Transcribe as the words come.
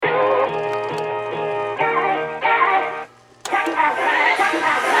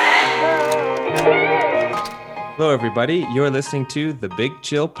Hello, everybody. You're listening to the Big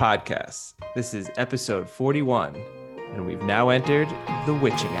Chill Podcast. This is episode 41, and we've now entered the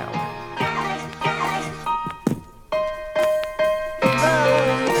witching hour.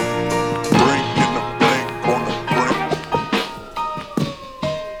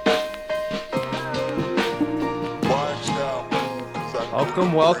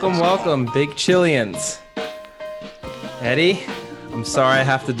 Welcome, Big Chillians. Eddie, I'm sorry I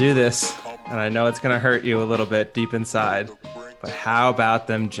have to do this, and I know it's going to hurt you a little bit deep inside, but how about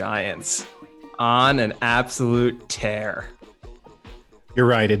them Giants? On an absolute tear. You're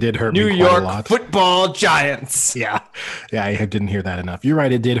right, it did hurt me quite a lot. New York Football Giants. Yeah, I didn't hear that enough. You're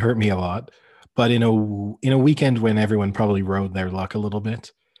right, it did hurt me a lot, but in a weekend when everyone probably rode their luck a little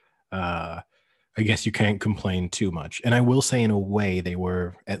bit, I guess you can't complain too much. And I will say, in a way, they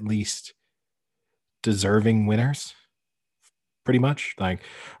were at least deserving winners, pretty much. The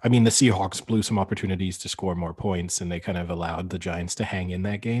Seahawks blew some opportunities to score more points, and they kind of allowed the Giants to hang in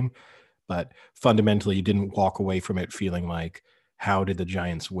that game. But fundamentally, you didn't walk away from it feeling like, how did the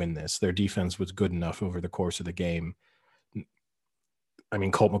Giants win this? Their defense was good enough over the course of the game. I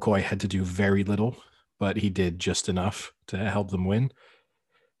mean, Colt McCoy had to do very little, but he did just enough to help them win.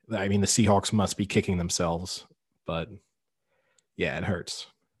 I mean, the Seahawks must be kicking themselves, but yeah, it hurts.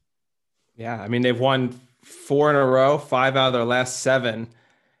 Yeah, I mean, they've won 4 in a row, 5 out of their last 7,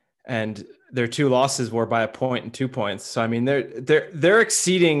 and their 2 losses were by a point and 2 points. So I mean, they're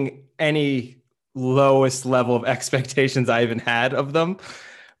exceeding any lowest level of expectations I even had of them.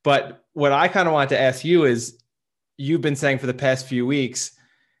 But what I kind of wanted to ask you is, you've been saying for the past few weeks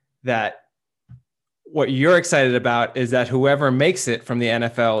that what you're excited about is that whoever makes it from the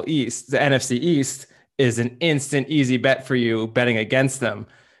NFL East, the NFC East, is an instant easy bet for you betting against them.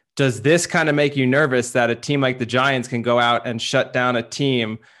 Does this kind of make you nervous that a team like the Giants can go out and shut down a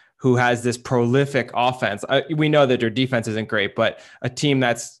team who has this prolific offense? We know that their defense isn't great, but a team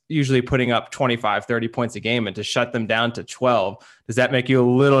that's usually putting up 25, 30 points a game, and to shut them down to 12, does that make you a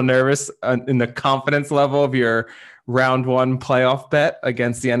little nervous in the confidence level of your round 1 playoff bet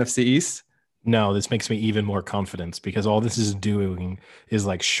against the NFC East? No, this makes me even more confident, because all this is doing is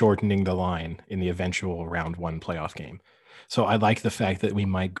like shortening the line in the eventual round 1 playoff game. So I like the fact that we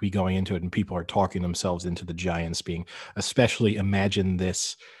might be going into it and people are talking themselves into the Giants being, especially imagine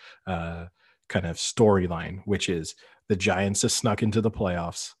this kind of storyline, which is the Giants have snuck into the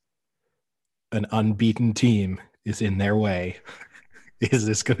playoffs. An unbeaten team is in their way. Is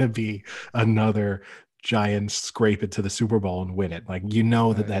this going to be another Giants scrape it to the Super Bowl and win it? Like,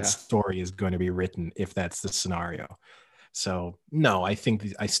 that story is going to be written if that's the scenario. So no, I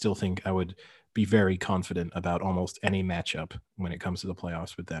still think I would be very confident about almost any matchup when it comes to the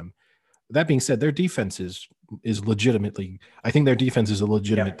playoffs with them. That being said, their defense is legitimately, I think their defense is a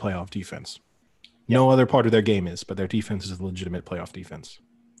legitimate playoff defense. No other part of their game is, but their defense is a legitimate playoff defense.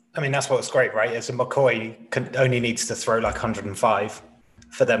 I mean, that's what's great, right? Is McCoy only needs to throw like 105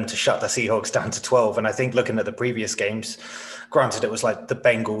 for them to shut the Seahawks down to 12. And I think looking at the previous games, granted, it was like the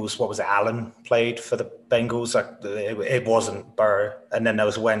Bengals, what was it, Allen played for the Bengals? Like it wasn't Burrow. And then there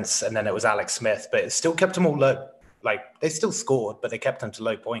was Wentz, and then it was Alex Smith. But it still kept them all low. Like, they still scored, but they kept them to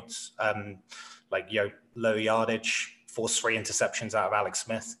low points. Low yardage, forced 3 interceptions out of Alex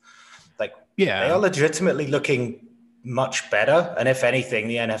Smith. They are legitimately looking much better. And if anything,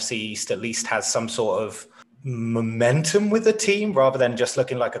 the NFC East at least has some sort of momentum with the team, rather than just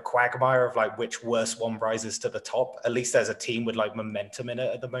looking like a quagmire of like which worst one rises to the top. At least there's a team with like momentum in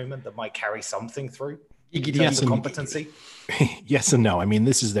it at the moment that might carry something through. Yes, and competency. Yes and no. I mean,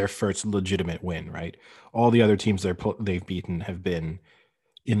 this is their first legitimate win, right? All the other teams they've beaten have been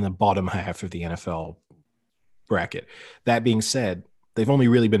in the bottom half of the NFL bracket. That being said, they've only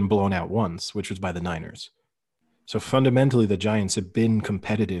really been blown out once, which was by the Niners. So fundamentally, the Giants have been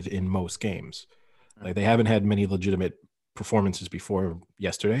competitive in most games. Like, they haven't had many legitimate performances before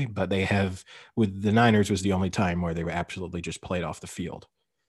yesterday, but they have. With the Niners was the only time where they were absolutely just played off the field.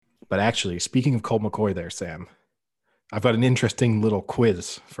 But actually, speaking of Colt McCoy there, Sam, I've got an interesting little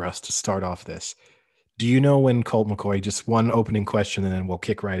quiz for us to start off this. Do you know when Colt McCoy, just one opening question and then we'll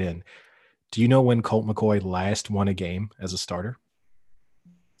kick right in. Do you know when Colt McCoy last won a game as a starter?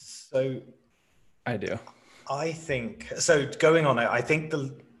 So I do. I think, so going on it, I think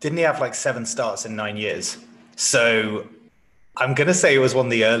didn't he have like 7 starts in 9 years? So I'm going to say it was one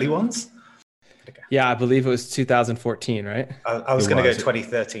of the early ones. Yeah, I believe it was 2014, right? I was going to go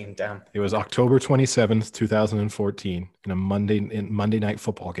 2013 down. It was October 27th, 2014 in a Monday Night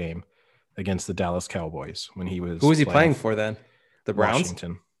Football game against the Dallas Cowboys when he was. Who was he playing for then? The Browns?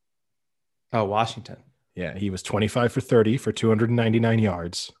 Washington. Oh, Washington. Yeah, he was 25 for 30 for 299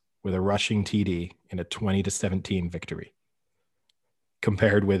 yards with a rushing TD in a 20-17 victory,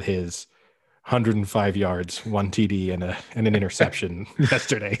 compared with his 105 yards, 1 TD, and an interception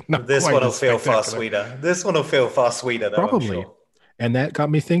yesterday. This one will feel far sweeter. This one will feel far sweeter, though, probably. I'm sure. And that got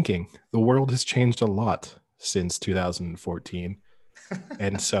me thinking. The world has changed a lot since 2014,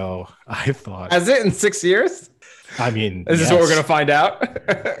 and so I thought, has it in 6 years? I mean, is this what we're going to find out?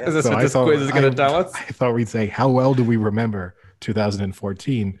 Is this so what this quiz is going to tell us? I thought we'd say, how well do we remember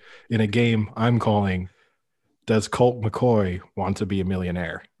 2014 in a game I'm calling, Does Colt McCoy Want to Be a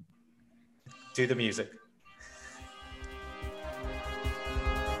Millionaire? Do the music.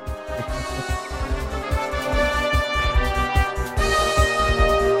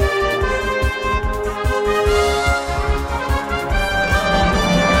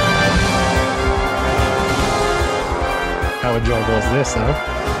 How enjoyable is this,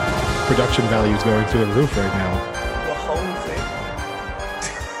 huh? Production value is going through the roof right now. The whole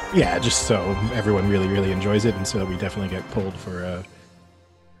thing? Yeah, just so everyone really, really enjoys it, and so we definitely get pulled for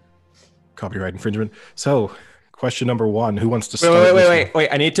copyright infringement. So, question number 1: Who wants to start? Wait!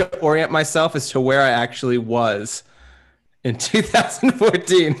 I need to orient myself as to where I actually was in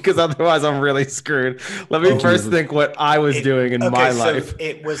 2014, because otherwise I'm really screwed. Let me first think what I was doing in my life.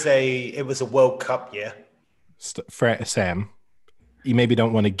 It was a World Cup year. Sam, you maybe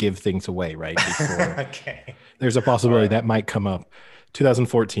don't want to give things away, right? Before. Okay. There's a possibility that might come up.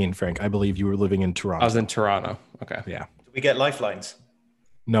 2014, Frank, I believe you were living in Toronto. I was in Toronto. Okay. Yeah. Did we get lifelines?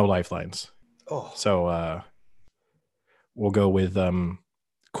 No lifelines. Oh. So we'll go with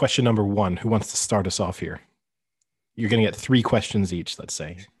question number 1. Who wants to start us off here? You're going to get 3 questions each, let's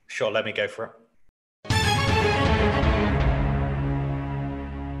say. Sure, let me go for it.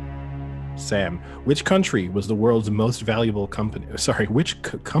 Sam, which country was the world's most valuable company? Sorry, which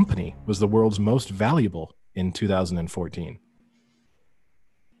company was the world's most valuable in 2014?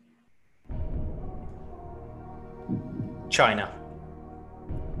 China.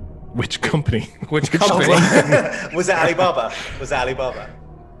 Which company? Which company? Was it Alibaba? Was it Alibaba?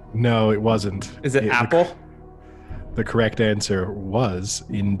 No, it wasn't. Is it Apple? The correct answer was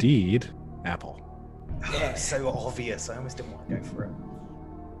indeed Apple. Yeah, so obvious. I almost didn't want to go for it.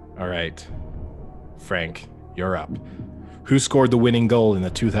 All right. Frank, you're up. Who scored the winning goal in the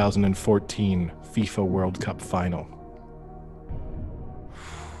 2014 FIFA World Cup final?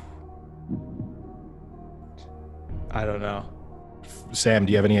 I don't know. Sam,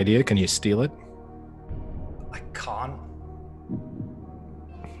 do you have any idea? Can you steal it? I can't.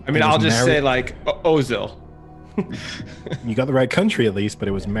 I mean, I'll just say like Ozil. You got the right country at least, but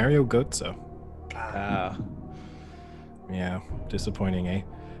it was Mario Götze. Yeah, disappointing, eh?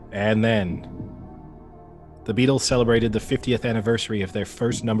 And then the Beatles celebrated the 50th anniversary of their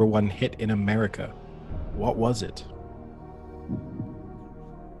first #1 hit in America. What was it?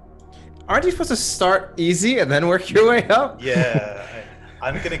 Aren't you supposed to start easy and then work your way up? Yeah,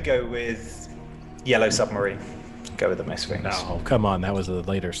 I'm going to go with Yellow Submarine. Go with the most famous. No, come on. That was a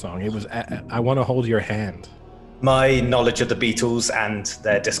later song. It was I Want to Hold Your Hand. My knowledge of the Beatles and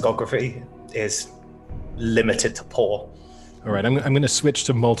their discography is limited to poor. All right, I'm going to switch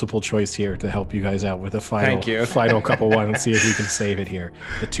to multiple choice here to help you guys out with a final couple one and see if you can save it here.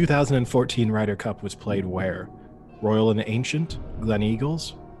 The 2014 Ryder Cup was played where? Royal and Ancient, Glen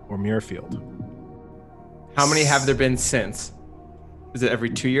Eagles, or Muirfield? How many have there been since? Is it every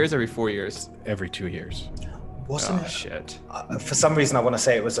 2 years, every 4 years? Every 2 years. Wasn't it? Shit. For some reason, I want to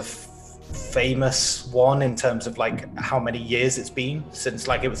say it was a famous one in terms of like how many years it's been since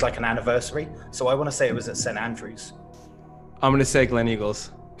like it was like an anniversary. So I want to say it was at St. Andrews. I'm gonna say Glen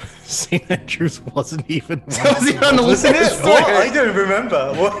Eagles. St. Andrews wasn't even. Was he on the list? What? I don't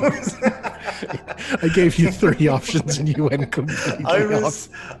remember. What was that? I gave you 3 options and you went completely off.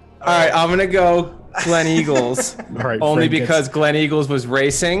 All right, I'm gonna go Glen Eagles. All right, only Frank because Glen Eagles was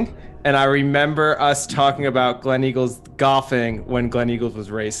racing, and I remember us talking about Glen Eagles golfing when Glen Eagles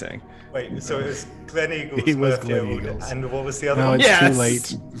was racing. Wait, so it was Glen Eagles. It was Glen Eagles. And what was the other No, one? it's too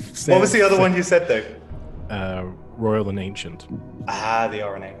late. What was the other one you said though? Royal and Ancient. The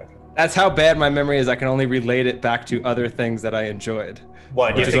RNA. That's how bad my memory is. I can only relate it back to other things that I enjoyed.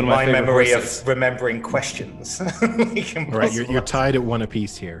 What, do you think my memory horses. of remembering questions? All right, you're tied at 1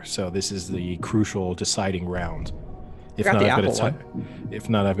 apiece here, so this is the crucial deciding round. If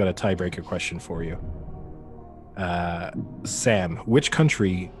not, I've got a tiebreaker question for you. Sam, which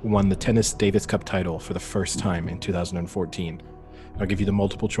country won the Tennis Davis Cup title for the first time in 2014? I'll give you the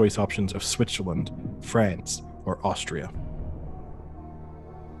multiple choice options of Switzerland, France, or Austria.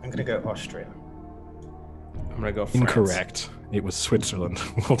 I'm going to go Austria. I'm going to go France. Incorrect. It was Switzerland.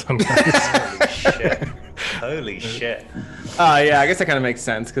 Well done, guys. Holy shit. Holy shit. Yeah, I guess that kind of makes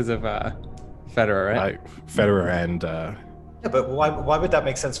sense because of Federer, right? Federer and Yeah, but why would that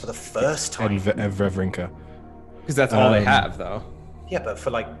make sense for the first time? and Wawrinka. Because that's all they have, though. Yeah, but for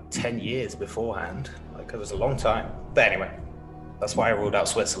like 10 years beforehand. Like, it was a long time. But anyway, that's why I ruled out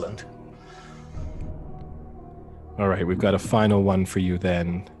Switzerland. All right, we've got a final one for you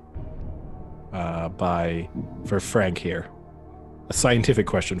then. For Frank here. A scientific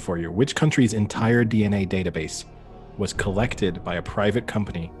question for you. Which country's entire DNA database was collected by a private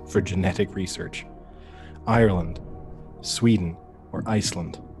company for genetic research? Ireland, Sweden, or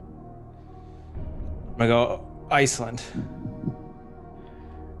Iceland? I'm going to go Iceland.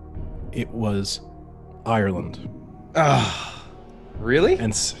 It was Ireland. Really?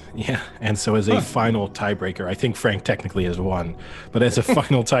 And so as a final tiebreaker, I think Frank technically has won, but as a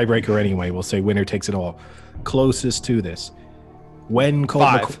final tiebreaker anyway, we'll say winner takes it all. Closest to this. When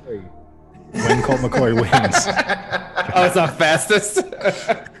Colt McCoy wins. Oh, it's not fastest? Do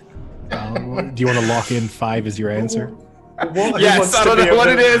you want to lock in 5 as your answer? Yes, I don't know what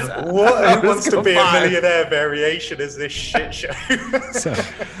it is. Who wants to be a millionaire variation is this shit show? So,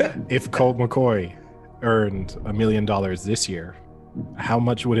 if Colt McCoy earned $1 million this year, how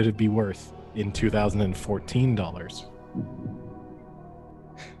much would it be worth in 2014 dollars?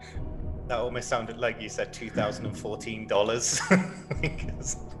 That almost sounded like you said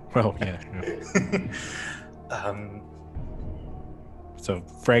 $2014. Well, yeah. So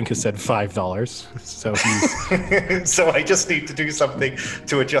Frank has said $5. So he's. So I just need to do something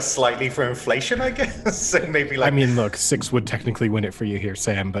to adjust slightly for inflation, I guess. So maybe like. I mean, look, 6 would technically win it for you here,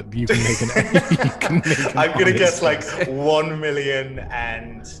 Sam. But you can make an. I'm gonna guess like 1,000,000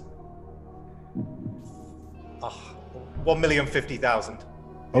 and 1,050,000.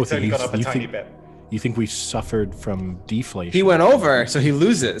 Oh, it's only gone up a tiny bit. You think we suffered from deflation? He went over, so he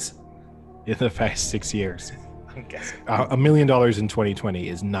loses. In the past 6 years. I'm guessing. $1 million in 2020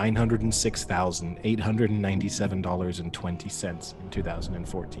 is $906,897.20 in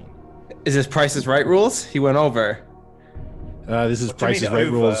 2014. Is this Price is Right rules? He went over. This is Price is Right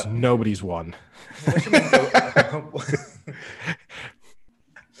rules. Nobody's won.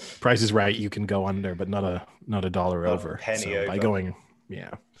 Price is Right. You can go under, but not a dollar over. Penny over. By going,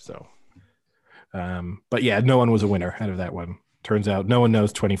 yeah. So, but yeah, no one was a winner out of that one. Turns out no one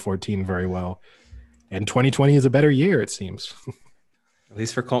knows 2014 very well. And 2020 is a better year, it seems. At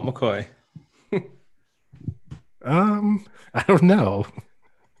least for Colt McCoy. I don't know.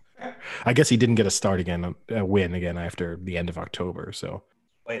 I guess he didn't get a win again after the end of October. So,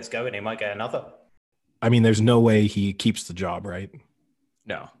 way it's going, he might get another. I mean, there's no way he keeps the job, right?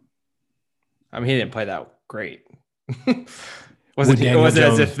 No. I mean, he didn't play that great. It wasn't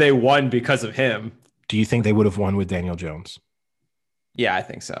as if they won because of him. Do you think they would have won with Daniel Jones? Yeah, I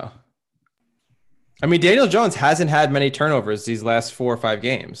think so. I mean, Daniel Jones hasn't had many turnovers these last 4 or 5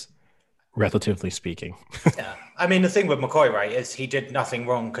 games. Relatively speaking. Yeah. I mean, the thing with McCoy, right, is he did nothing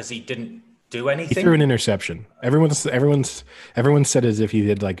wrong because he didn't do anything. He threw an interception. Everyone said as if he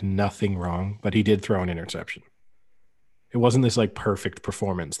did like nothing wrong, but he did throw an interception. It wasn't this like perfect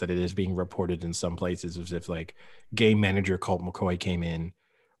performance that it is being reported in some places, as if like game manager Colt McCoy came in,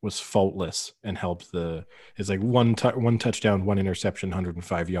 was faultless and helped it's like one touchdown, 1 interception,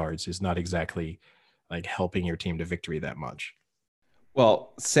 105 yards is not exactly like helping your team to victory that much.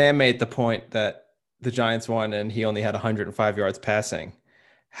 Well, Sam made the point that the Giants won and he only had 105 yards passing.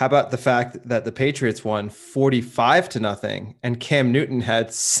 How about the fact that the Patriots won 45-0 and Cam Newton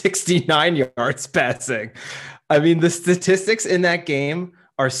had 69 yards passing? I mean, the statistics in that game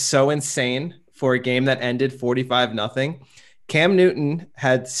are so insane for a game that ended 45-0. Cam Newton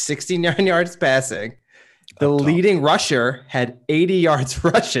had 69 yards passing. The leading rusher had 80 yards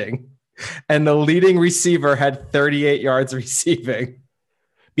rushing. And the leading receiver had 38 yards receiving.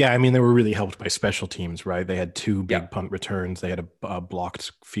 Yeah, I mean, they were really helped by special teams, right? They had 2 big punt returns. They had a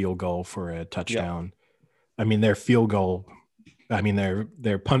blocked field goal for a touchdown. Yep. I mean, their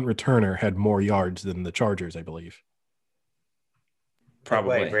punt returner had more yards than the Chargers, I believe.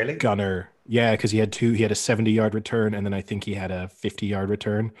 Probably. Wait, really? Gunner. Yeah, because he had a 70-yard return, and then I think he had a 50-yard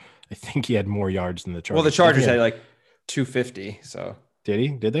return. I think he had more yards than the Chargers. Well, the Chargers had like 250, so. Did he?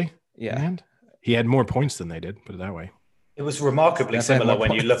 Did they? Yeah. And he had more points than they did, put it that way. It was remarkably similar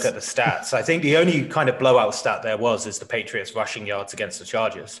when you look at the stats. I think the only kind of blowout stat there is the Patriots rushing yards against the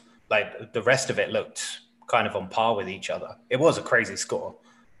Chargers. Like the rest of it looked kind of on par with each other. It was a crazy score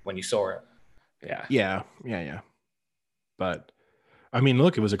when you saw it. Yeah. But I mean,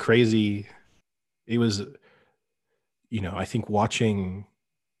 look, it was I think watching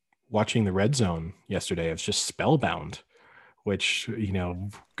the Red Zone yesterday, it's just spellbound which,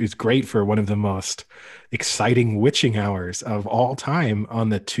 is great for one of the most exciting witching hours of all time on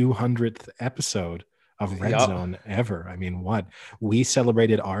the 200th episode of Redzone ever. I mean, what? We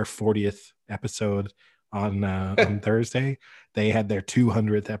celebrated our 40th episode on Thursday. They had their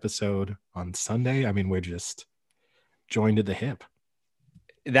 200th episode on Sunday. I mean, we're just joined at the hip.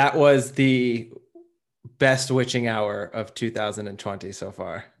 That was the best witching hour of 2020 so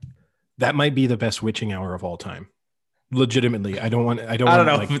far. That might be the best witching hour of all time. Legitimately. I don't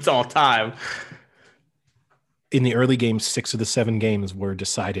know if it's all time. In the early games, 6 of the 7 games were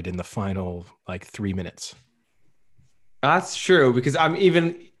decided in the final 3 minutes. That's true, because I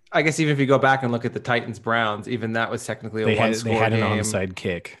guess even if you go back and look at the Titans Browns, even that was technically a one score game. They had an onside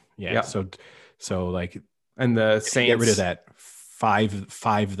kick. Yeah. Yep. So and the Saints, get rid of that. 5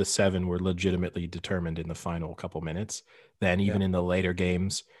 of the 7 were legitimately determined in the final couple minutes. Then even in the later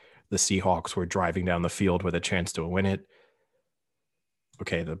games, the Seahawks were driving down the field with a chance to win it.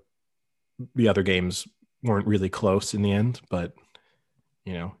 Okay, the other games weren't really close in the end, but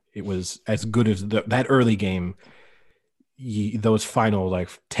it was as good as that early game. Those final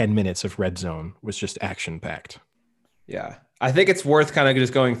 10 minutes of Red Zone was just action packed. Yeah. I think it's worth kind of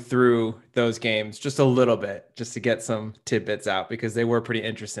just going through those games just a little bit, just to get some tidbits out, because they were pretty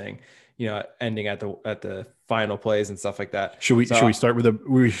interesting, ending at the final plays and stuff like that. Should we start with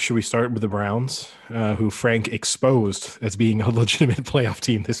the Browns, who Frank exposed as being a legitimate playoff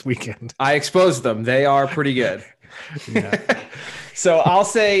team this weekend? I exposed them. They are pretty good. Yeah. So I'll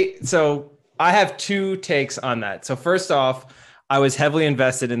say, I have 2 takes on that. So first off, I was heavily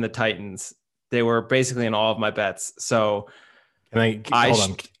invested in the Titans. They were basically in all of my bets. So Can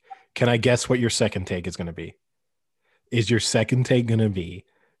I guess what your second take is going to be? Is your second take going to be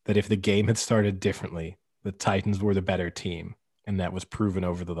that if the game had started differently, the Titans were the better team, and that was proven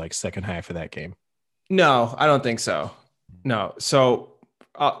over the second half of that game? No, I don't think so. No. So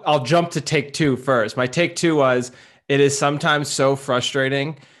I'll jump to take 2 first. My take 2 was, it is sometimes so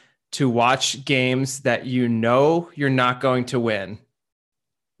frustrating to watch games that you're not going to win,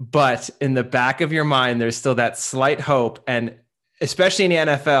 but in the back of your mind, there's still that slight hope. And especially in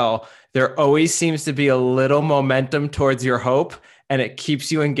the NFL, there always seems to be a little momentum towards your hope, and it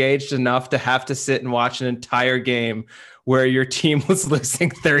keeps you engaged enough to have to sit and watch an entire game where your team was losing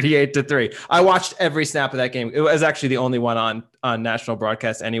 38-3. I watched every snap of that game. It was actually the only one on national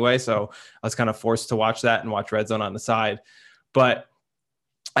broadcast anyway, so I was kind of forced to watch that and watch Red Zone on the side. But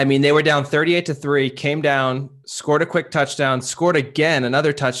I mean, they were down 38-3, came down, scored a quick touchdown, scored again,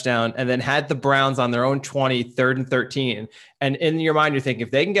 another touchdown, and then had the Browns on their own 20, 3rd and 13. And in your mind, you're thinking,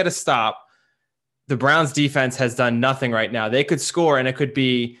 if they can get a stop, the Browns defense has done nothing right now. They could score, and it could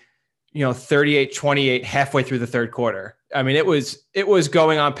be, 38-28 halfway through the third quarter. I mean, it was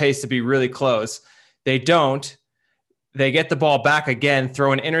going on pace to be really close. They don't. They get the ball back again,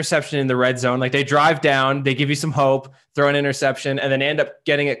 throw an interception in the red zone. They drive down, they give you some hope, throw an interception, and then end up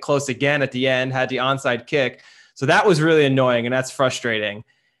getting it close again at the end, had the onside kick. So that was really annoying, and that's frustrating.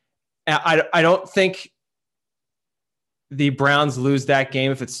 I don't think the Browns lose that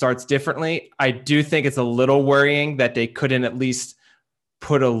game if it starts differently. I do think it's a little worrying that they couldn't at least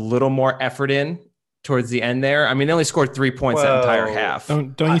put a little more effort in towards the end there. I mean, they only scored 3 points that entire half.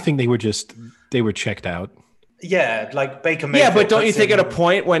 Don't you think they were checked out? Yeah, Baker Mayfield. Yeah, but don't you think at a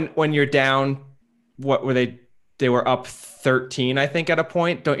point when you're down, what were they? They were up 13, I think, at a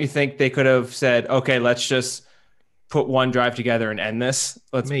point. Don't you think they could have said, okay, let's just put one drive together and end this?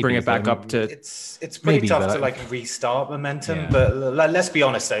 Let's bring it back up to. It's pretty tough to restart momentum. Yeah. But let's be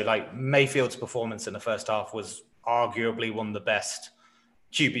honest though, Mayfield's performance in the first half was arguably one of the best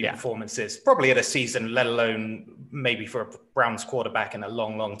QB performances, probably at a season, let alone maybe for a Browns quarterback in a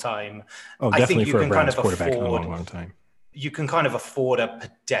long, long time. Oh, definitely for a Browns quarterback in a long, long time. You can kind of afford a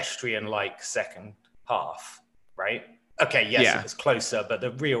pedestrian-like second half, right? Okay, yes, it was closer, but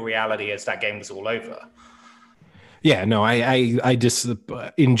the real reality is that game was all over. Yeah, no, I just,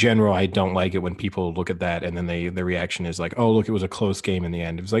 in general, I don't like it when people look at that and then the reaction is oh, look, it was a close game in the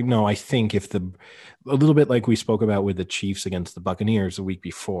end. It was no, I think a little bit like we spoke about with the Chiefs against the Buccaneers the week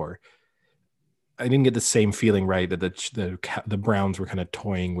before, I didn't get the same feeling, right, that the Browns were kind of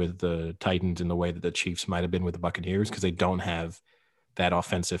toying with the Titans in the way that the Chiefs might have been with the Buccaneers, because they don't have that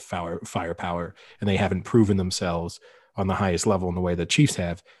offensive firepower and they haven't proven themselves on the highest level in the way the Chiefs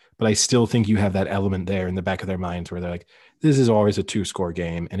have. But I still think you have that element there in the back of their minds where they're this is always a 2-score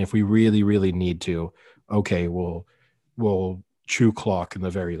game. And if we really, really need to, okay, we'll chew clock in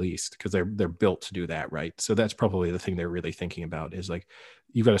the very least, because they're built to do that, right? So that's probably the thing they're really thinking about is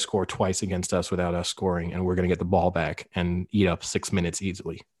you've got to score twice against us without us scoring, and we're going to get the ball back and eat up 6 minutes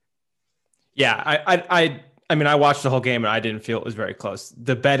easily. Yeah, I I mean, I watched the whole game and I didn't feel it was very close.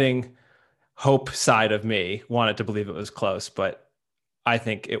 The betting hope side of me wanted to believe it was close, but I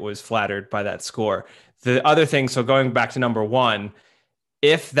think it was flattered by that score. The other thing, so going back to number one,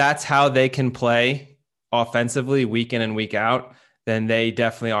 if that's how they can play offensively week in and week out, then they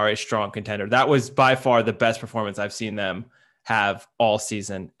definitely are a strong contender. That was by far the best performance I've seen them have all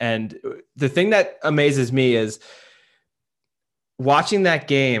season. And the thing that amazes me is watching that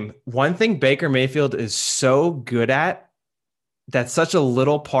game. One thing Baker Mayfield is so good at, that's such a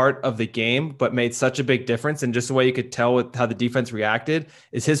little part of the game, but made such a big difference. And just the way you could tell with how the defense reacted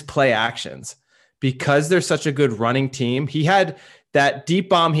is his play actions. Because they're such a good running team, he had that deep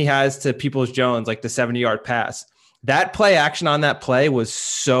bomb he has to Peoples-Jones, like the 70-yard pass. That play action on that play was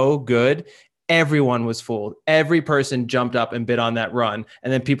so good. Everyone was fooled. Every person jumped up and bid on that run.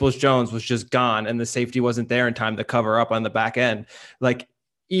 And then Peoples-Jones was just gone and the safety wasn't there in time to cover up on the back end. Like,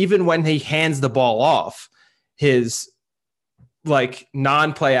 even when he hands the ball off, his like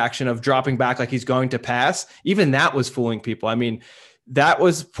non-play action of dropping back like he's going to pass, even that was fooling people. I mean, that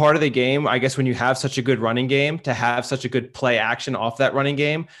was part of the game. I guess when you have such a good running game, to have such a good play action off that running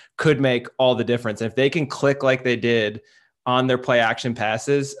game could make all the difference. And if they can click like they did on their play action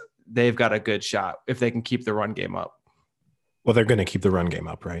passes, they've got a good shot if they can keep the run game up. Well, they're going to keep the run game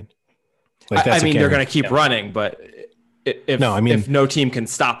up, right? Like, I mean, they're going to keep running, but if no team can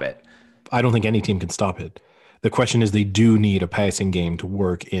stop it. I don't think any team can stop it. The question is, they do need a passing game to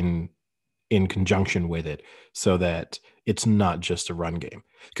work in conjunction with it so that it's not just a run game.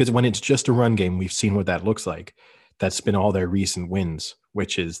 Because when it's just a run game, we've seen what that looks like. That's been all their recent wins,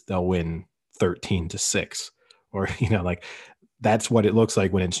 which is they'll win 13-6, or, like that's what it looks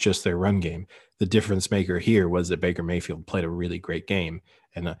like when it's just their run game. The difference maker here was that Baker Mayfield played a really great game.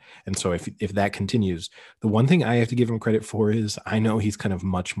 And so if that continues, the one thing I have to give him credit for is, I know he's kind of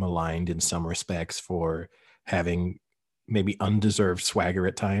much maligned in some respects for having maybe undeserved swagger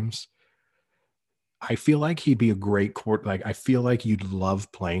at times. I feel like he'd be a great like, I feel like you'd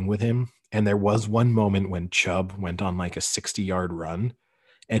love playing with him. And there was one moment when Chubb went on like a 60-yard run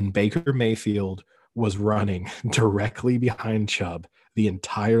and Baker Mayfield was running directly behind Chubb the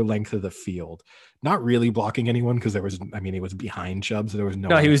entire length of the field, not really blocking anyone because he was behind Chubb, so there was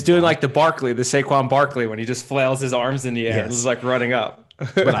no. He was doing like the Saquon Barkley, when he just flails his arms in the air. Yes. It was like running up.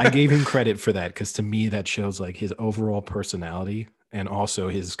 But I gave him credit for that because to me that shows like his overall personality and also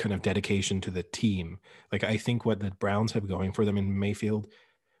his kind of dedication to the team. Like, I think what the Browns have going for them in Mayfield,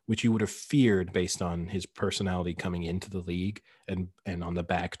 which you would have feared based on his personality coming into the league and on the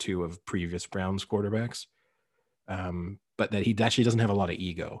back too of previous Browns quarterbacks, but that he actually doesn't have a lot of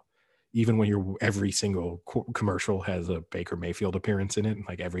ego. Even when every single commercial has a Baker Mayfield appearance in it,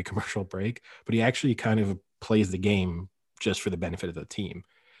 like every commercial break, but he actually kind of plays the game just for the benefit of the team.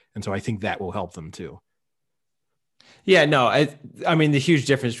 And so I think that will help them too. Yeah, no, I mean, the huge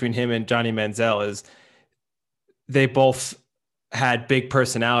difference between him and Johnny Manziel is they both had big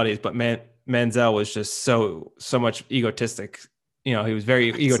personalities, but Manziel was just so much egotistic. He was very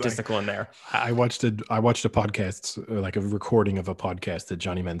egotistical in there. I watched a podcast, like a recording of a podcast that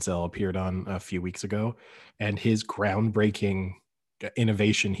Johnny Manziel appeared on a few weeks ago, and his groundbreaking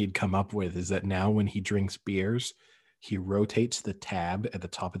innovation he'd come up with is that now when he drinks beers, he rotates the tab at the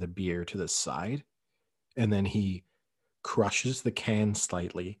top of the beer to the side, and then he crushes the can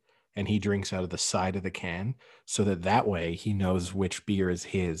slightly and he drinks out of the side of the can so that way he knows which beer is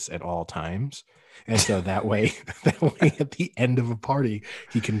his at all times. And so that way at the end of a party,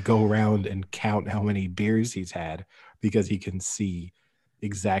 he can go around and count how many beers he's had because he can see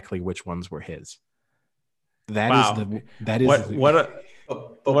exactly which ones were his. What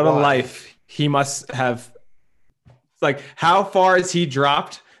a life he must have. Like, how far has he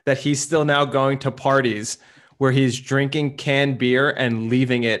dropped that he's still now going to parties where he's drinking canned beer and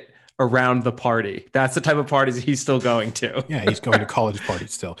leaving it around the party? That's the type of parties he's still going to. Yeah, he's going to college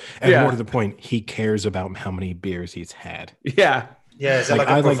parties still. And more to the point, he cares about how many beers he's had. Yeah. Yeah, is it like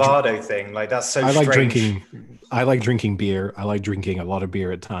a bravado thing? Like, that's so strange. I like drinking beer. I like drinking a lot of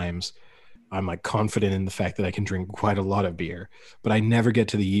beer at times. I'm like confident in the fact that I can drink quite a lot of beer, but I never get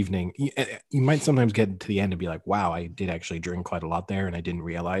to the evening. You might sometimes get to the end and be like, wow, I did actually drink quite a lot there and I didn't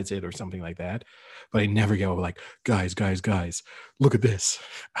realize it or something like that. But I never go like, guys, look at this.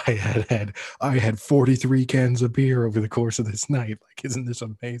 I had 43 cans of beer over the course of this night. Like, isn't this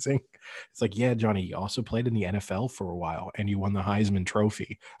amazing? It's like, yeah, Johnny, you also played in the NFL for a while and you won the Heisman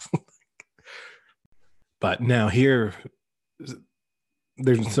Trophy. But now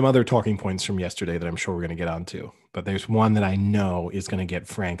there's some other talking points from yesterday that I'm sure we're going to get onto, but there's one that I know is going to get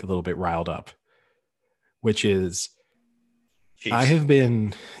Frank a little bit riled up, which is Chiefs.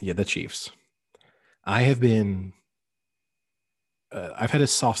 The Chiefs. I have been, I've had a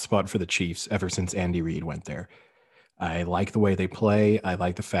soft spot for the Chiefs ever since Andy Reid went there. I like the way they play. I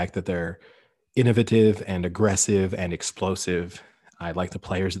like the fact that they're innovative and aggressive and explosive. I like the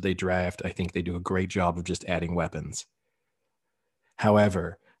players that they draft. I think they do a great job of just adding weapons.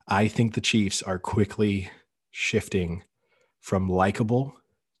 However, I think the Chiefs are quickly shifting from likable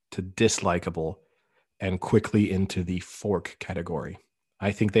to dislikable and quickly into the fork category.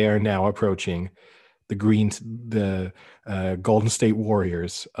 I think they are now approaching the Golden State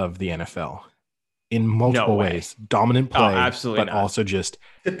Warriors of the NFL in multiple ways. Dominant play, absolutely but not. also just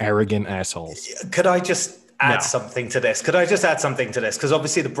arrogant assholes. Could I just add something to this? Because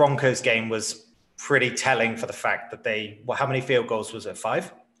obviously the Broncos game was pretty telling for the fact that how many field goals was it?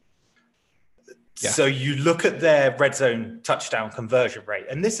 5? Yeah. So you look at their red zone touchdown conversion rate,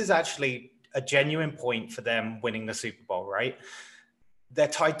 and this is actually a genuine point for them winning the Super Bowl, right? They're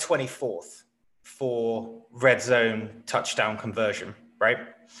tied 24th for red zone touchdown conversion, right?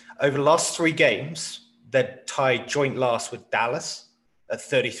 Over the last 3 games, they're tied joint last with Dallas at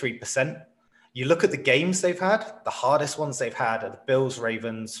 33%. You look at the games they've had, the hardest ones they've had are the Bills,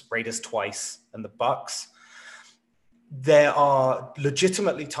 Ravens, Raiders twice, and the Bucks. There are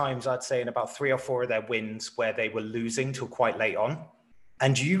legitimately times, I'd say, in about 3 or 4 of their wins where they were losing till quite late on.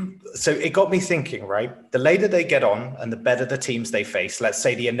 So it got me thinking, right? The later they get on and the better the teams they face, let's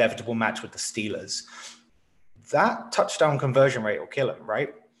say the inevitable match with the Steelers, that touchdown conversion rate will kill them,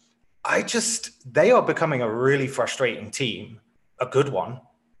 right? They are becoming a really frustrating team, a good one,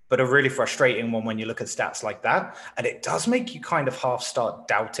 but a really frustrating one when you look at stats like that. And it does make you kind of half start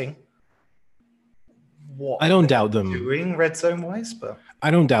doubting what I don't doubt them doing red zone wise, but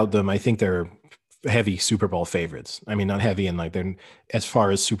I don't doubt them. I think they're heavy Super Bowl favorites. I mean, not heavy in like they're as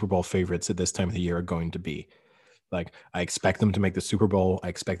far as Super Bowl favorites at this time of the year are going to be. Like I expect them to make the Super Bowl. I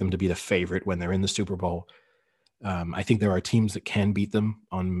expect them to be the favorite when they're in the Super Bowl. I think there are teams that can beat them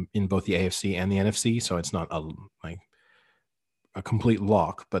in both the AFC and the NFC. So it's not a complete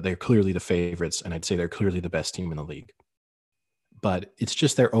lock, but they're clearly the favorites. And I'd say they're clearly the best team in the league. But it's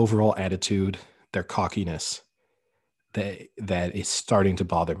just their overall attitude, their cockiness that is starting to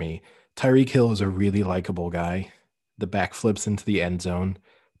bother me. Tyreek Hill is a really likable guy. The backflips into the end zone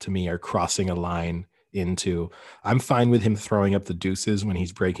to me are crossing a line into, I'm fine with him throwing up the deuces when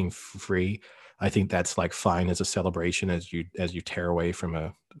he's breaking free. I think that's like fine as a celebration as you tear away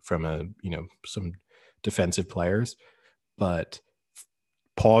from some defensive players. But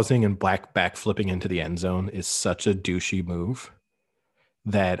pausing and backflipping into the end zone is such a douchey move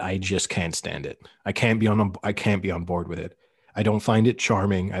that I just can't stand it. I can't be on board with it. I don't find it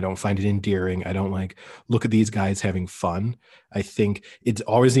charming. I don't find it endearing. I don't look at these guys having fun. I think it's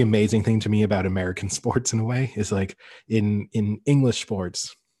always the amazing thing to me about American sports in a way is like in English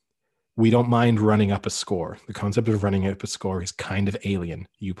sports, we don't mind running up a score. The concept of running up a score is kind of alien.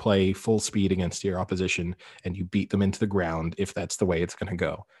 You play full speed against your opposition and you beat them into the ground if that's the way it's going to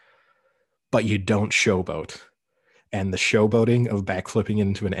go. But you don't showboat. And the showboating of backflipping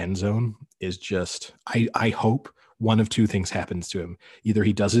into an end zone is just, I hope one of 2 things happens to him. Either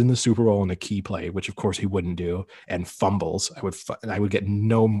he does it in the Super Bowl in a key play, which of course he wouldn't do, and fumbles. I would get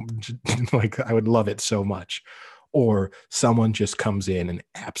I would love it so much. Or someone just comes in and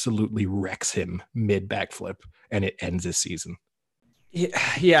absolutely wrecks him mid backflip and it ends his season.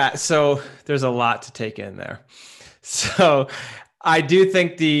 Yeah. So there's a lot to take in there. So I do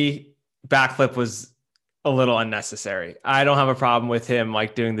think the backflip was a little unnecessary. I don't have a problem with him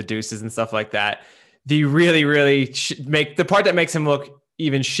like doing the deuces and stuff like that. The really, really the part that makes him look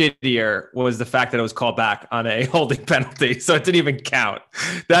even shittier was the fact that it was called back on a holding penalty. So it didn't even count.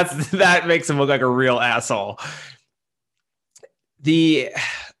 That makes him look like a real asshole. The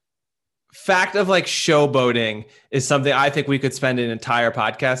fact of like showboating is something I think we could spend an entire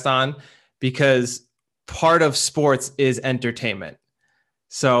podcast on because part of sports is entertainment.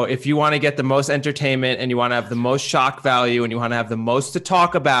 So if you want to get the most entertainment and you want to have the most shock value and you want to have the most to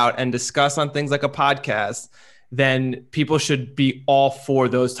talk about and discuss on things like a podcast, then people should be all for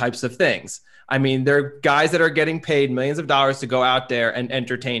those types of things. I mean, there are guys that are getting paid millions of dollars to go out there and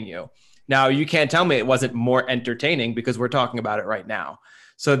entertain you. Now, you can't tell me it wasn't more entertaining because we're talking about it right now.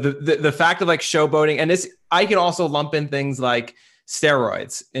 So the fact of like showboating, and this, I can also lump in things like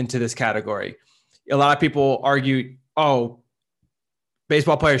steroids into this category. A lot of people argue,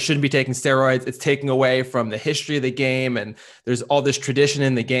 baseball players shouldn't be taking steroids. It's taking away from the history of the game. And there's all this tradition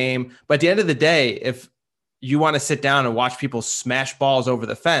in the game. But at the end of the day, if you want to sit down and watch people smash balls over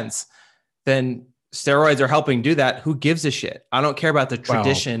the fence, then steroids are helping do that, who gives a shit? I don't care about the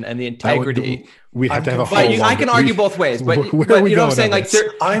tradition and the integrity. We'd have to have a whole. I can argue both ways, but you know what I'm saying? Like,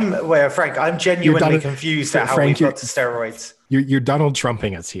 Frank, I'm genuinely confused at how we got to steroids. You're Donald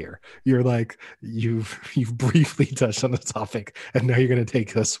Trumping us here. You're like you've briefly touched on the topic, and now you're going to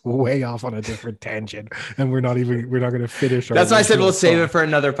take us way off on a different tangent, and we're not going to finish. That's why I said we'll save it for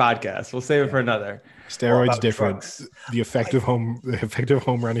another podcast. We'll save it for another. Steroids different. Drugs? The effective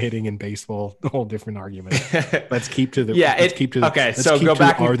home run hitting in baseball, a whole different argument. Let's keep to the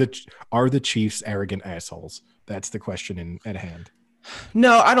Are the Chiefs arrogant assholes? That's the question at hand.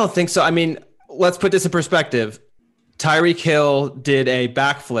 No, I don't think so. I mean, let's put this in perspective. Tyreek Hill did a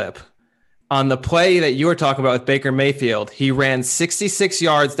backflip on the play that you were talking about with Baker Mayfield. He ran 66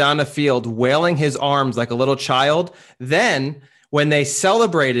 yards down the field, wailing his arms like a little child. Then when they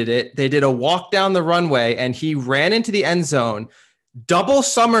celebrated it, they did a walk down the runway and he ran into the end zone, double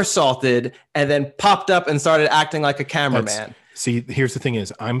somersaulted, and then popped up and started acting like a cameraman. See, here's the thing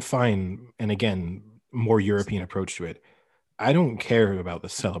is I'm fine. And again, more European approach to it. I don't care about the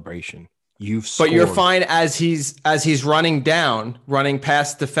celebration. But you're fine as he's running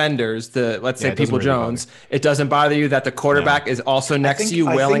past defenders. Let's say People Jones. It doesn't bother you that the quarterback is also next to you,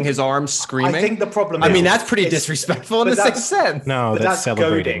 wailing his arms, screaming. I think the problem. That's pretty disrespectful in the sixth sense. No, that's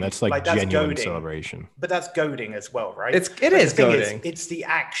celebrating. Goading. That's like genuine goading. Celebration. But that's goading as well, right? It is goading. It's the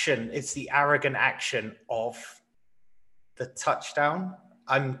action. It's the arrogant action of the touchdown.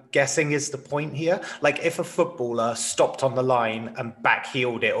 I'm guessing is the point here. Like if a footballer stopped on the line and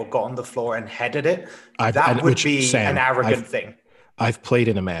backheeled it or got on the floor and headed it, that would be an arrogant thing. I've played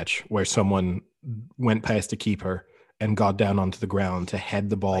in a match where someone went past a keeper and got down onto the ground to head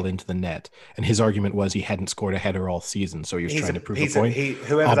the ball into the net. And his argument was he hadn't scored a header all season. So he was trying to prove a point.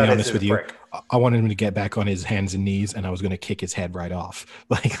 I'll be honest with you. I wanted him to get back on his hands and knees and I was going to kick his head right off.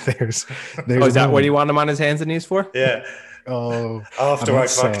 Like there's is that what you want him on his hands and knees for? Yeah. Oh, after I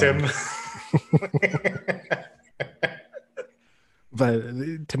fucked him.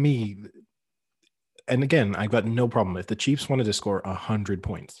 But to me, and again, I've got no problem. If the Chiefs wanted to score 100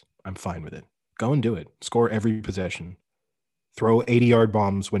 points, I'm fine with it. Go and do it. Score every possession. Throw 80-yard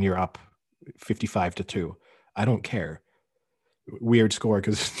bombs when you're up 55-2. I don't care. Weird score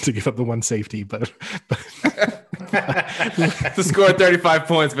because to give up the one safety, but to score 35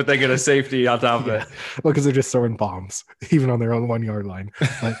 points, but they get a safety on top of it. Well, because they're just throwing bombs, even on their own 1 yard line.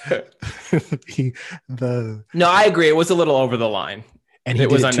 No, I agree. It was a little over the line, and it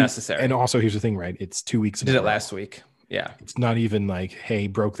was unnecessary. And also, here's the thing, right? It's 2 weeks. Did it last week? Yeah. It's not even like, hey,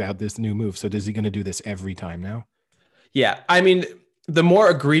 broke out this new move. So is he going to do this every time now? Yeah, I mean, the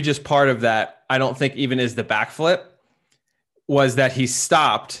more egregious part of that, I don't think even is the backflip. Was that he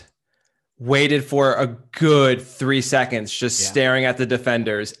stopped, waited for a good 3 seconds, staring at the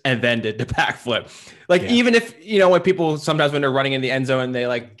defenders, and then did the backflip. Even if, when people sometimes when they're running in the end zone, they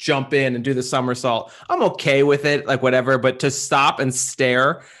like jump in and do the somersault, I'm okay with it, like whatever. But to stop and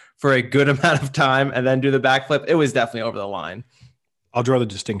stare for a good amount of time and then do the backflip, it was definitely over the line. I'll draw the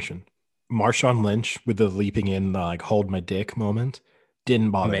distinction. Marshawn Lynch with the leaping in, hold my dick moment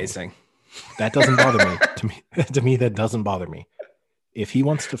didn't bother me. That doesn't bother me. To me, that doesn't bother me. If he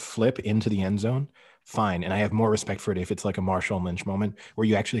wants to flip into the end zone, fine. And I have more respect for it if it's like a Marshawn Lynch moment where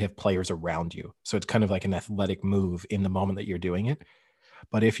you actually have players around you. So it's kind of like an athletic move in the moment that you're doing it.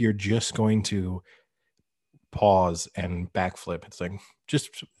 But if you're just going to pause and backflip, it's like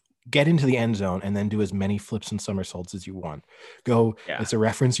just get into the end zone and then do as many flips and somersaults as you want. It's a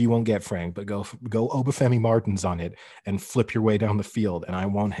reference you won't get, Frank, but go Obafemi Martins on it and flip your way down the field, and I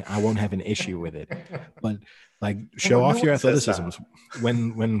won't have an issue with it. But like, show off your athleticism.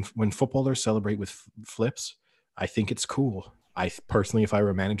 When footballers celebrate with flips, I think it's cool. I personally, if I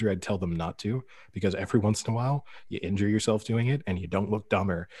were a manager, I'd tell them not to, because every once in a while you injure yourself doing it and you don't look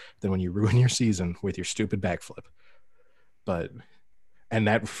dumber than when you ruin your season with your stupid backflip. And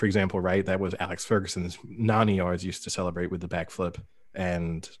that, for example, right, that was Alex Ferguson's. Nani always used to celebrate with the backflip,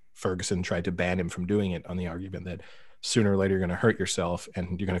 and Ferguson tried to ban him from doing it on the argument that sooner or later you're going to hurt yourself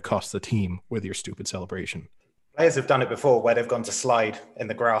and you're going to cost the team with your stupid celebration. Players have done it before where they've gone to slide in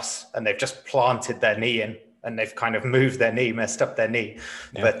the grass and they've just planted their knee in and they've kind of moved their knee, messed up their knee.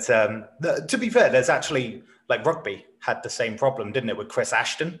 Yeah. But to be fair, there's actually, like rugby had the same problem, didn't it, with Chris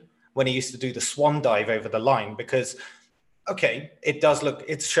Ashton when he used to do the swan dive over the line because... Okay, it does look,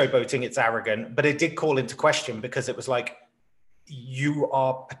 it's showboating, it's arrogant, but it did call into question because it was like, you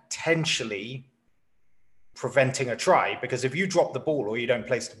are potentially preventing a try because if you drop the ball or you don't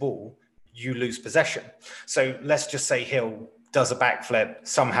place the ball, you lose possession. So let's just say Hill does a backflip,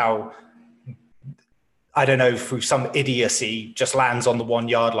 somehow, I don't know, through some idiocy, just lands on the 1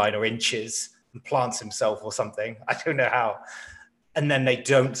 yard line or inches and plants himself or something. I don't know how. And then they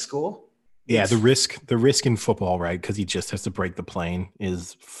don't score. Yeah, the risk in football, right? Because he just has to break the plane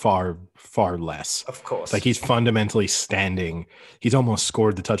is far, far less. Of course. Like he's fundamentally standing. He's almost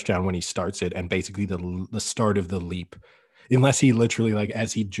scored the touchdown when he starts it, and basically the start of the leap. Unless he literally, like,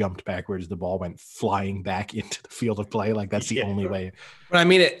 as he jumped backwards, the ball went flying back into the field of play. Like that's the only way. But I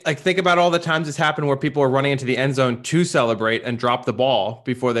mean, think about all the times it's happened where people are running into the end zone to celebrate and drop the ball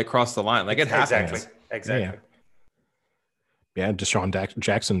before they cross the line. Like it happens. Exactly. Yeah, Deshaun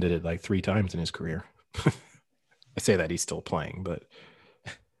Jackson did it like 3 times in his career. I say that he's still playing, but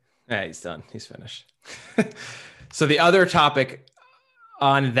yeah, he's done. He's finished. So the other topic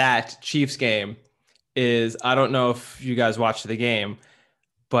on that Chiefs game is, I don't know if you guys watched the game,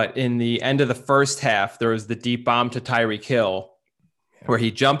 but in the end of the first half, there was the deep bomb to Tyreek Hill where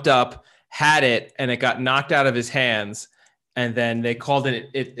he jumped up, had it, and it got knocked out of his hands. And then they called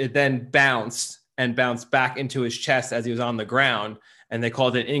it then bounced back into his chest as he was on the ground. And they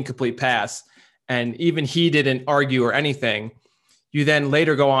called it an incomplete pass. And even he didn't argue or anything. You then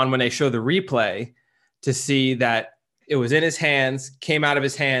later go on when they show the replay to see that it was in his hands, came out of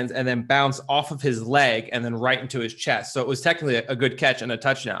his hands, and then bounced off of his leg and then right into his chest. So it was technically a good catch and a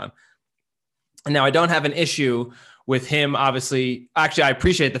touchdown. And now I don't have an issue with him, obviously. Actually, I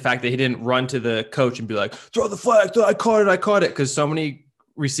appreciate the fact that he didn't run to the coach and be like, throw the flag, I caught it. Because so many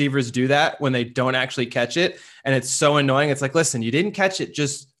receivers do that when they don't actually catch it. And it's so annoying. It's like, listen, you didn't catch it.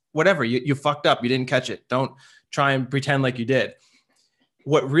 Just whatever. You fucked up. You didn't catch it. Don't try and pretend like you did.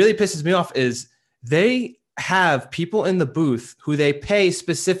 What really pisses me off is they have people in the booth who they pay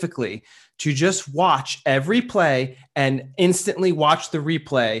specifically to just watch every play and instantly watch the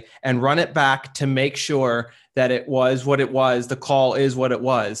replay and run it back to make sure that it was what it was. The call is what it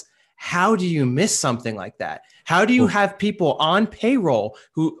was. How do you miss something like that? How do you have people on payroll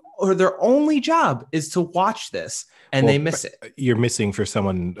or their only job is to watch this and they miss it? You're missing for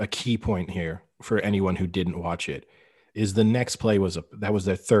someone a key point here for anyone who didn't watch it is the next play was that was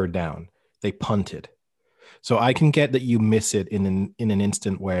their third down. They punted. So I can get that you miss it in an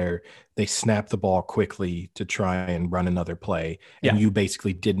instant where they snap the ball quickly to try and run another play, and you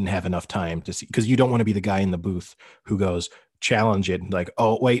basically didn't have enough time to see, because you don't want to be the guy in the booth who goes challenge it and like,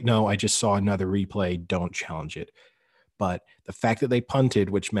 oh wait, no, I just saw another replay. Don't challenge it. But the fact that they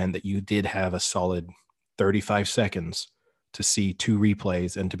punted, which meant that you did have a solid 35 seconds to see 2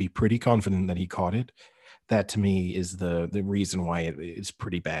 replays and to be pretty confident that he caught it. That to me is the reason why it is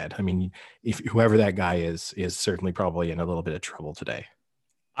pretty bad. I mean, if whoever that guy is certainly probably in a little bit of trouble today.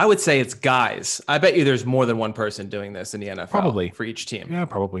 I would say it's guys. I bet you there's more than one person doing this in the NFL. Probably. For each team. Yeah,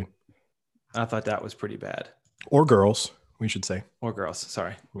 probably. I thought that was pretty bad. Or girls, we should say. Or girls.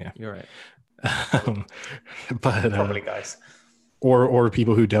 Sorry. Yeah, you're right. But probably guys. Or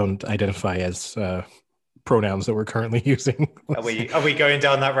people who don't identify as pronouns that we're currently using. Are we going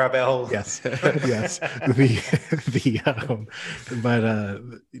down that rabbit hole? Yes. Yes.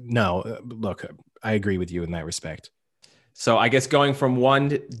 No, look, I agree with you in that respect. So I guess going from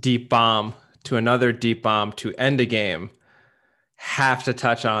one deep bomb to another deep bomb to end a game, have to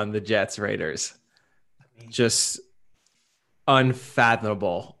touch on the Jets Raiders. Just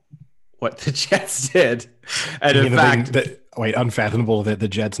unfathomable what the Jets did. And in fact, unfathomable that the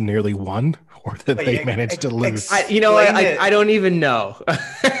Jets nearly won, or that they managed to lose. I don't even know.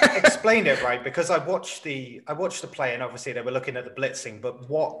 Explain it, right? Because I watched the play, and obviously they were looking at the blitzing, but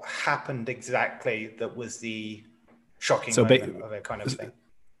what happened exactly that was the shocking moment of it kind of thing?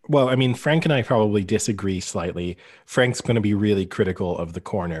 Well, I mean, Frank and I probably disagree slightly. Frank's going to be really critical of the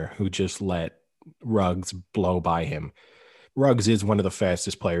corner who just let Ruggs blow by him. Ruggs is one of the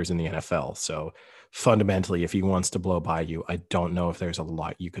fastest players in the NFL, so fundamentally, if he wants to blow by you, I don't know if there's a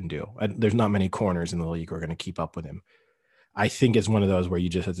lot you can do. There's not many corners in the league who are going to keep up with him. I think it's one of those where you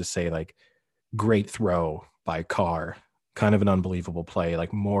just have to say, like, great throw by Carr, kind of an unbelievable play.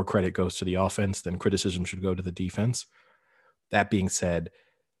 Like, more credit goes to the offense than criticism should go to the defense. That being said,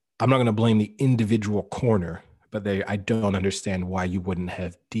 I'm not going to blame the individual corner, but I don't understand why you wouldn't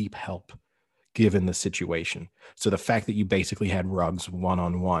have deep help given the situation. So the fact that you basically had Ruggs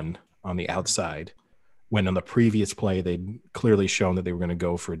one-on-one on the outside, when on the previous play, they'd clearly shown that they were going to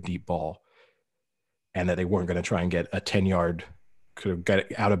go for a deep ball and that they weren't going to try and get a 10-yard, could have got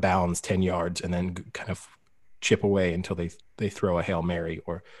it out of bounds 10 yards and then kind of chip away until they throw a Hail Mary,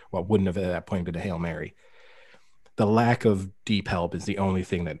 or what wouldn't have at that point been a Hail Mary. The lack of deep help is the only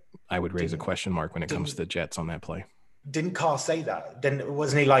thing that I would raise a question mark when it comes to the Jets on that play. Didn't Carr say that?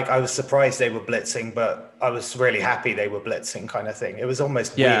 Wasn't he like, I was surprised they were blitzing, but I was really happy they were blitzing kind of thing? It was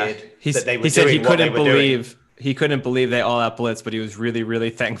almost weird that they were doing what they were doing. he couldn't believe they all out blitzed, but he was really, really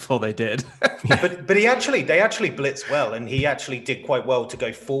thankful they did. But they actually blitzed well, and he actually did quite well to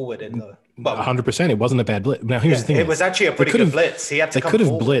go forward in the. Well, 100%. It wasn't a bad blitz. Now here's the thing: it was actually a pretty good blitz. He had to come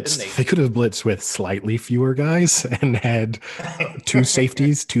forward, didn't he? They could have blitzed with slightly fewer guys and had two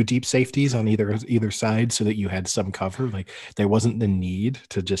deep safeties on either side, so that you had some cover. Like there wasn't the need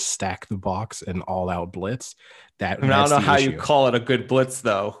to just stack the box and all out blitz. I don't know how you call it a good blitz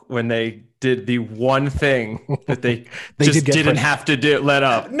though, when they did the one thing that they just didn't have to let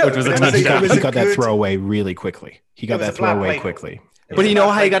up, which was a touchdown. He got that throwaway really quickly. But you know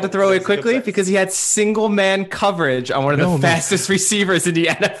how he got to throw away quickly? Because he had single man coverage on one of the fastest receivers in the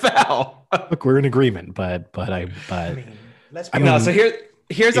NFL. Look, we're in agreement, but I mean, so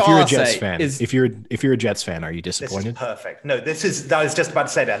here's all I'll say is if you're a Jets fan, are you disappointed? This is perfect. No, I was just about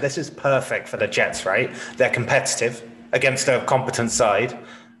to say that. This is perfect for the Jets, right? They're competitive against a competent side,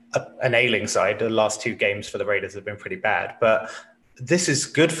 an ailing side. The last 2 games for the Raiders have been pretty bad, but this is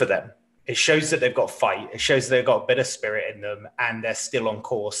good for them. It shows that they've got fight. It shows they've got a bit of spirit in them, and they're still on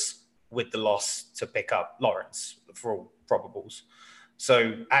course with the loss to pick up Lawrence for all probables.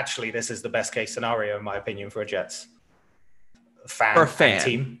 So actually, this is the best case scenario, in my opinion, for a Jets fan. For a fan.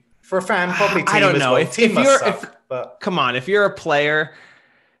 Team. For a fan, probably team I don't know. Well. Team must suck, but come on, if you're a player,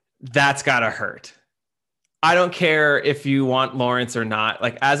 that's got to hurt. I don't care if you want Lawrence or not.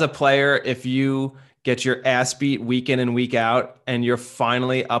 Like as a player, if you get your ass beat week in and week out, and you're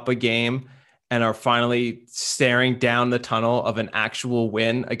finally up a game and are finally staring down the tunnel of an actual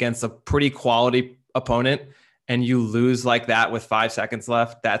win against a pretty quality opponent, and you lose like that with 5 seconds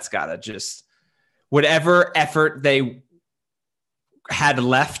left, that's gotta just, whatever effort they had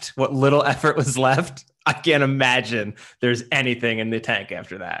left, what little effort was left, I can't imagine there's anything in the tank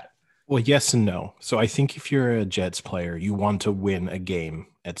after that. Well, yes and no. So I think if you're a Jets player, you want to win a game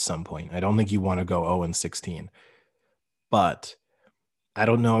at some point. I don't think you want to go 0-16. But I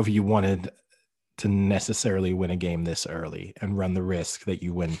don't know if you wanted to necessarily win a game this early and run the risk that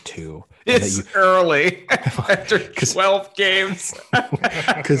you win 2. It's early after 12 games.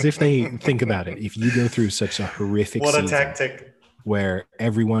 Because if they think about it, if you go through such a horrific what a season tactic, where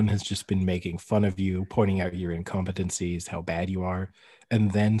everyone has just been making fun of you, pointing out your incompetencies, how bad you are,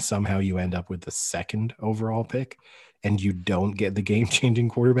 and then somehow you end up with the 2nd overall pick and you don't get the game-changing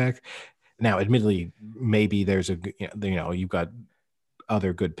quarterback. Now, admittedly, maybe there's you've got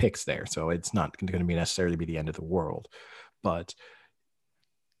other good picks there, so it's not going to be necessarily be the end of the world. But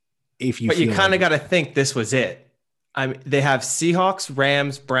if you, you kind of got to think this was it. I mean, they have Seahawks,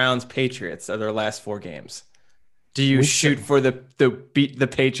 Rams, Browns, Patriots are their last 4 games. Do you shoot for the beat the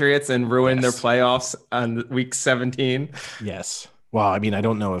Patriots and ruin their playoffs on week 17? Yes. Well, I mean, I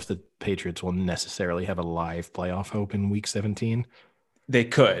don't know if the Patriots will necessarily have a live playoff hope in week 17. They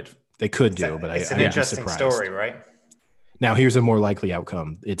could. But it's an interesting story, right? Now, here's a more likely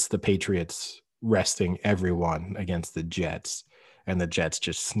outcome. It's the Patriots resting everyone against the Jets, and the Jets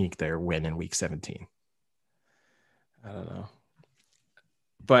just sneak their win in week 17. I don't know.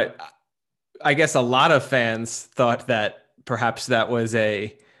 But I guess a lot of fans thought that perhaps that was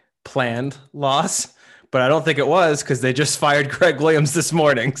a planned loss, but I don't think it was, because they just fired Greg Williams this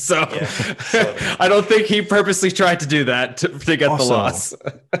morning. So I don't think he purposely tried to do that to get the loss.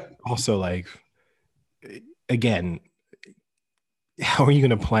 Also, like, again, how are you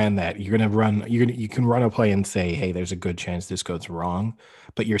going to plan that? You can run a play and say, hey, there's a good chance this goes wrong,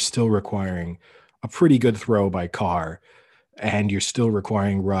 but you're still requiring a pretty good throw by Carr, and you're still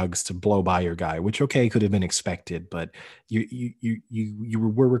requiring Ruggs to blow by your guy, which, okay, could have been expected, but you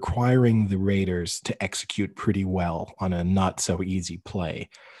were requiring the Raiders to execute pretty well on a not so easy play.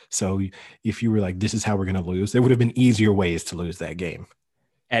 So if you were like, this is how we're going to lose, there would have been easier ways to lose that game.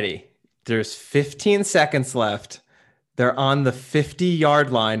 Eddie, there's 15 seconds left. They're on the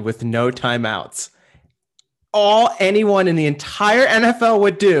 50-yard line with no timeouts. All anyone in the entire NFL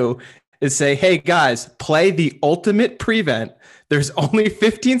would do is say, hey, guys, play the ultimate prevent. There's only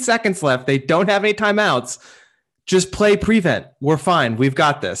 15 seconds left. They don't have any timeouts. Just play prevent. We're fine. We've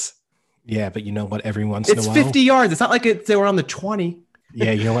got this. Yeah, but you know what? Every once in a while, it's 50 yards. It's not like they were on the 20.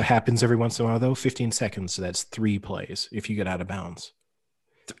 Yeah, you know what happens every once in a while, though? 15 seconds. So that's 3 plays if you get out of bounds.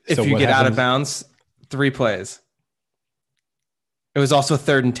 If you get out of bounds, 3 plays. It was also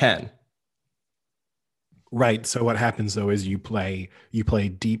 3rd and 10. Right. So what happens, though, is you play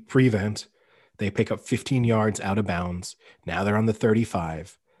deep prevent. They pick up 15 yards out of bounds. Now they're on the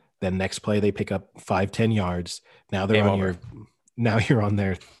 35. Then next play, they pick up 5-10 yards. Now they're you're on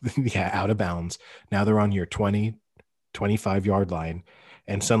their out of bounds. Now they're on your 20, 25 yard line.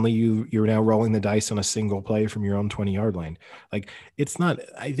 and suddenly you're now rolling the dice on a single play from your own 20-yard line. Like, it's not,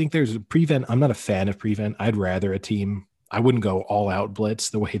 I think there's prevent. I'm not a fan of prevent. I'd rather a team, I wouldn't go all out blitz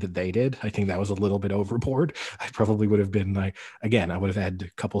the way that they did. I think that was a little bit overboard. I probably would have been like, again, I would have had a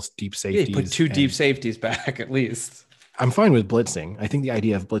couple deep safeties. Yeah, put two deep safeties back at least. I'm fine with blitzing. I think the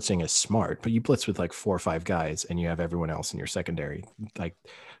idea of blitzing is smart, but you blitz with like 4 or 5 guys and you have everyone else in your secondary. Like,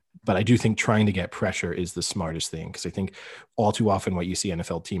 but I do think trying to get pressure is the smartest thing, because I think all too often what you see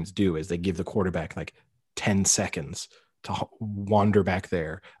NFL teams do is they give the quarterback like 10 seconds to wander back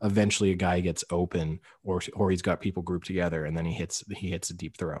there. Eventually a guy gets open or he's got people grouped together and then he hits a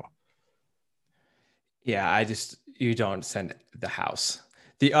deep throw. Yeah, you don't send the house.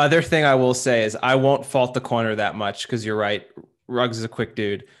 The other thing I will say is I won't fault the corner that much, because you're right. Ruggs is a quick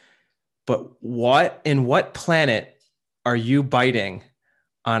dude. But in what planet are you biting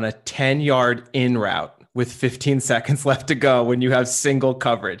on a 10-yard in route with 15 seconds left to go when you have single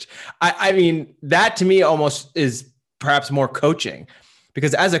coverage? I mean, that to me almost is perhaps more coaching,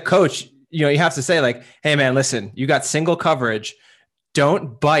 because as a coach, you have to say like, hey man, listen, you got single coverage.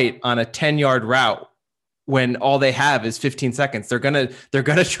 Don't bite on a 10-yard route when all they have is 15 seconds. They're going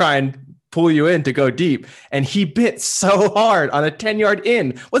to try and pull you in to go deep. And he bit so hard on a 10-yard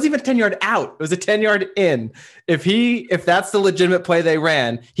in. It wasn't even a 10-yard out. It was a 10-yard in. If that's the legitimate play they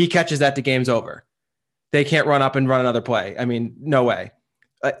ran, he catches that, the game's over. They can't run up and run another play. I mean, no way.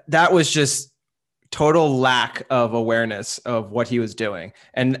 That was just total lack of awareness of what he was doing.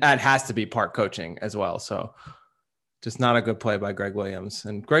 And that has to be part coaching as well. So just not a good play by Greg Williams.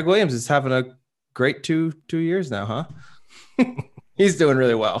 And Greg Williams is having a great two years now, huh? He's doing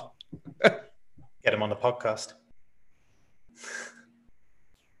really well. Get him on the podcast.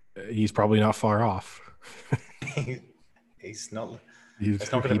 He's probably not far off. He's not. He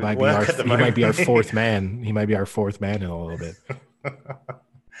might be our fourth man. He might be our fourth man in a little bit.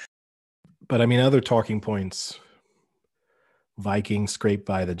 But I mean, other talking points. Vikings scraped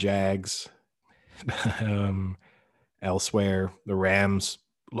by the Jags. Elsewhere, the Rams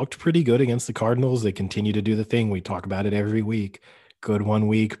looked pretty good against the Cardinals. They continue to do the thing. We talk about it every week. Good one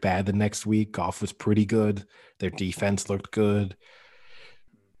week, bad the next week. Goff was pretty good. Their defense looked good.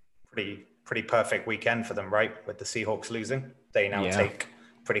 Pretty perfect weekend for them, right? With the Seahawks losing. They now take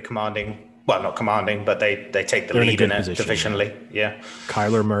pretty commanding, well, not commanding, but they take the lead in it divisionally. Yeah.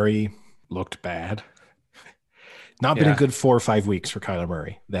 Kyler Murray looked bad. Not been a good 4 or 5 weeks for Kyler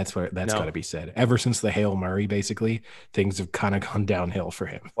Murray. That's got to be said. Ever since the Hail Murray, basically, things have kind of gone downhill for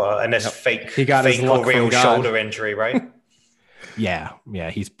him. Well, and this he got his or real shoulder injury, right? Yeah.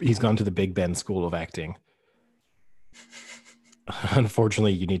 He's gone to the Big Ben School of Acting.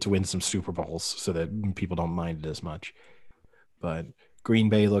 Unfortunately, you need to win some Super Bowls so that people don't mind it as much. But Green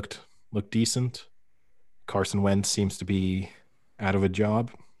Bay looked decent. Carson Wentz seems to be out of a job.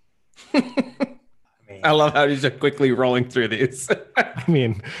 I love how he's just quickly rolling through these. There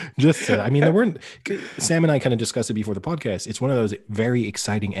weren't. Sam and I kind of discussed it before the podcast. It's one of those very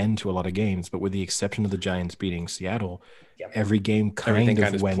exciting end to a lot of games, but with the exception of the Giants beating Seattle, every game kind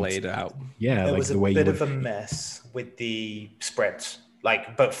of went played out. Yeah, there was a bit of a mess with the spreads,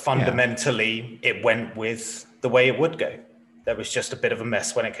 but fundamentally it went with the way it would go. There was just a bit of a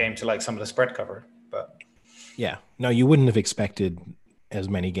mess when it came to some of the spread cover, but no, you wouldn't have expected as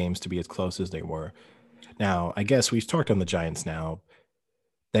many games to be as close as they were. Now, I guess we've talked on the Giants now.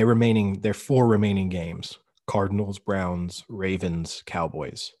 Their 4 remaining games: Cardinals, Browns, Ravens,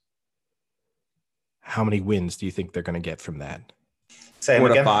 Cowboys. How many wins do you think they're going to get from that? Say 4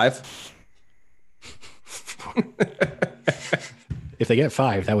 to 5. If they get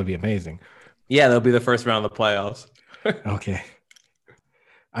 5, that would be amazing. Yeah, they'll be the first round of the playoffs. Okay.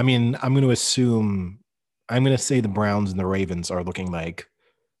 I mean, I'm going to say the Browns and the Ravens are looking like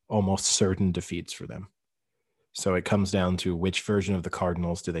almost certain defeats for them. So it comes down to which version of the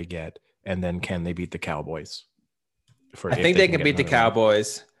Cardinals do they get, and then can they beat the Cowboys? I think they can beat the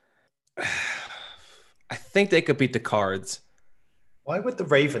Cowboys. I think they could beat the Cards. Why would the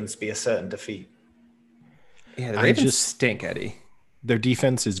Ravens be a certain defeat? Yeah, the Ravens stink, Eddie. Their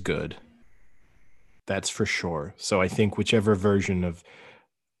defense is good. That's for sure. So I think whichever version of,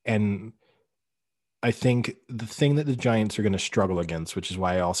 and I think the thing that the Giants are going to struggle against, which is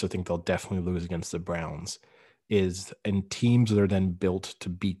why I also think they'll definitely lose against the Browns, is in teams that are then built to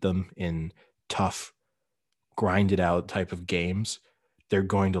beat them in tough, grinded out type of games, they're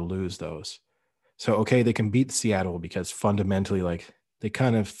going to lose those. So, okay, they can beat Seattle because fundamentally, they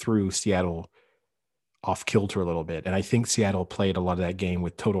kind of threw Seattle off kilter a little bit. And I think Seattle played a lot of that game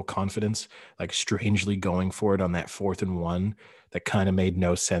with total confidence, strangely going for it on that 4th and 1 that kind of made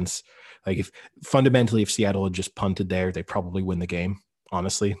no sense. If Seattle had just punted there, they probably win the game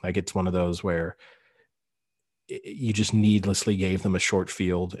honestly. Like, it's one of those where you just needlessly gave them a short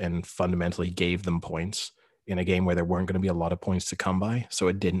field and fundamentally gave them points in a game where there weren't going to be a lot of points to come by. So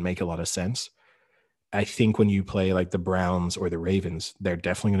it didn't make a lot of sense. I think when you play like the Browns or the Ravens, they're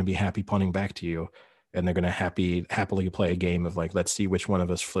definitely going to be happy punting back to you. And they're going to happily play a game of like, let's see which one of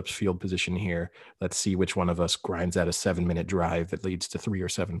us flips field position here. Let's see which one of us grinds out a 7-minute drive that leads to 3 or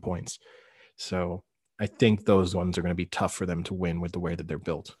 7 points. So I think those ones are going to be tough for them to win with the way that they're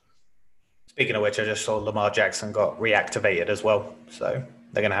built. Speaking of which, I just saw Lamar Jackson got reactivated as well. So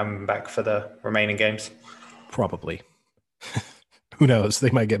they're going to have him back for the remaining games. Probably. Who knows?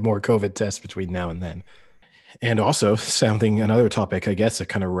 They might get more COVID tests between now and then. And also another topic, I guess, it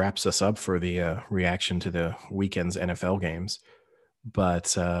kind of wraps us up for the reaction to the weekend's NFL games. But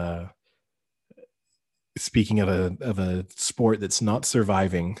speaking of a sport that's not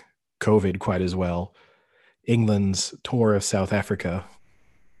surviving COVID quite as well, England's tour of South Africa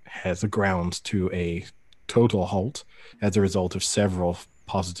has ground to a total halt as a result of several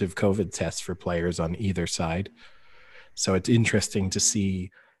positive COVID tests for players on either side. So it's interesting to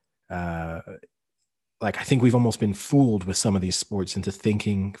see, I think we've almost been fooled with some of these sports into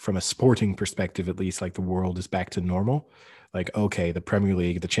thinking from a sporting perspective, at least, like the world is back to normal. Like, okay, the Premier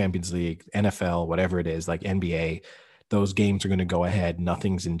League, the Champions League, NFL, whatever it is, like NBA, those games are going to go ahead.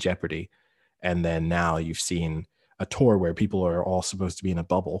 Nothing's in jeopardy. And then now you've seen a tour where people are all supposed to be in a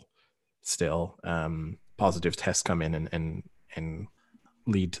bubble still. Positive tests come in and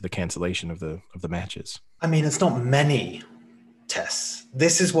lead to the cancellation of the matches. I mean, it's not many tests.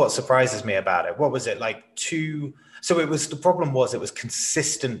 This is what surprises me about it. What was it, like 2? So the problem was it was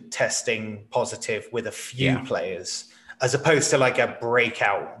consistent testing positive with a few players, as opposed to like a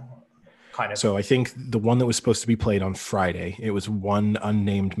breakout kind of. So I think the one that was supposed to be played on Friday, it was one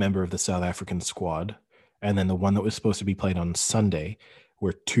unnamed member of the South African squad. And then the one that was supposed to be played on Sunday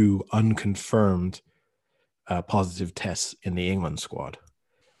were 2 unconfirmed positive tests in the England squad.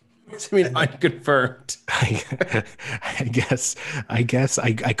 I mean, unconfirmed. I guess I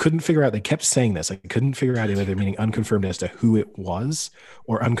couldn't figure out. They kept saying this. I couldn't figure out whether they're meaning unconfirmed as to who it was,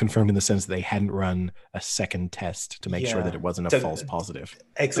 or unconfirmed in the sense that they hadn't run a second test to make sure that it wasn't a false positive.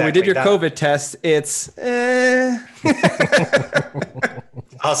 Exactly. So we did your COVID test. It's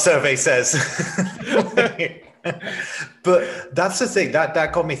our survey says. But that's the thing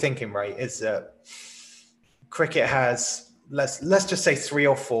that got me thinking. Right, is that cricket has. Let's just say 3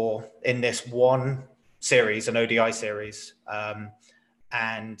 or 4 in this one series, an ODI series.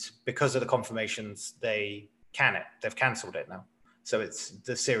 And because of the confirmations, they've cancelled it now. So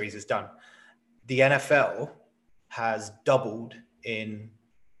the series is done. The NFL has doubled in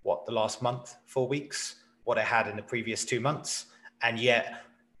the last month, 4 weeks, what it had in the previous 2 months. And yet,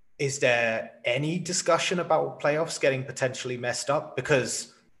 is there any discussion about playoffs getting potentially messed up?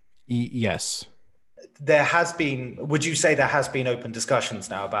 Because yes. There has been, would you say there has been open discussions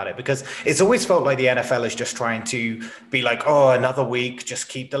now about it? Because it's always felt like the NFL is just trying to be like, oh, another week, just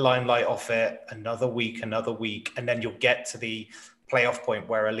keep the limelight off it, another week. And then you'll get to the playoff point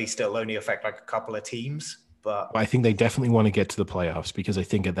where at least it'll only affect like a couple of teams. But I think they definitely want to get to the playoffs, because I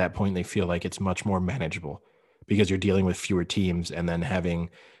think at that point they feel like it's much more manageable, because you're dealing with fewer teams and then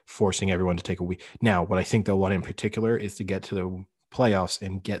forcing everyone to take a week. Now, what I think they'll want in particular is to get to the playoffs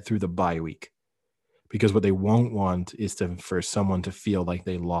and get through the bye week. Because what they won't want is for someone to feel like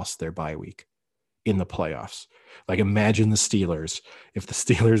they lost their bye week in the playoffs. Like, imagine the Steelers. If the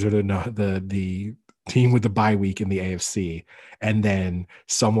Steelers are the team with the bye week in the AFC, and then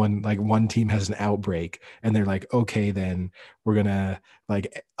one team has an outbreak, and they're like, okay, then we're gonna,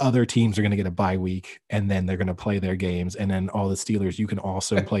 other teams are gonna get a bye week, and then they're gonna play their games, and then all the Steelers, you can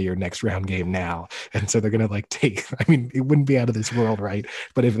also play your next round game now. And so they're gonna it wouldn't be out of this world, right?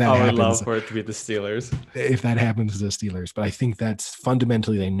 But if that happens, I would love for it to be the Steelers. If that happens to the Steelers, but I think that's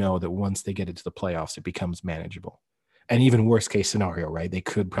fundamentally, they know that once they get into the playoffs, it becomes manageable. And even worst case scenario, right? They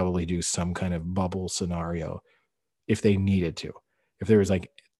could probably do some kind of bubble scenario if they needed to. If there was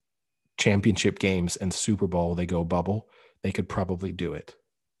championship games and Super Bowl, they go bubble, they could probably do it.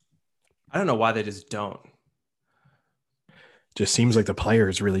 I don't know why they just don't. Just seems like the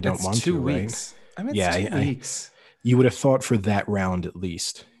players really don't want 2 to, weeks. Right? I mean, it's 2 weeks. You would have thought for that round at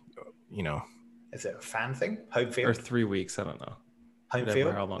least, Is it a fan thing? Home field? Or 3 weeks, I don't know. Home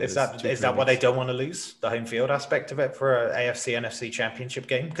field? Is that what they don't want to lose? The home field aspect of it for an AFC, NFC championship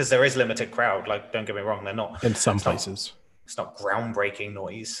game? Because there is limited crowd. Don't get me wrong, they're not. In some places. It's not groundbreaking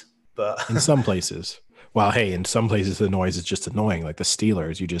noise, but. In some places. Well, hey, in some places the noise is just annoying. Like the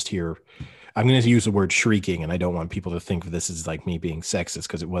Steelers, you just hear I'm going to use the word shrieking, and I don't want people to think this is like me being sexist,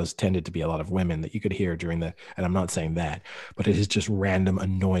 because it was tended to be a lot of women that you could hear during the, and I'm not saying that, but it is just random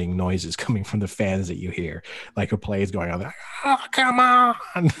annoying noises coming from the fans that you hear, like a play is going on, like, oh, come on.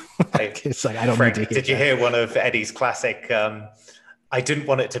 Like, it's like, I don't Frank, need to hear did you hear one of Eddie's classic, I didn't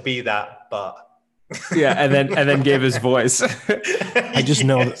want it to be that, but... Yeah, and then gave his voice. I just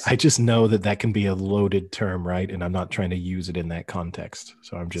know that can be a loaded term, right? And I'm not trying to use it in that context.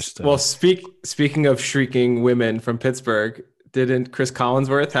 So I'm just well, speaking of shrieking women from Pittsburgh, didn't Chris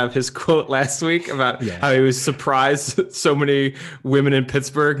Collinsworth have his quote last week about how he was surprised so many women in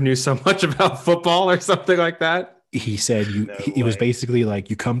Pittsburgh knew so much about football or something like that? He said it was basically like,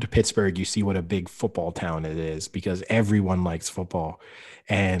 you come to Pittsburgh, you see what a big football town it is, because everyone likes football.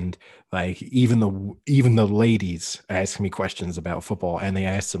 And like even the ladies ask me questions about football, and they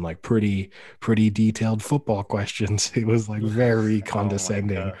asked some like pretty detailed football questions. It was like very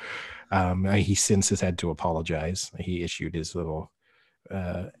condescending. He since has had to apologize. He issued his little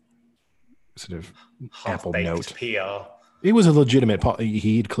sort of Apple note. PR. It was a legitimate.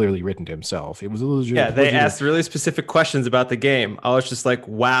 He'd clearly written to himself. It was a legitimate. Yeah, they asked really specific questions about the game. I was just like,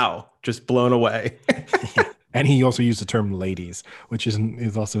 wow, just blown away. And he also used the term "ladies," which is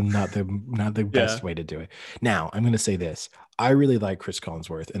also not the best way to do it. Now, I'm going to say this: I really like Chris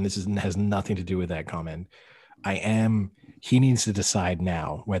Collinsworth, and this has nothing to do with that comment. He needs to decide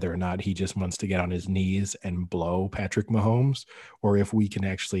now whether or not he just wants to get on his knees and blow Patrick Mahomes, or if we can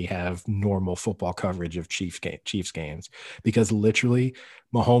actually have normal football coverage of Chiefs games. Because literally,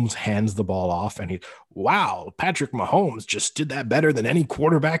 Mahomes hands the ball off, and wow, Patrick Mahomes just did that better than any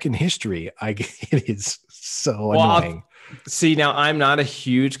quarterback in history. It is so annoying. See, now I'm not a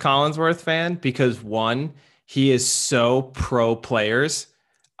huge Collinsworth fan because one, he is so pro players.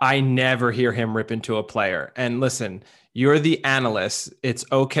 I never hear him rip into a player. And listen, you're the analyst. It's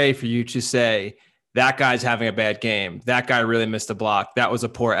okay for you to say that guy's having a bad game. That guy really missed a block. That was a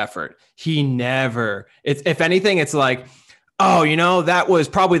poor effort. He never, if anything, it's like, oh, that was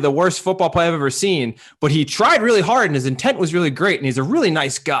probably the worst football play I've ever seen, but he tried really hard and his intent was really great. And he's a really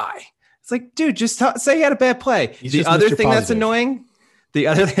nice guy. It's like, dude, just say he had a bad play. The other thing that's annoying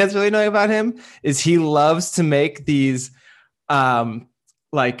about him is he loves to make these,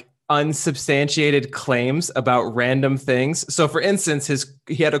 like unsubstantiated claims about random things. So for instance,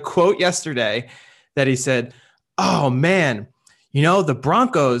 he had a quote yesterday that he said, oh man, the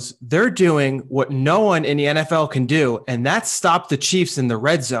Broncos, they're doing what no one in the NFL can do. And that's stop the Chiefs in the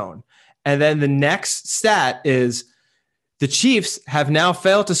red zone. And then the next stat is the Chiefs have now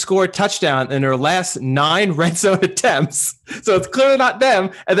failed to score a touchdown in their last 9 red zone attempts. So it's clearly not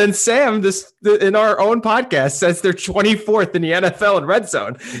them. And then Sam, in our own podcast, says they're 24th in the NFL in red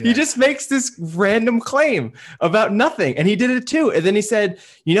zone. Yeah. He just makes this random claim about nothing. And he did it too. And then he said,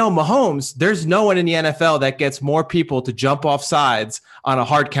 Mahomes, there's no one in the NFL that gets more people to jump off sides on a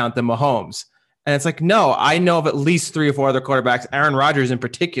hard count than Mahomes. And it's like, no, I know of at least 3 or 4 other quarterbacks, Aaron Rodgers in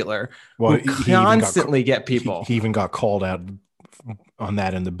particular, who constantly get people. He even got called out on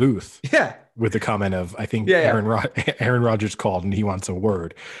that in the booth. Yeah. With the comment of, I think Aaron Rodgers called and he wants a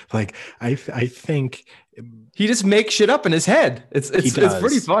word. Like, I think he just makes shit up in his head. It's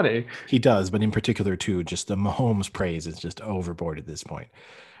pretty funny. He does, but in particular too, just the Mahomes praise is just overboard at this point.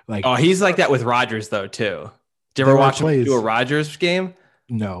 Like, oh, he's like that with Rodgers though too. Did you ever watch him do a Rodgers game?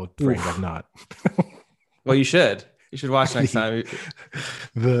 No, Frank, I've not. Well, you should. You should watch next time.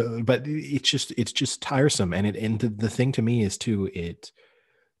 But it's just tiresome, and the thing to me is too, it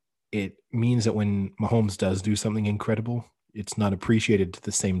means that when Mahomes does do something incredible, it's not appreciated to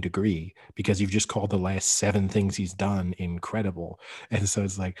the same degree because you've just called the last 7 things he's done incredible. And so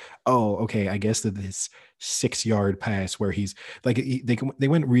it's like, oh, okay, I guess that this 6-yard pass where he's like, they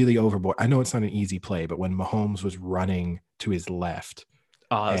went really overboard. I know it's not an easy play, but when Mahomes was running to his left.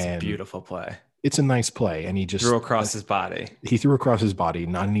 Oh, that's a beautiful play. It's a nice play. And he just threw across his body. He threw across his body.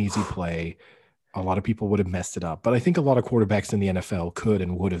 Not an easy play. A lot of people would have messed it up. But I think a lot of quarterbacks in the NFL could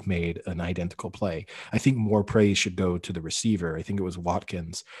and would have made an identical play. I think more praise should go to the receiver. I think it was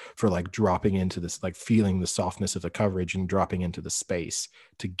Watkins for like dropping into this, like feeling the softness of the coverage and dropping into the space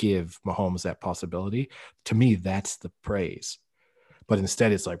to give Mahomes that possibility. To me, that's the praise. But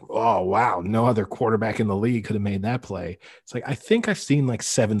instead, it's like, oh, wow, no other quarterback in the league could have made that play. It's like, I think I've seen like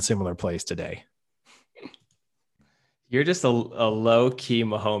 7 similar plays today. You're just a low-key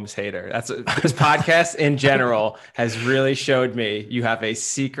Mahomes hater. This podcast in general has really showed me you have a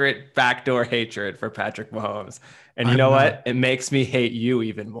secret backdoor hatred for Patrick Mahomes. And you know what? It makes me hate you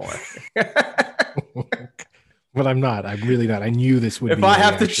even more. But I'm not. I'm really not. I knew this would be. If I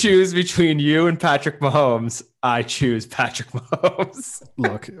have to choose between you and Patrick Mahomes, I choose Patrick Mahomes.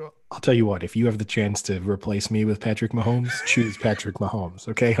 Look, I'll tell you what, if you have the chance to replace me with Patrick Mahomes, choose Patrick Mahomes.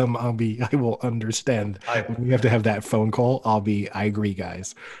 Okay. I will understand when we have to have that phone call. I agree,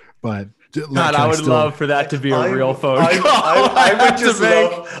 guys. But God, I would love for that to be a real phone call.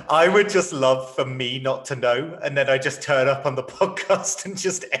 I would just love for me not to know, and then I just turn up on the podcast and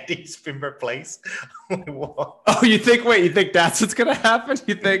just Eddie's been replaced. What? Oh, you think that's what's gonna happen?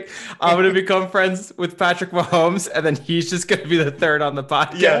 You think I'm gonna become friends with Patrick Mahomes, and then he's just gonna be the third on the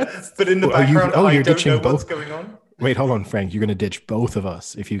podcast? Yeah, but in the background, I don't know what's going on. Wait, hold on, Frank. You're going to ditch both of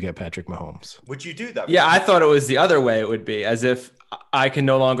us if you get Patrick Mahomes. Would you do that? Yeah, I thought it was the other way. It would be as if I can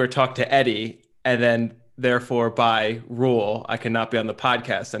no longer talk to Eddie, and then therefore by rule, I cannot be on the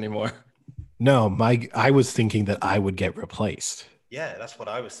podcast anymore. No, I was thinking that I would get replaced. Yeah, that's what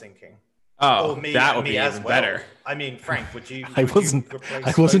I was thinking. Oh, that would be even better. I mean, Frank, would you? I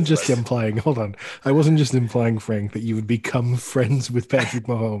wasn't just implying. Hold on. I wasn't just implying, Frank, that you would become friends with Patrick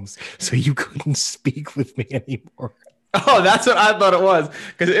Mahomes, so you couldn't speak with me anymore. Oh, that's what I thought it was.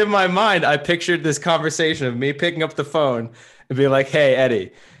 Because in my mind, I pictured this conversation of me picking up the phone and being like, "Hey,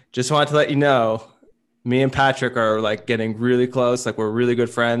 Eddie, just wanted to let you know, me and Patrick are like getting really close. Like we're really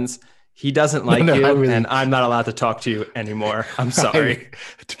good friends. He doesn't like you, really. And I'm not allowed to talk to you anymore. I'm sorry."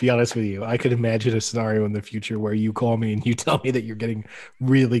 To be honest with you, I could imagine a scenario in the future where you call me and you tell me that you're getting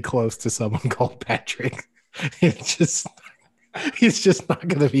really close to someone called Patrick. He's just not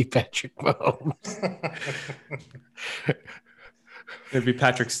going to be Patrick Mahomes. It'd be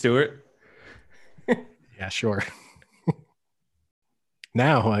Patrick Stewart. Yeah, sure.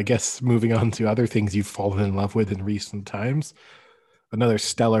 Now, I guess moving on to other things you've fallen in love with in recent times. Another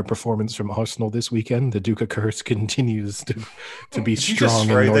stellar performance from Arsenal this weekend. The Duke of Curse continues to be strong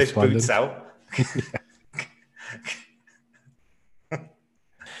in North London. Boots out?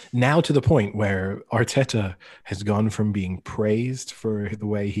 Now to the point where Arteta has gone from being praised for the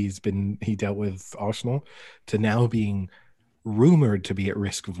way he dealt with Arsenal to now being rumored to be at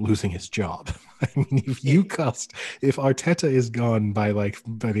risk of losing his job. I mean, if Arteta is gone by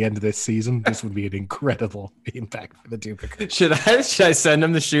the end of this season, this would be an incredible impact for the Duke. Should I send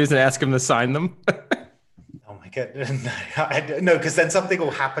him the shoes and ask him to sign them? Oh my god, no, because then something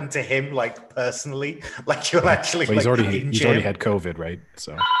will happen to him, like personally, like he'll actually. Well, he's already had COVID, right?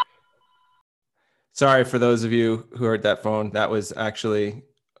 So sorry for those of you who heard that phone. That was actually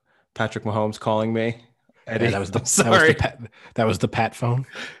Patrick Mahomes calling me. Eddie, yeah, that was the Pat phone.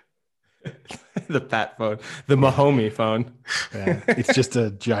 The Pat phone, the Mahomey phone. Yeah, it's just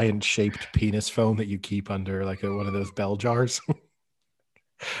a giant shaped penis phone that you keep under like one of those bell jars.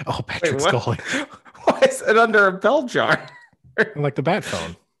 Oh, Patrick's calling. Why is it under a bell jar? Like the bat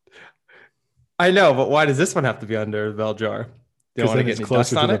phone. I know, but why does this one have to be under a bell jar? Do you want to get any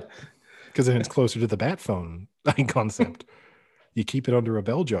dust on it? Because then it's closer to the bat phone concept. You keep it under a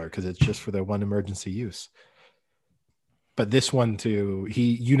bell jar because it's just for their one emergency use. But this one too,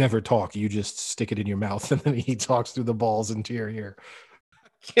 you never talk. You just stick it in your mouth and then he talks through the balls into your ear.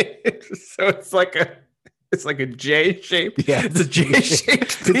 So it's like a J shape. Yeah, it's a J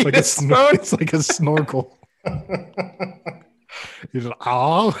shaped. It's like a snorkel. You're just,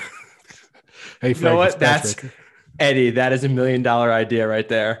 oh. Hey, Frank, you know what? That's Eddie. That is $1 million idea right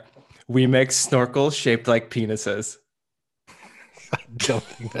there. We make snorkels shaped like penises. I don't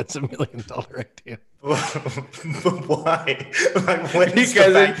think that's $1 million idea. But why? Like,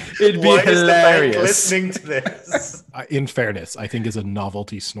 because it'd be hilarious. Listening to this. In fairness, I think it's a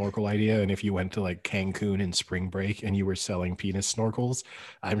novelty snorkel idea. And if you went to like Cancun in spring break and you were selling penis snorkels,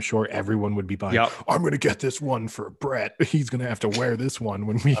 I'm sure everyone would be buying. Yep. I'm going to get this one for Brett. He's going to have to wear this one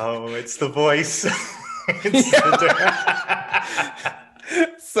when we. Oh, it's the voice.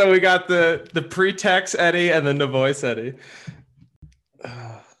 So we got the pre-text Eddie and then the voice Eddie.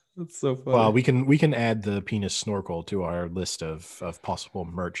 That's so funny. Well, we can add the penis snorkel to our list of possible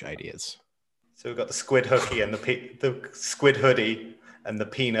merch ideas. So we've got the squid hoodie and the squid hoodie and the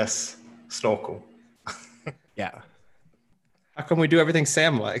penis snorkel. Yeah. How come we do everything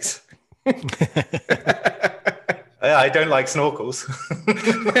Sam likes? I don't like snorkels.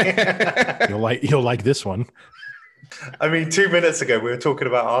 You'll like this one. I mean, 2 minutes ago we were talking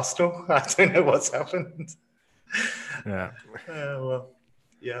about Arsenal. I don't know what's happened. Yeah. Well,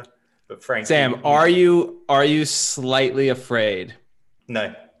 yeah. But Frank, Sam, are you slightly afraid?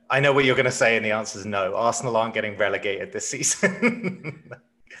 No. I know what you're going to say, and the answer is no. Arsenal aren't getting relegated this season.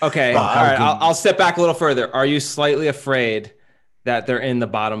 Okay. All right. I'll step back a little further. Are you slightly afraid that they're in the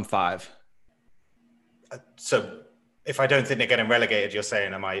bottom five? So if I don't think they're getting relegated, you're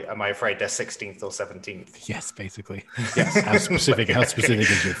saying, am I afraid they're 16th or 17th? Yes, basically. Yes. How specific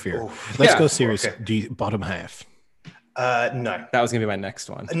is your fear? Let's go serious. Okay. Bottom half. No. That was going to be my next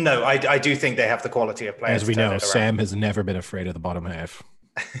one. No, I do think they have the quality of players. As we know, Sam has never been afraid of the bottom half.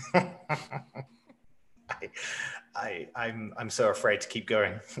 I'm so afraid to keep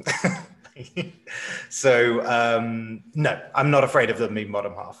going. So no, I'm not afraid of them being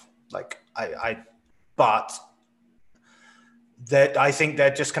bottom half. But that I think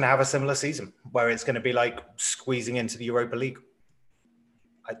they're just going to have a similar season where it's going to be like squeezing into the Europa League.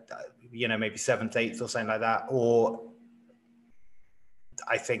 Maybe 7th, 8th or something like that. Or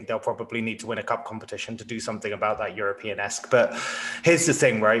I think they'll probably need to win a cup competition to do something about that European-esque. But here's the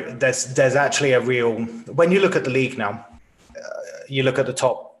thing, right? There's actually a real... When you look at the league now, you look at the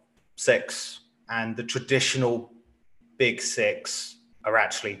top 6 and the traditional big 6 are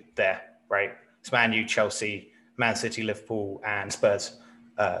actually there, right? It's Man U, Chelsea, Man City, Liverpool, and Spurs.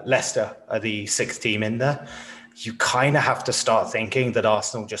 Leicester are the 6th team in there. You kind of have to start thinking that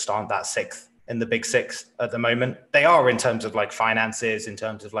Arsenal just aren't that 6th in the big 6 at the moment. They are in terms of like finances, in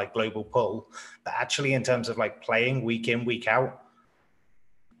terms of like global pull, but actually in terms of like playing week in, week out,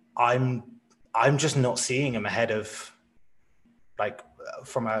 I'm just not seeing them ahead of like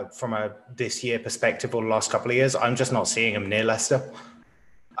from a this year perspective or the last couple of years. I'm just not seeing them near Leicester.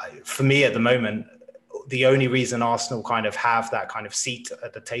 For me at the moment, the only reason Arsenal kind of have that kind of seat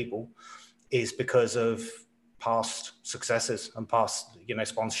at the table is because of past successes and past,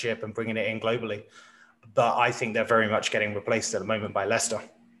 sponsorship and bringing it in globally. But I think they're very much getting replaced at the moment by Leicester,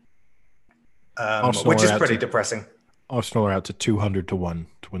 which is pretty depressing. Arsenal are out to 200 to 1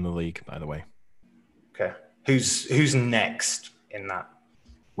 to win the league, by the way. Okay. Who's next in that?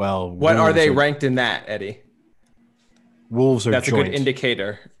 Well, what are they ranked in that, Eddie? Wolves are That's joint. A good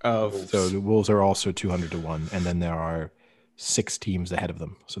indicator of... So the Wolves are also 200 to 1, and then there are 6 teams ahead of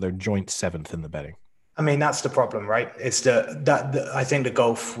them. So they're joint 7th in the betting. I mean, that's the problem, right? It's I think the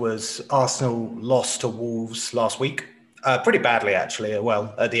gulf was Arsenal lost to Wolves last week, pretty badly actually, at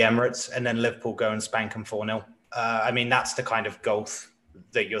the Emirates, and then Liverpool go and spank them 4-0. I mean, that's the kind of gulf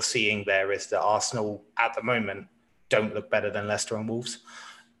that you're seeing there, is that Arsenal at the moment don't look better than Leicester and Wolves,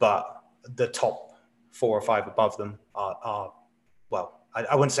 but the top 4 or 5 above them are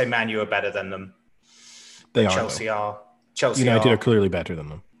I wouldn't say Man U are better than them. They are. Chelsea are. Chelsea United are clearly better than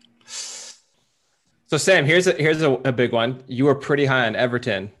them. So Sam, here's a big one. You were pretty high on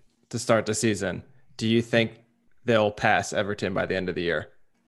Everton to start the season. Do you think they'll pass Everton by the end of the year?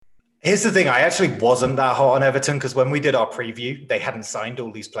 Here's the thing. I actually wasn't that hot on Everton because when we did our preview, they hadn't signed all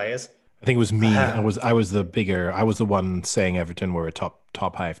these players. I think it was me. I was the one saying Everton were a top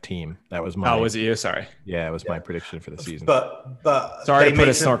 5 team. That was my... Oh, was it you? Sorry. Yeah, it was my prediction for the season. But sorry to put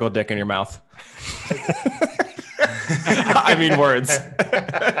a snorkel dick in your mouth. I mean words.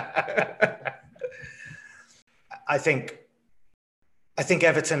 I think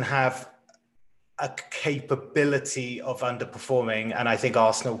Everton have a capability of underperforming, and I think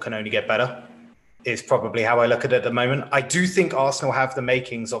Arsenal can only get better, is probably how I look at it at the moment. I do think Arsenal have the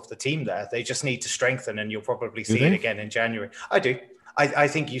makings of the team there. They just need to strengthen, and you'll probably see it again in January. I do. I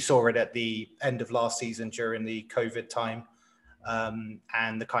think you saw it at the end of last season during the COVID time,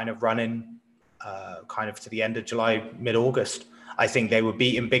 and the kind of run-in kind of to the end of July, mid-August. I think they were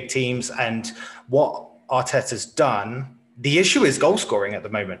beating big teams, and what Arteta's done, the issue is goal scoring at the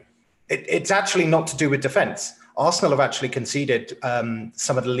moment. It's actually not to do with defense. Arsenal have actually conceded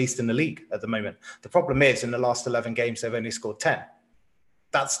some of the least in the league at the moment. The problem is, in the last 11 games, they've only scored 10.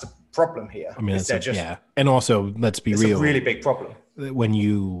 That's the problem here. I mean, and also, let's be real. It's a really big problem. When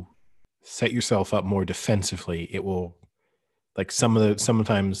you set yourself up more defensively, it will, like,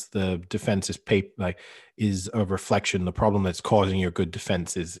 sometimes the defense is a reflection. The problem that's causing your good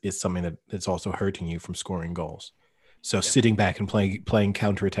defense is something that's also hurting you from scoring goals. So sitting back and playing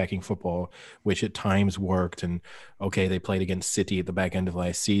counterattacking football, which at times worked, and okay, they played against City at the back end of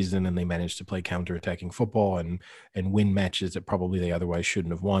last season, and they managed to play counterattacking football and win matches that probably they otherwise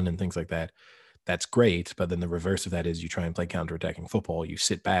shouldn't have won and things like that. That's great, but then the reverse of that is you try and play counterattacking football, you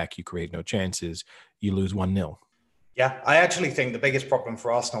sit back, you create no chances, you lose 1-0. Yeah, I actually think the biggest problem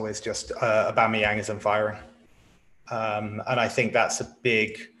for Arsenal is just Aubameyang isn't firing, and I think that's a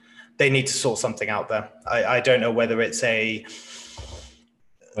big. They need to sort something out there. I don't know whether it's a...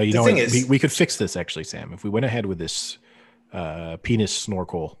 Well, you know what? We could fix this, actually, Sam. If we went ahead with this penis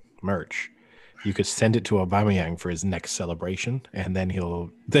snorkel merch, you could send it to Aubameyang for his next celebration, and then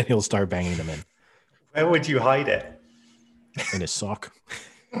he'll start banging them in. Where would you hide it? In his sock.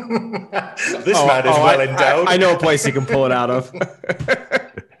 This man is well endowed. I know a place you can pull it out of.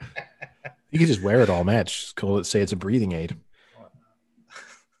 You can just wear it all match. Say it's a breathing aid.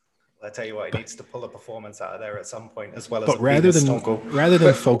 I tell you what, he needs to pull a performance out of there at some point, as well as But a rather Venus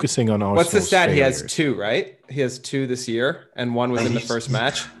than focusing on Arsenal's What's the stat? failures, He has 2, right? He has 2 this year and 1 within the first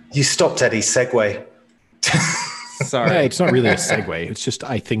match. You stopped Eddie's segue. Sorry. Yeah, it's not really a segue. It's just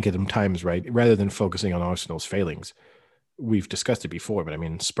I think at times, right, rather than focusing on Arsenal's failings, we've discussed it before, but I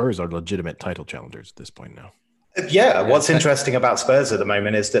mean, Spurs are legitimate title challengers at this point now. Yeah, what's interesting about Spurs at the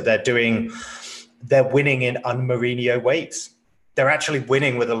moment is that they're winning in un-Mourinho ways. They're actually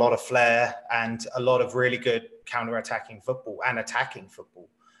winning with a lot of flair and a lot of really good counter-attacking football and attacking football.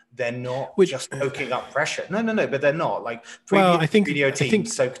 They're not just soaking up pressure. No, but they're not. Like previous Mourinho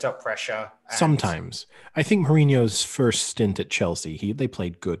teams soaked up pressure. Sometimes. I think Mourinho's first stint at Chelsea, they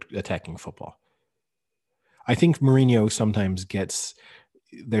played good attacking football. I think Mourinho sometimes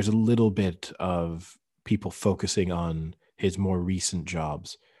there's a little bit of people focusing on his more recent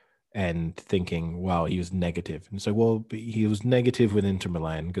jobs and thinking, wow, he was negative. And so, well, he was negative with Inter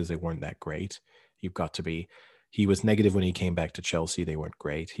Milan because they weren't that great. You've got to be. He was negative when he came back to Chelsea. They weren't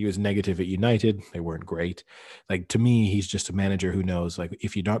great. He was negative at United. They weren't great. Like, to me, he's just a manager who knows, like,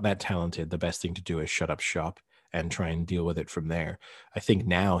 if you're not that talented, the best thing to do is shut up shop and try and deal with it from there. I think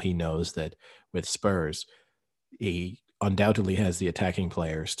now he knows that with Spurs, he undoubtedly has the attacking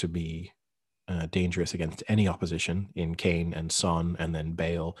players to be dangerous against any opposition in Kane and Son and then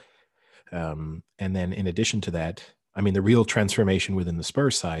Bale. And then in addition to that, I mean, the real transformation within the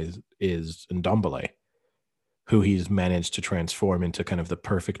Spurs side is Ndombele, who he's managed to transform into kind of the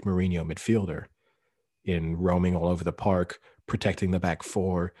perfect Mourinho midfielder in roaming all over the park, protecting the back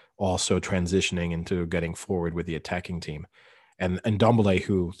four, also transitioning into getting forward with the attacking team. And Ndombele,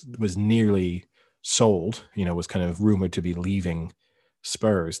 who was nearly sold, was kind of rumored to be leaving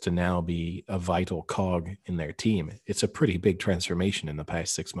Spurs to now be a vital cog in their team. It's a pretty big transformation in the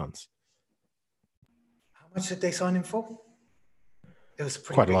past 6 months. How much did they sign him for? It was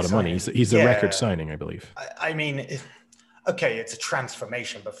quite a lot of money. He's a record signing, I believe. I mean, okay, it's a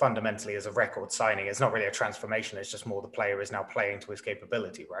transformation, but fundamentally as a record signing, it's not really a transformation. It's just more the player is now playing to his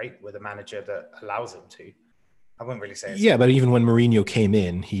capability, right? With a manager that allows him to. I wouldn't really say but even when Mourinho came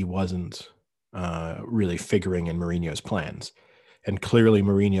in, he wasn't really figuring in Mourinho's plans. And clearly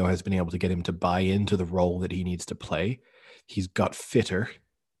Mourinho has been able to get him to buy into the role that he needs to play. He's got fitter.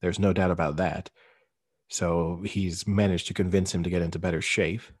 There's no doubt about that. So he's managed to convince him to get into better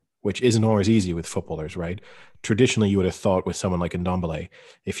shape, which isn't always easy with footballers, right? Traditionally, you would have thought with someone like Ndombele,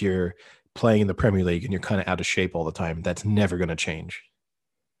 if you're playing in the Premier League and you're kind of out of shape all the time, that's never going to change.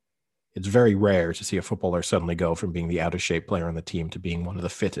 It's very rare to see a footballer suddenly go from being the out of shape player on the team to being one of the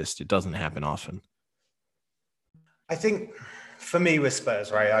fittest. It doesn't happen often. I think for me with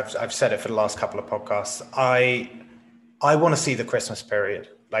Spurs, right, I've said it for the last couple of podcasts, I want to see the Christmas period.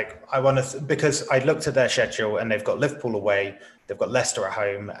 Like because I looked at their schedule and they've got Liverpool away, they've got Leicester at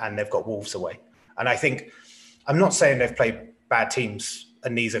home, and they've got Wolves away. And I think, I'm not saying they've played bad teams,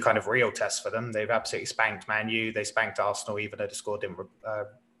 and these are kind of real tests for them. They've absolutely spanked Man U. They spanked Arsenal, even though the score didn't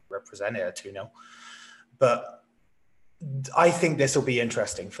represent it at 2-0. But I think this will be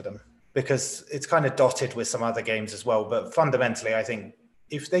interesting for them because it's kind of dotted with some other games as well. But fundamentally, I think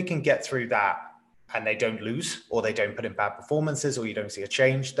if they can get through that and they don't lose or they don't put in bad performances or you don't see a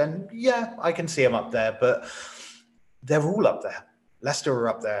change, then yeah, I can see them up there. But they're all up there. Leicester are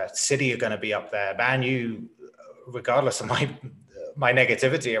up there. City are going to be up there. Man U, regardless of my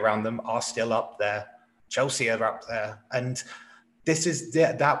negativity around them, are still up there. Chelsea are up there. And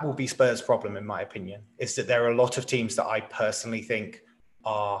that will be Spurs' problem, in my opinion, is that there are a lot of teams that I personally think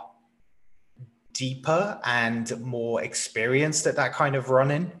are deeper and more experienced at that kind of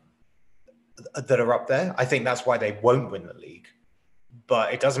run-in that are up there. I think that's why they won't win the league.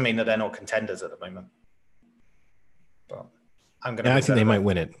 But it doesn't mean that they're not contenders at the moment. But I think they might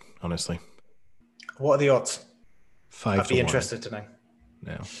win it, honestly. What are the odds? 5 to 1. I'd be interested to know.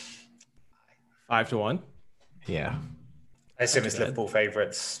 No. 5 to 1? Yeah. I assume it's Liverpool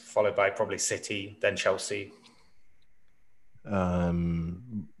favourites, followed by probably City, then Chelsea.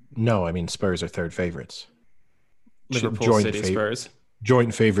 No, I mean Spurs are third favourites. Liverpool, City, Spurs.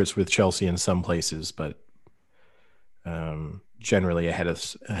 Joint favourites with Chelsea in some places, but generally ahead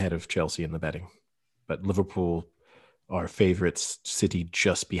of Chelsea in the betting. But Liverpool are favourites, City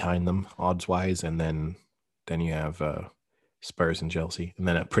just behind them odds-wise, and then you have Spurs and Chelsea, and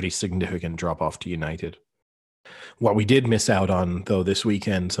then a pretty significant drop-off to United. What we did miss out on, though, this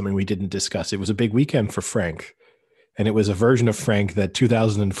weekend, something we didn't discuss, it was a big weekend for Frank, and it was a version of Frank that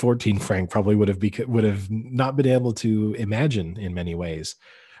 2014 Frank probably would have not been able to imagine in many ways,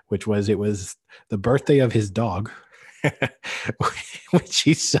 it was the birthday of his dog, which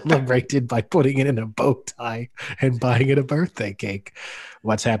he celebrated by putting it in a bow tie and buying it a birthday cake.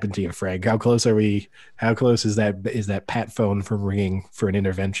 What's happened to you, Frank? How close are we? How close is that Pat phone from ringing for an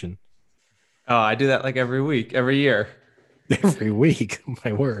intervention? Oh, I do that like every week, every year. Every week,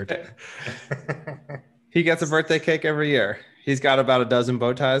 my word. He gets a birthday cake every year. He's got about a dozen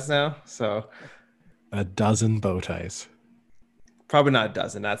bow ties now, so a dozen bow ties. Probably not a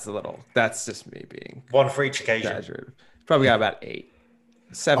dozen. That's just me being one for each occasion. Exaggerated. Probably got about 8,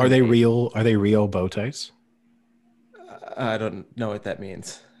 7. Are they 8. real? Are they real bow ties? I don't know what that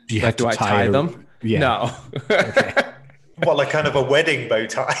means. Do you have to I tie them? Yeah. No. Okay. What, like kind of a wedding bow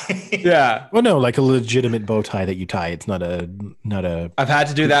tie? Yeah. Well, no, like a legitimate bow tie that you tie. It's not a. I've had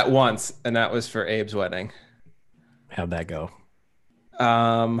to do that once, and that was for Abe's wedding. How'd that go?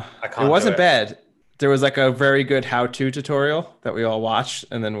 It wasn't bad. There was like a very good how-to tutorial that we all watched,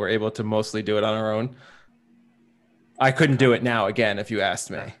 and then we're able to mostly do it on our own. I couldn't do it now again if you asked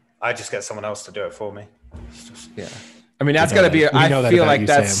me. I just get someone else to do it for me. Yeah. I mean, that's got to be, I feel like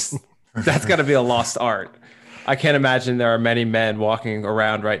that's got to be a lost art. I can't imagine there are many men walking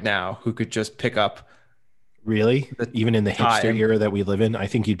around right now who could just pick up. Really? Even in the hipster era that we live in, I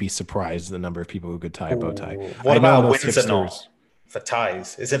think you'd be surprised the number of people who could tie a bow tie. What about a Windsor knot for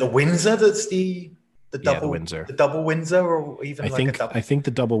ties? Is it a Windsor that's the double Windsor? The double Windsor, or even I think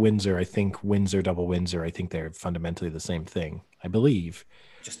the double Windsor. I think Windsor, double Windsor. I think they're fundamentally the same thing. I believe.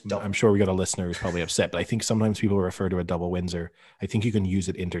 I'm sure we got a listener who's probably upset, but I think sometimes people refer to a double Windsor. I think you can use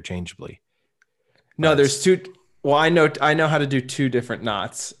it interchangeably. No, there's two. Well, I know how to do 2 different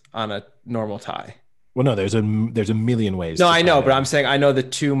knots on a normal tie. Well, no, there's a million ways. No, I know, but I'm saying I know the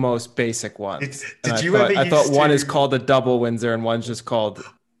 2 most basic ones. I thought one is called a double Windsor and one's just called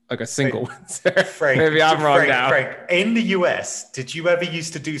like a single Windsor. Frank, maybe I'm wrong now. Frank, in the US, did you ever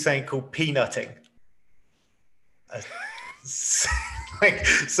used to do something called peanutting?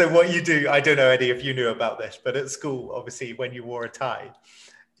 So what you do, I don't know, Eddie, if you knew about this, but at school, obviously, when you wore a tie,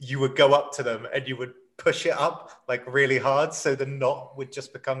 you would go up to them and you would push it up like really hard, so the knot would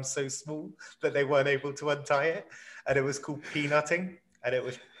just become so small that they weren't able to untie it, and it was called peanutting, and it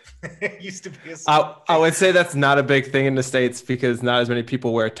was it used to be I would say that's not a big thing in the States because not as many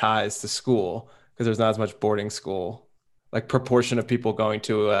people wear ties to school because there's not as much boarding school, like proportion of people going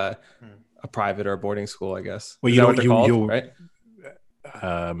to a private or a boarding school, I guess. Well, you know what they're called, right?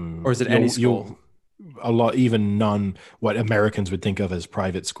 Or is it any school? A lot, even what Americans would think of as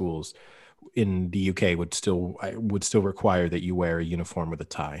private schools in the UK would still require that you wear a uniform with a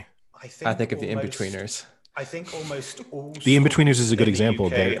tie. I think of the in-betweeners. I think almost all the in-betweeners is a good example.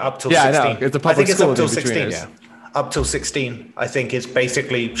 Up till 16. I know. It's a public school. Up till 16. Yeah. Up till 16, I think it's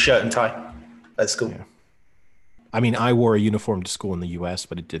basically shirt and tie at school. Yeah. I mean, I wore a uniform to school in the US,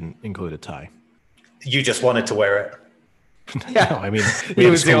 but it didn't include a tie. You just wanted to wear it. Yeah, no, I mean, he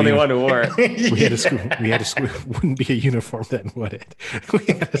was the only one who wore it. We had a school. It wouldn't be a uniform then, would it? We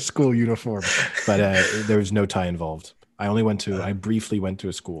had a school uniform, but there was no tie involved. I briefly went to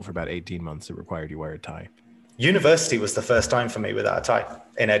a school for about 18 months that required you wear a tie. University was the first time for me without a tie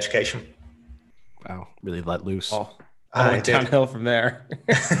in education. Wow, really let loose. Oh, I went downhill from there.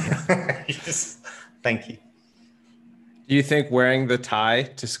 Yes. Thank you. Do you think wearing the tie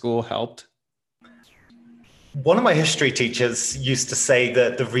to school helped? One of my history teachers used to say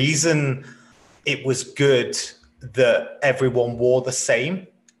that the reason it was good that everyone wore the same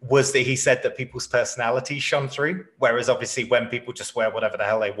was that he said that people's personalities shone through. Whereas obviously when people just wear whatever the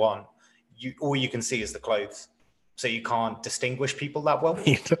hell they want, all you can see is the clothes. So you can't distinguish people that well.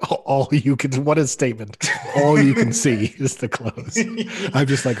 What a statement. All you can see is the clothes. I'm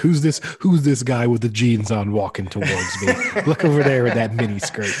just like, who's this guy with the jeans on walking towards me? Look over there with that mini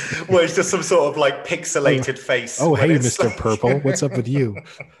skirt. Well, it's just some sort of like pixelated face. Oh, hey, Mr. Like... Purple. What's up with you?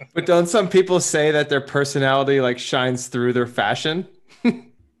 But don't some people say that their personality like shines through their fashion?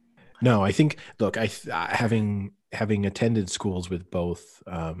 No, I think, look, having attended schools with both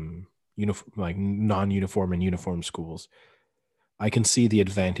like non-uniform and uniform schools, I can see the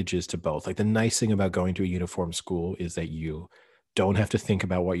advantages to both. Like the nice thing about going to a uniform school is that you don't have to think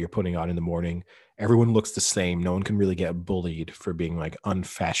about what you're putting on in the morning. Everyone looks the same. No one can really get bullied for being like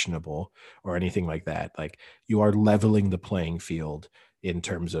unfashionable or anything like that. Like you are leveling the playing field in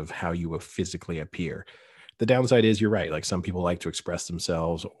terms of how you will physically appear. The downside is you're right. Like some people like to express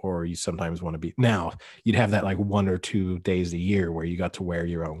themselves, or you sometimes want to be. Now you'd have that like 1 or 2 days a year where you got to wear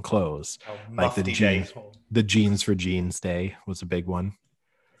your own clothes. Like the jeans for jeans day was a big one.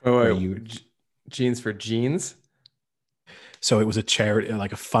 Wait, jeans for jeans? So it was a charity,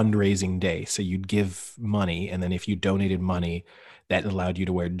 like a fundraising day. So you'd give money, and then if you donated money, that allowed you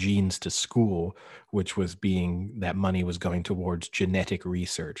to wear jeans to school, which was that money was going towards genetic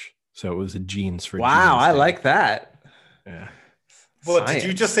research. So it was a jeans for Wow, jeans I day. like that. Yeah. What, did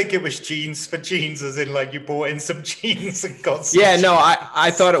you just think it was jeans for jeans, as in like you bought in some jeans and got some Yeah, jeans? no,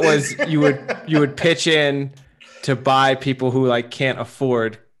 I thought it was you would pitch in to buy people who like can't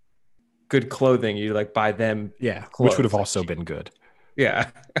afford good clothing. You like buy them, Yeah, clothes. which would have also been good.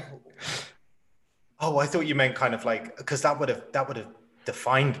 Yeah. Oh, I thought you meant kind of like, because that would have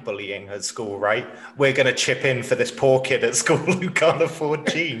defined bullying at school, right? We're going to chip in for this poor kid at school who can't afford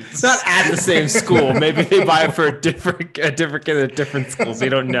jeans. It's not at the same school. Maybe they buy it for a different kid at different schools.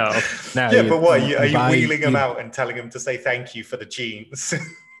 You don't know. Now, Yeah, but what are you buy- wheeling them out and telling them to say thank you for the jeans?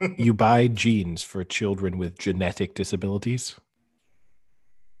 You buy jeans for children with genetic disabilities.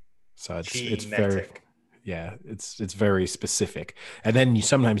 So it's very, yeah, it's very specific. And then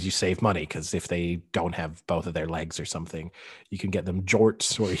sometimes you save money because if they don't have both of their legs or something, you can get them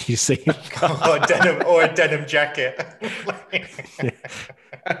jorts, or you save or a denim jacket.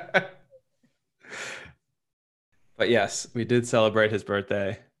 But yes, we did celebrate his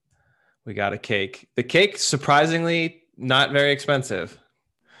birthday. We got a cake. The cake, surprisingly, not very expensive.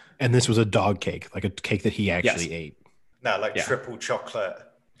 And this was a dog cake, like a cake that he actually ate. No, like triple chocolate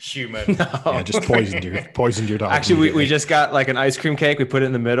human. No. Yeah, just poisoned your dog. Actually, we just got like an ice cream cake. We put it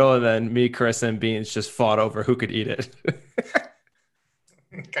in the middle, and then me, Carissa, and Beans just fought over who could eat it.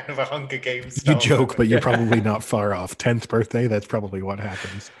 Kind of a Hunger Games. You joke, but you're probably not far off. 10th birthday, that's probably what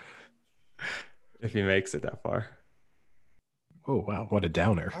happens. If he makes it that far. Oh, wow, what a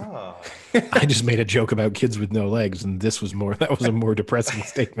downer. Oh. I just made a joke about kids with no legs, and that was a more depressing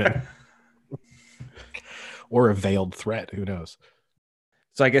statement. Or a veiled threat, who knows?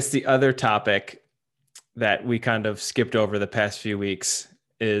 So I guess the other topic that we kind of skipped over the past few weeks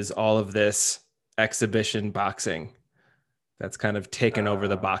is all of this exhibition boxing that's kind of taken over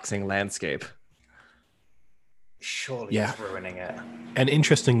the boxing landscape. Surely it's ruining it. And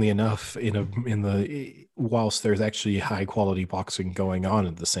interestingly enough, whilst there's actually high quality boxing going on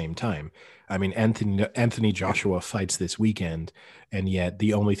at the same time, I mean, Anthony Joshua fights this weekend, and yet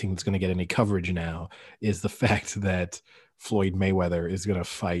the only thing that's going to get any coverage now is the fact that Floyd Mayweather is going to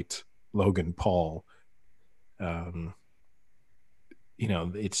fight Logan Paul.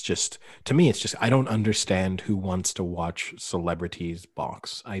 It's just, to me, I don't understand who wants to watch celebrities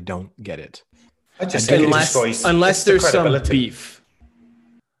box. I don't get it. Unless there's some beef.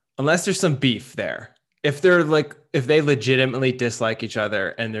 Unless there's some beef there. If they legitimately dislike each other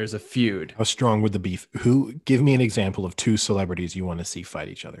and there's a feud. How strong would the beef? Give me an example of two celebrities you want to see fight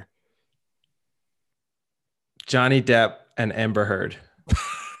each other. Johnny Depp and Amber Heard.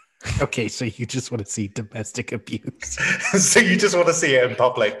 Okay, so you just want to see domestic abuse. So you just want to see it in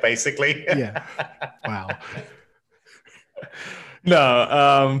public, basically. Yeah. Wow.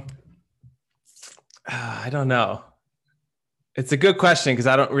 No, I don't know. It's a good question because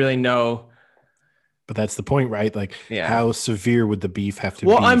I don't really know. But that's the point, right? Like, yeah. How severe would the beef have to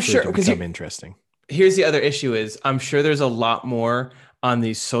be I'm for sure, it to become interesting? Here's the other issue is I'm sure there's a lot more on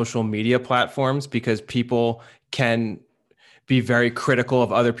these social media platforms because people can be very critical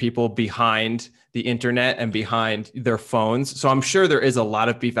of other people behind the internet and behind their phones. So I'm sure there is a lot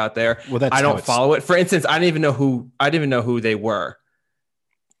of beef out there. Well, I don't follow it. For instance, I didn't even know who they were.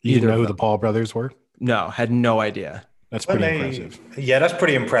 You didn't know who the Paul brothers were? No, had no idea. That's pretty impressive. Yeah, that's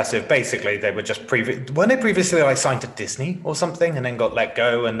pretty impressive. Basically, they were just weren't they previously like signed to Disney or something, and then got let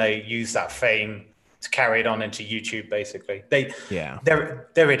go, and they used that fame to carry it on into YouTube. Basically, they're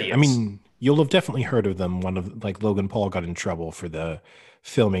idiots. I mean, you'll have definitely heard of them. Logan Paul got in trouble for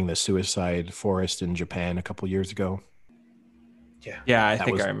filming the suicide forest in Japan a couple years ago. Yeah, I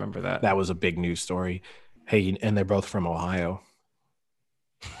think I remember that. That was a big news story. Hey, and they're both from Ohio.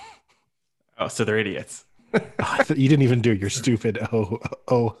 Oh, so they're idiots. You didn't even do your stupid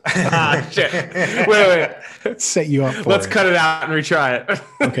shit. Wait. Set you up for Let's cut it out and retry it.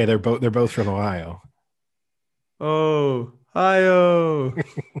 Okay, they're both from Ohio. Oh, Ohio.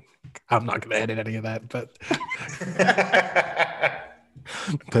 I'm not going to edit any of that, but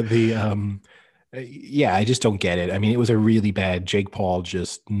I just don't get it. I mean, it was a really bad Jake Paul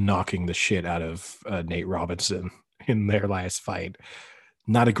just knocking the shit out of Nate Robinson in their last fight.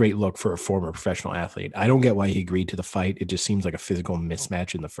 Not a great look for a former professional athlete. I don't get why he agreed to the fight. It just seems like a physical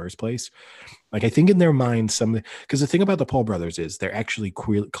mismatch in the first place. Like, I think in their mind, because the thing about the Paul brothers is they're actually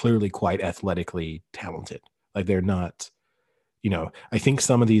clearly quite athletically talented. Like, they're not, I think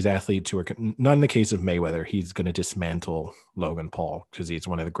some of these athletes who are, not in the case of Mayweather, he's going to dismantle Logan Paul because he's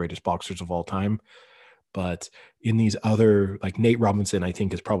one of the greatest boxers of all time. But in these other, like Nate Robinson, I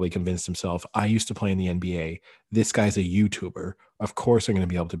think has probably convinced himself, I used to play in the NBA. This guy's a YouTuber. Of course I'm going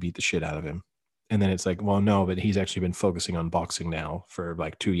to be able to beat the shit out of him. And then it's like, well, no, but he's actually been focusing on boxing now for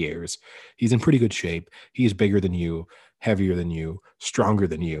like 2 years. He's in pretty good shape. He's bigger than you, heavier than you, stronger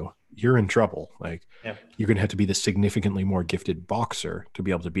than you. You're in trouble. Like, you're going to have to be the significantly more gifted boxer to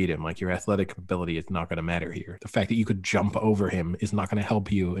be able to beat him. Like, your athletic ability is not going to matter here. The fact that you could jump over him is not going to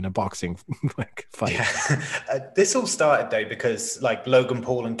help you in a boxing like fight. Yeah. This all started though because like Logan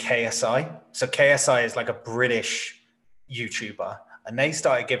Paul and KSI. So KSI is like a British YouTuber, and they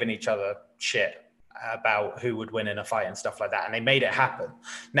started giving each other shit about who would win in a fight and stuff like that, and they made it happen.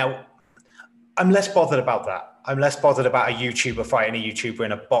 Now, I'm less bothered about that. I'm less bothered about a YouTuber fighting a YouTuber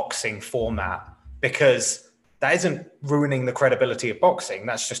in a boxing format, because that isn't ruining the credibility of boxing.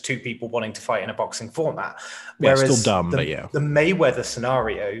 That's just two people wanting to fight in a boxing format. Whereas still dumb, but yeah. The Mayweather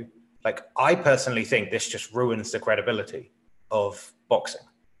scenario, like, I personally think this just ruins the credibility of boxing.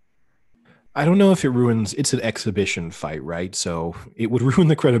 I don't know if it ruins, it's an exhibition fight, right? So it would ruin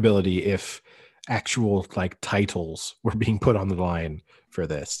the credibility if actual like titles were being put on the line for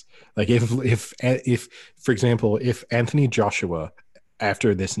this. Like if for example, if Anthony Joshua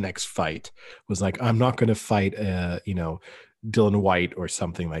after this next fight was like, I'm not going to fight Dylan White or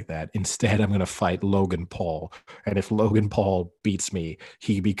something like that. Instead, I'm going to fight Logan Paul. And if Logan Paul beats me,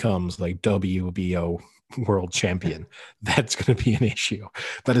 he becomes like WBO world champion. That's going to be an issue.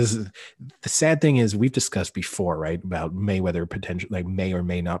 But the sad thing is, we've discussed before, right, about Mayweather potential, like may or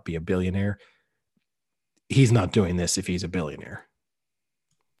may not be a billionaire. He's not doing this if he's a billionaire.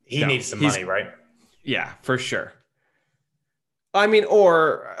 He needs some money, right? Yeah, for sure. I mean,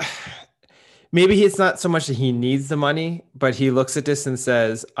 or maybe it's not so much that he needs the money, but he looks at this and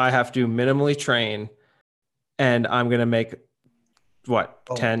says, I have to minimally train and I'm going to make what,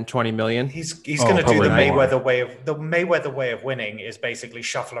 10, 20 million? He's going to do the Mayweather more. way of the Mayweather way of winning is basically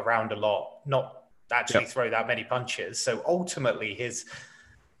shuffle around a lot, not actually throw that many punches. So ultimately his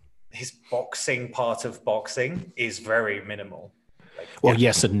boxing part of boxing is very minimal.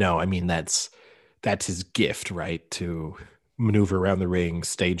 Yes and no. I mean, that's his gift, right? To maneuver around the ring,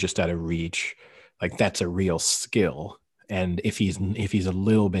 stay just out of reach. Like, that's a real skill. And if he's a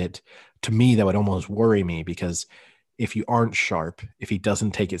little bit, to me, that would almost worry me, because if you aren't sharp, if he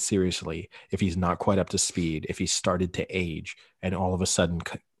doesn't take it seriously, if he's not quite up to speed, if he's started to age and all of a sudden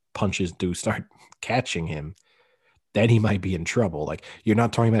punches do start catching him, then he might be in trouble. Like, you're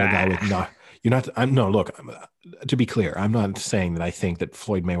not talking about a guy with look, to be clear, I'm not saying that I think that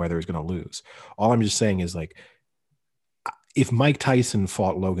Floyd Mayweather is going to lose. All I'm just saying is, like, if Mike Tyson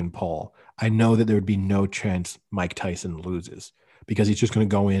fought Logan Paul, I know that there would be no chance Mike Tyson loses, because he's just going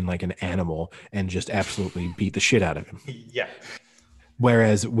to go in like an animal and just absolutely beat the shit out of him. Yeah.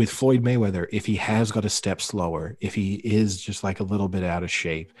 Whereas with Floyd Mayweather, if he has got a step slower, if he is just like a little bit out of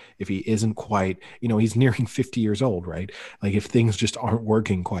shape, if he isn't quite, he's nearing 50 years old, right? Like, if things just aren't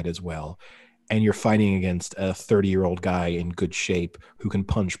working quite as well, and you're fighting against a 30-year-old guy in good shape who can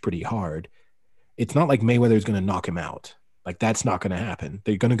punch pretty hard, it's not like Mayweather is going to knock him out. Like, that's not going to happen.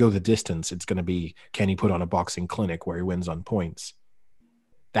 They're going to go the distance. It's going to be, can he put on a boxing clinic where he wins on points?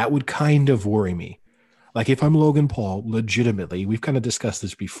 That would kind of worry me. Like, if I'm Logan Paul, legitimately, we've kind of discussed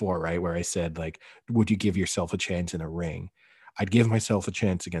this before, right? Where I said, like, would you give yourself a chance in a ring? I'd give myself a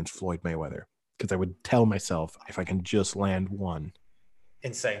chance against Floyd Mayweather, because I would tell myself, if I can just land one.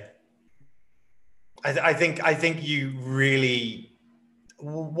 Insane. I think you really.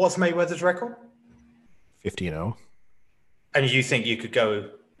 What's Mayweather's record? 50-0. And you think you could go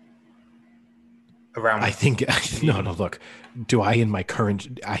around? I think no. Look,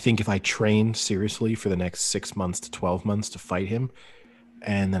 I think if I train seriously for the next 6 months to 12 months to fight him,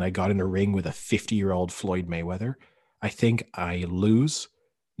 and then I got in a ring with a 50-year-old Floyd Mayweather, I think I lose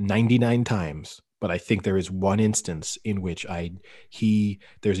 99 times. But I think there is one instance in which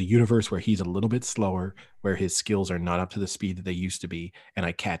there's a universe where he's a little bit slower, where his skills are not up to the speed that they used to be, and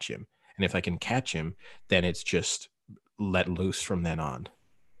I catch him. And if I can catch him, then it's just let loose from then on.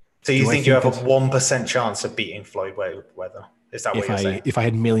 So you think you have a 1% chance of beating Floyd Mayweather? Is that what you're saying? If I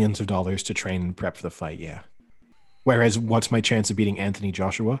had millions of dollars to train and prep for the fight, yeah. Whereas, what's my chance of beating Anthony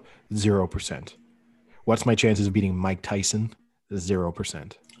Joshua? 0%. What's my chances of beating Mike Tyson?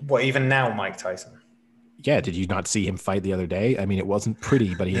 0%. What, even now, Mike Tyson? Yeah, did you not see him fight the other day? I mean, it wasn't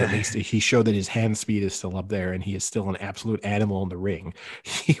pretty, but he showed that his hand speed is still up there, and he is still an absolute animal in the ring.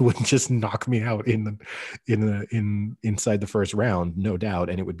 He wouldn't just knock me out inside the first round, no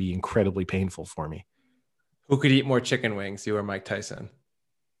doubt, and it would be incredibly painful for me. Who could eat more chicken wings, you or Mike Tyson?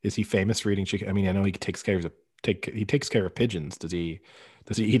 Is he famous for eating chicken? I mean, I know he takes care of pigeons. Does he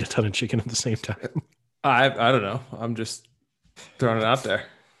eat a ton of chicken at the same time? I don't know. I'm just throwing it out there.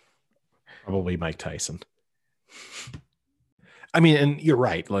 Probably Mike Tyson. I mean, and you're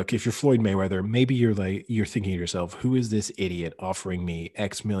right. Look, if you're Floyd Mayweather, maybe you're thinking to yourself, who is this idiot offering me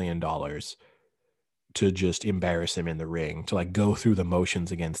X million dollars to just embarrass him in the ring, to like go through the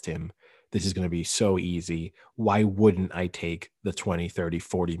motions against him? This is going to be so easy. Why wouldn't I take the 20, 30,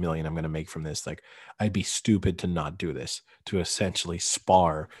 40 million I'm going to make from this? Like, I'd be stupid to not do this, to essentially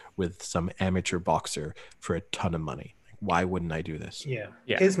spar with some amateur boxer for a ton of money. Like, why wouldn't I do this? Yeah.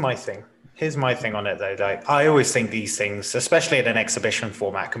 Here's my thing on it though. Like, I always think these things, especially in an exhibition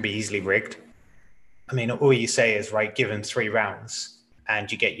format, can be easily rigged. I mean, all you say is, right, give him 3 rounds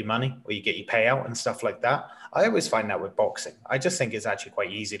and you get your money or you get your payout and stuff like that. I always find that with boxing. I just think it's actually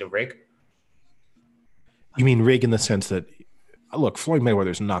quite easy to rig. You mean rig in the sense that, look, Floyd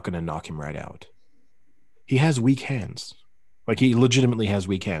Mayweather's not going to knock him right out. He has weak hands. Like, he legitimately has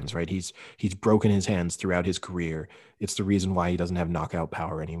weak hands, right? He's broken his hands throughout his career. It's the reason why he doesn't have knockout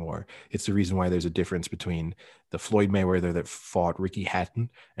power anymore. It's the reason why there's a difference between the Floyd Mayweather that fought Ricky Hatton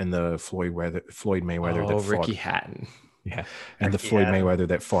and the Floyd Mayweather that fought Ricky Hatton. Yeah. And the Floyd Mayweather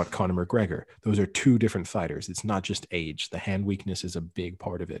that fought Conor McGregor. Those are 2 different fighters. It's not just age. The hand weakness is a big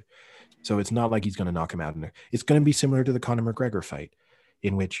part of it. So it's not like he's going to knock him out. It's going to be similar to the Conor McGregor fight,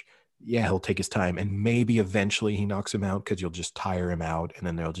 in which, yeah, he'll take his time and maybe eventually he knocks him out because you'll just tire him out and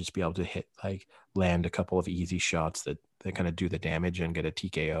then they'll just be able to land a couple of easy shots that kind of do the damage and get a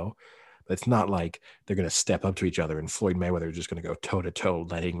TKO. But it's not like they're going to step up to each other and Floyd Mayweather is just going to go toe to toe,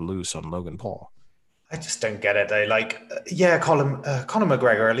 letting loose on Logan Paul. I just don't get it though. Like, Conor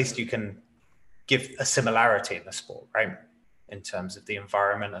McGregor, at least you can give a similarity in the sport, right? In terms of the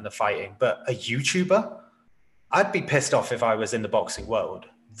environment and the fighting. But a YouTuber, I'd be pissed off if I was in the boxing world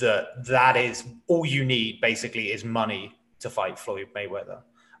that is all you need basically is money to fight Floyd Mayweather.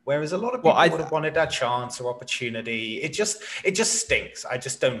 Whereas a lot of people would have wanted that chance or opportunity. It just stinks. I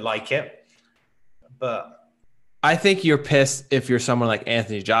just don't like it. But I think you're pissed if you're someone like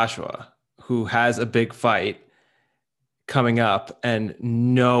Anthony Joshua, who has a big fight coming up and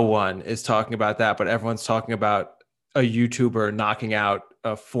no one is talking about that, but everyone's talking about a YouTuber knocking out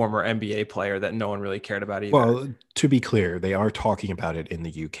a former NBA player that no one really cared about either. Well, to be clear, they are talking about it in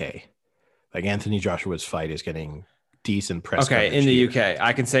the UK. Like, Anthony Joshua's fight is getting decent press coverage in the here. UK.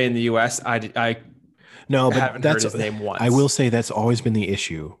 I can say in the US, I haven't heard his name once. I will say that's always been the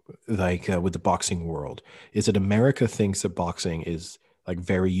issue, like with the boxing world, is that America thinks that boxing is like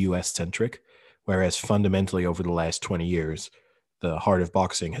very US centric, whereas fundamentally over the last 20 years, the heart of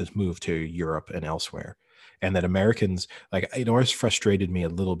boxing has moved to Europe and elsewhere. And that Americans, like, it always frustrated me a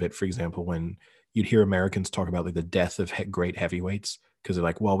little bit, for example, when you'd hear Americans talk about like the death of great heavyweights, because they're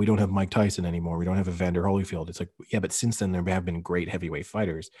like, well, we don't have Mike Tyson anymore. We don't have Evander Holyfield. It's like, yeah, but since then there have been great heavyweight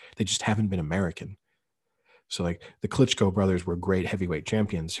fighters. They just haven't been American. So like the Klitschko brothers were great heavyweight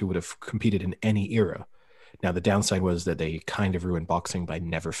champions who would have competed in any era. Now, the downside was that they kind of ruined boxing by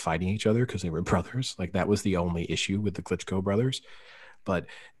never fighting each other because they were brothers. Like, that was the only issue with the Klitschko brothers. But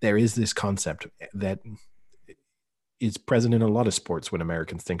there is this concept that is present in a lot of sports when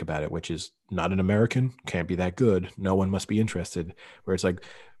Americans think about it, which is not an American, can't be that good, no one must be interested. Where it's like,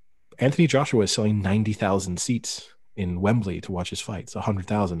 Anthony Joshua is selling 90,000 seats in Wembley to watch his fights,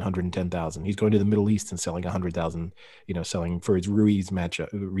 100,000, 110,000. He's going to the Middle East and selling 100,000, selling for his Ruiz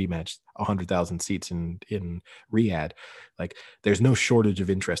rematch, 100,000 seats in Riyadh. Like, there's no shortage of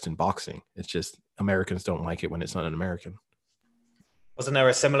interest in boxing. It's just Americans don't like it when it's not an American. Wasn't there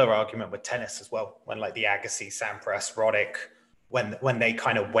a similar argument with tennis as well? When like the Agassi, Sampras, Roddick, when they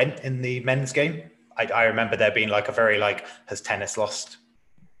kind of went in the men's game, I remember there being like a very like, has tennis lost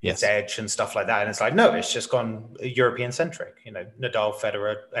its edge and stuff like that? And it's like, no, it's just gone European centric. Nadal,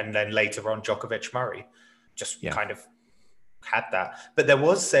 Federer, and then later on Djokovic, Murray, kind of had that. But there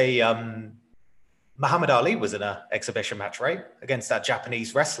was a Muhammad Ali was in an exhibition match, right, against that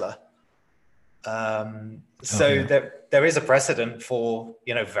Japanese wrestler. There is a precedent for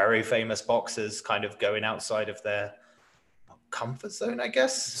very famous boxers kind of going outside of their comfort zone, I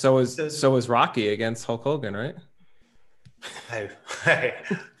guess. So was Rocky against Hulk Hogan, right? Oh,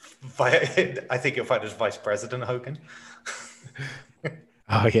 I think you'll find as Vice President Hogan.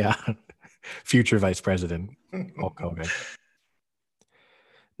 Oh yeah, future Vice President Hulk Hogan.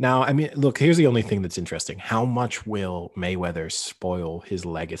 Now, I mean, look, here's the only thing that's interesting. How much will Mayweather spoil his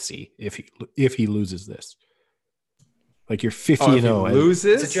legacy if he loses this? Like, you're 50-0.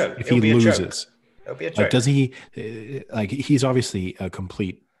 Loses? It's a joke. If he loses. It'll be a joke. Like, does he, he's obviously a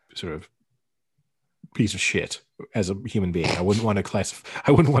complete sort of piece of shit as a human being. I wouldn't want to classify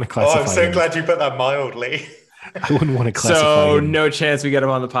I'm so him. glad you put that mildly. I wouldn't want to classify So him. no chance we get him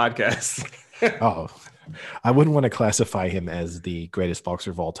on the podcast. Oh, I wouldn't want to classify him as the greatest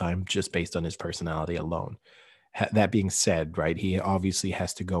boxer of all time just based on his personality alone. That being said, right, he obviously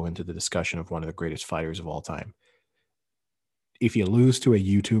has to go into the discussion of one of the greatest fighters of all time. If you lose to a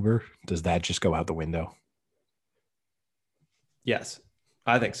YouTuber, does that just go out the window? Yes,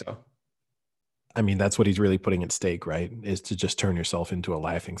 I think so. I mean, that's what he's really putting at stake, right? Is to just turn yourself into a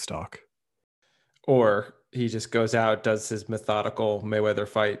laughing stock. Or he just goes out, does his methodical Mayweather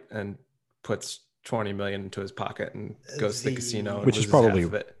fight, and puts 20 million into his pocket and goes to the casino, and which is loses probably half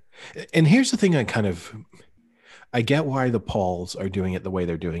of it. And here's the thing: I get why the Pauls are doing it the way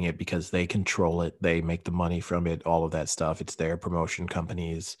they're doing it, because they control it, they make the money from it, all of that stuff. It's their promotion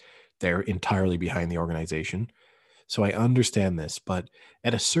companies; they're entirely behind the organization. So I understand this, but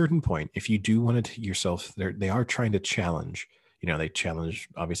at a certain point, if you do want to yourself, they are trying to challenge. They challenge,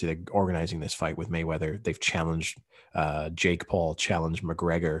 obviously, they're organizing this fight with Mayweather. They've challenged Jake Paul, challenged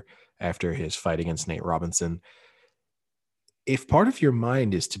McGregor after his fight against Nate Robinson. If part of your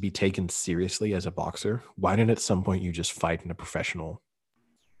mind is to be taken seriously as a boxer, why don't at some point you just fight in a professional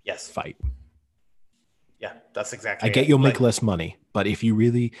fight? Yeah, that's exactly I get you'll make less money, but if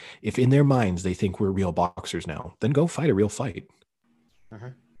in their minds they think we're real boxers now, then go fight a real fight. Mm-hmm.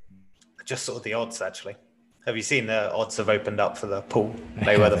 Just sort of the odds, actually. Have you seen the odds have opened up for the Paul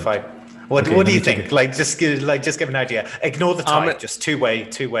Mayweather fight? What do you think? Just give an idea. Ignore the tie. Just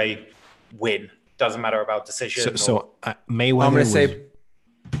two-way win. Doesn't matter about decision. So Mayweather. I'm going to say,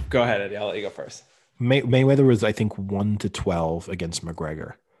 go ahead, Eddie. I'll let you go first. Mayweather was, I think, 1-12 against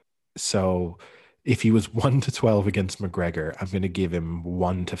McGregor. So if he was 1-12 against McGregor, I'm going to give him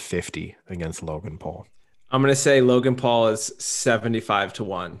 1-50 against Logan Paul. I'm going to say Logan Paul is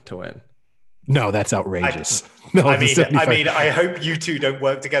 75-1 to win. No, that's outrageous. I hope you two don't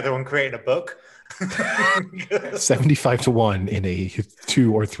work together on creating a book. 75-1 in a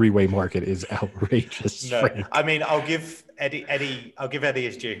 2 or 3-way market is outrageous. No, Frank. I mean, I'll give Eddie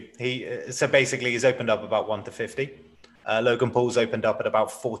his due. So basically he's opened up about 1-50. Logan Paul's opened up at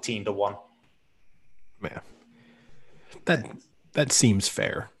about 14-1. Yeah, that seems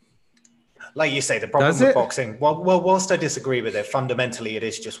fair. Like you say, the problem with boxing, well, whilst I disagree with it, fundamentally it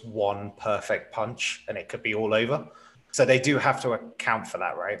is just one perfect punch and it could be all over. So they do have to account for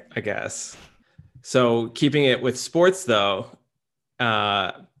that, right? I guess. So keeping it with sports, though,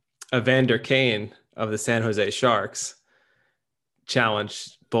 Evander Kane of the San Jose Sharks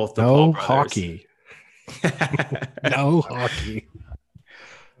challenged both the Paul brothers. Hockey. No hockey.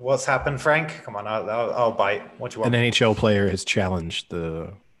 What's happened, Frank? Come on, I'll bite. What do you want? An NHL player has challenged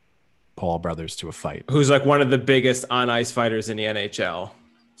the Paul brothers to a fight. Who's like one of the biggest on-ice fighters in the NHL.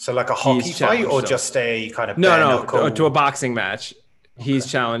 So like a hockey fight or just a kind of... No, to a boxing match. Okay. He's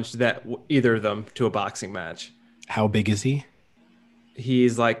challenged either of them to a boxing match. How big is he?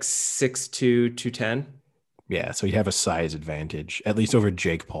 He's like 6'2", 210. Yeah, so you have a size advantage, at least over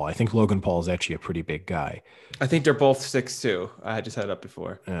Jake Paul. I think Logan Paul is actually a pretty big guy. I think they're both 6'2". I just had it up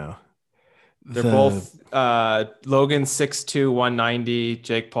before. Yeah. They're both Logan's 6'2", 190.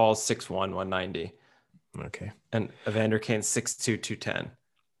 Jake Paul's 6'1", 190. Okay. And Evander Kane's 6'2", 210.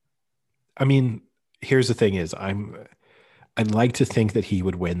 I mean, here's the thing is I'd like to think that he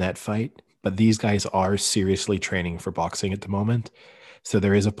would win that fight, but these guys are seriously training for boxing at the moment. So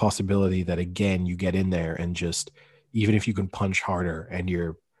there is a possibility that, again, you get in there and just, even if you can punch harder and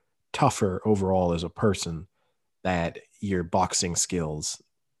you're tougher overall as a person, that your boxing skills...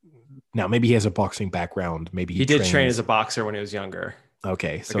 Now, maybe he has a boxing background. Maybe he did train as a boxer when he was younger.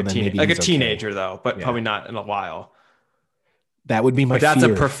 Okay. So like then maybe like a teenager, though, but probably not in a while. That would be my fear. That's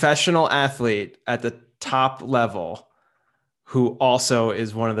a professional athlete at the top level who also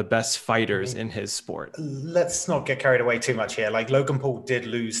is one of the best fighters in his sport. Let's not get carried away too much here. Like Logan Paul did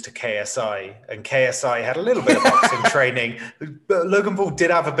lose to KSI, and KSI had a little bit of boxing training. But Logan Paul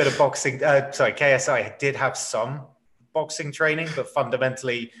did have a bit of boxing. KSI did have some boxing training, but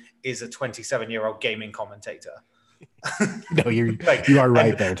fundamentally is a 27-year-old gaming commentator. No, you are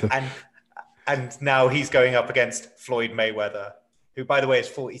right there. And now he's going up against Floyd Mayweather, who, by the way, is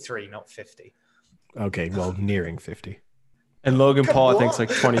 43, not 50. Okay, well, nearing 50. And Logan Paul, I think, is like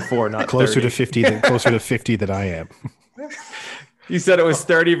 24, not closer 30. to 50. Closer to 50 than I am. You said it was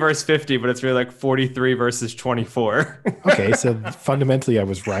 30 versus 50, but it's really like 43 versus 24. Okay, so fundamentally, I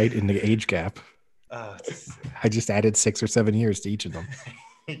was right in the age gap. I just added 6 or 7 years to each of them.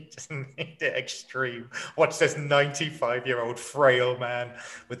 You just made it extreme. Watch this 95-year-old frail man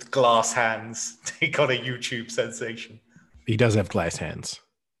with glass hands take on a YouTube sensation. He does have glass hands.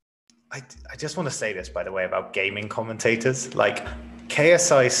 I just want to say this, by the way, about gaming commentators. Like,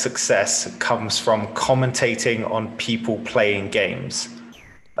 KSI's success comes from commentating on people playing games.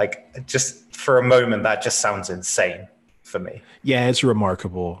 Like, just for a moment, that just sounds insane for me. Yeah, it's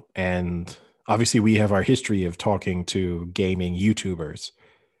remarkable. And obviously we have our history of talking to gaming YouTubers.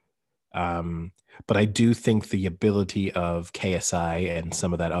 But I do think the ability of KSI and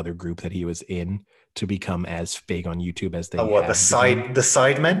some of that other group that he was in to become as big on YouTube as they have the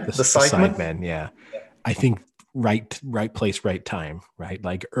sidemen, yeah. I think right place, right time, right?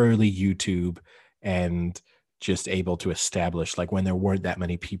 Like early YouTube, and just able to establish, like, when there weren't that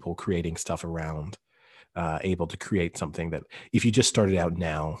many people creating stuff around, able to create something that if you just started out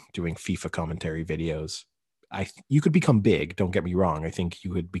now doing FIFA commentary videos, you could become big. Don't get me wrong. I think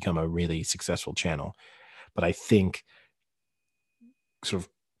you would become a really successful channel. But I think sort of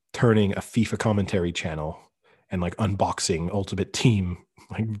turning a FIFA commentary channel and like unboxing Ultimate Team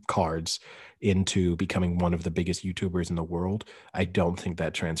like cards into becoming one of the biggest YouTubers in the world, I don't think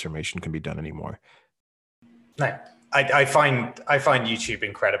that transformation can be done anymore. No, I find YouTube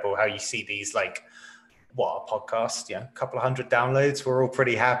incredible. How you see these, like, what, a podcast, a couple of hundred downloads, we're all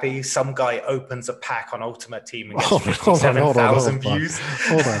pretty happy. Some guy opens a pack on Ultimate Team and gets 57,000 views.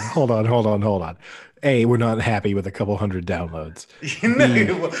 Hold on. A, we're not happy with a couple hundred downloads.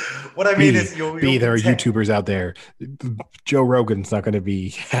 What I mean is, there are YouTubers out there. Joe Rogan's not going to be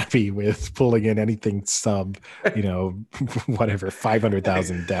happy with pulling in anything sub, whatever,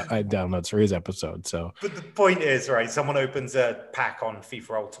 500,000 downloads for his episode. So, but the point is, right? Someone opens a pack on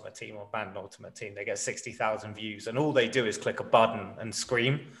FIFA Ultimate Team or Madden Ultimate Team, they get 60,000 views, and all they do is click a button and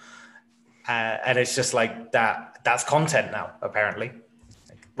scream, and it's just like that. That's content now, apparently.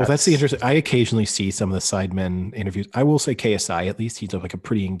 Well, that's the interesting. I occasionally see some of the Sidemen interviews. I will say KSI, at least he's like a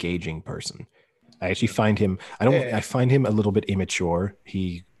pretty engaging person. I actually find him, I find him a little bit immature.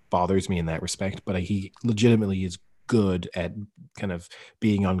 He bothers me in that respect, but he legitimately is good at kind of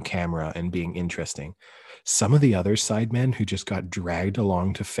being on camera and being interesting. Some of the other Sidemen who just got dragged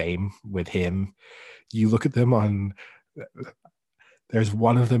along to fame with him, you look at them there's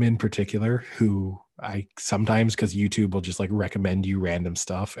one of them in particular who I sometimes, because YouTube will just like recommend you random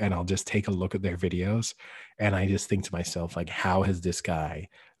stuff, and I'll just take a look at their videos, and I just think to myself, like, how has this guy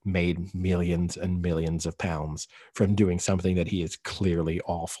made millions and millions of pounds from doing something that he is clearly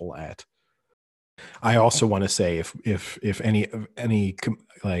awful at? I also want to say, if any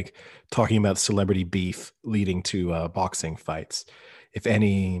like talking about celebrity beef leading to boxing fights, if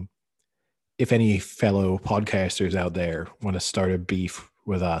any fellow podcasters out there want to start a beef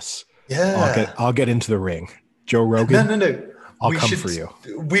with us, I'll get into the ring. Joe Rogan, no. I'll come for you.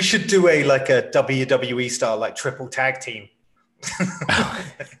 We should do a WWE style, like, triple tag team.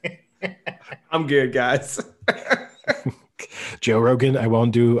 I'm good, guys. Joe Rogan, I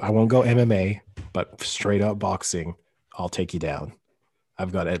won't go MMA, but straight up boxing, I'll take you down.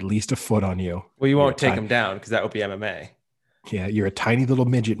 I've got at least a foot on you. Well, you won't take him down because that would be MMA. Yeah, you're a tiny little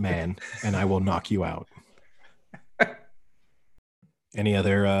midget man, and I will knock you out. Any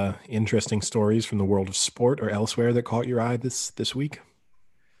other interesting stories from the world of sport or elsewhere that caught your eye this week?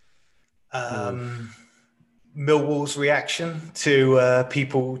 Millwall's reaction to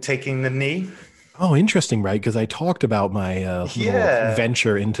people taking the knee. Oh, interesting, right? Because I talked about my little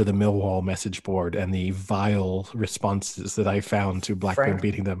venture into the Millwall message board and the vile responses that I found to Blackburn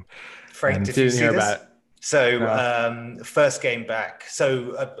beating them. Frank, did you see this? So first game back.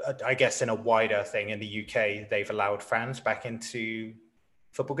 So I guess in a wider thing in the UK, they've allowed fans back into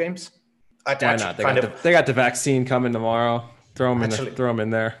football games. Why not? They got the vaccine coming tomorrow. Throw them in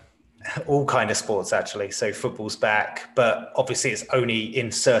there. All kind of sports, actually. So football's back, but obviously it's only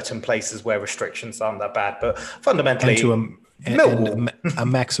in certain places where restrictions aren't that bad. But fundamentally, and a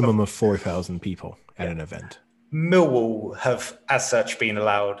maximum of 4,000 people at an event. Millwall have, as such, been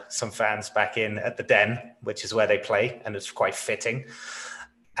allowed some fans back in at the Den, which is where they play, and it's quite fitting.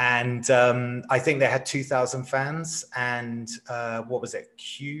 And I think they had 2,000 fans. And what was it?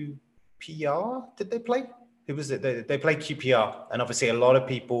 QPR? Did they play? Who was it? They played QPR. And obviously a lot of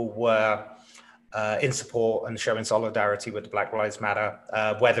people were in support and showing solidarity with the Black Lives Matter,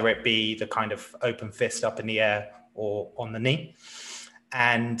 whether it be the kind of open fist up in the air or on the knee.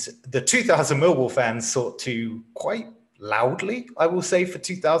 And the 2,000 Millwall fans sought to, quite loudly, I will say, for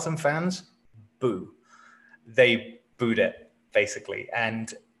 2,000 fans, boo. They booed it, basically.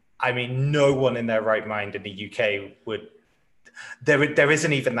 And I mean, no one in their right mind in the UK would. There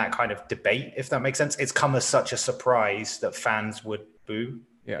isn't even that kind of debate, if that makes sense. It's come as such a surprise that fans would boo.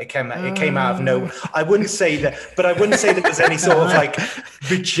 Yeah. It came out of nowhere. I wouldn't say that, but I wouldn't say that there's any sort of like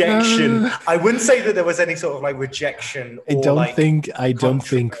rejection. I wouldn't say that there was any sort of like rejection. I don't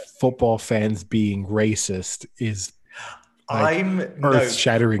think football fans being racist is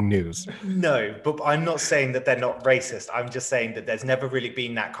earth-shattering news. No, but I'm not saying that they're not racist. I'm just saying that there's never really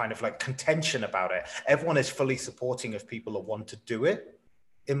been that kind of like contention about it. Everyone is fully supporting of people who want to do it,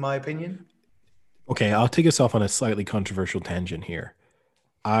 in my opinion. Okay, I'll take us off on a slightly controversial tangent here.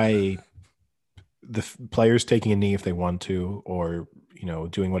 The players taking a knee if they want to, or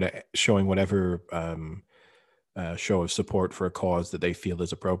showing whatever show of support for a cause that they feel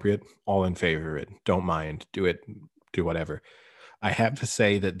is appropriate, all in favor of it. Don't mind, do it, do whatever. I have to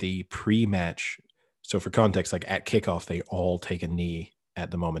say that the pre-match, so for context, like at kickoff, they all take a knee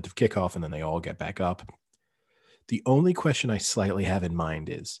at the moment of kickoff, and then they all get back up. The only question I slightly have in mind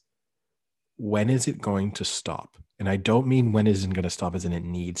is, when is it going to stop? And I don't mean when isn't going to stop as in it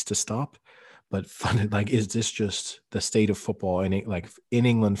needs to stop, but is this just the state of football? And in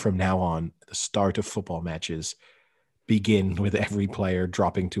England from now on, the start of football matches begin with every player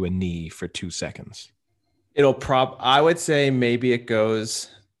dropping to a knee for 2 seconds. I would say maybe it goes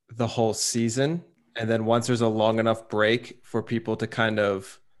the whole season. And then once there's a long enough break for people to kind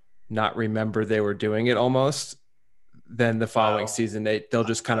of not remember they were doing it almost, then the following season, they'll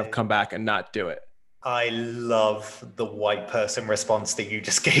just kind of come back and not do it. I love the white person response that you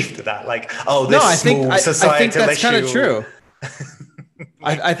just gave to that. Like, I think that's kind of true.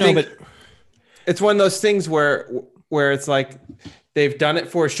 I think it's one of those things where it's like they've done it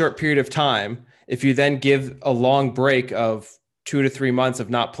for a short period of time. If you then give a long break of 2 to 3 months of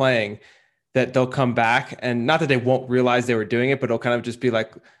not playing, that they'll come back, and not that they won't realize they were doing it, but it'll kind of just be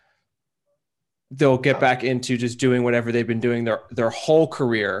like, they'll get back into just doing whatever they've been doing their whole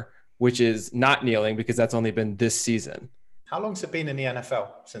career, which is not kneeling, because that's only been this season. How long's it been in the NFL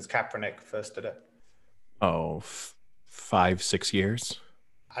since Kaepernick first did it? 5-6 years.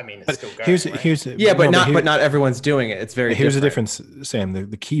 I mean, it's still going. But not everyone's doing it. It's very. Here's the difference, Sam.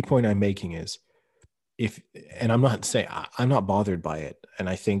 The key point I'm making is, and I'm not bothered by it, and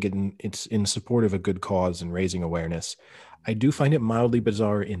I think it's in support of a good cause and raising awareness. I do find it mildly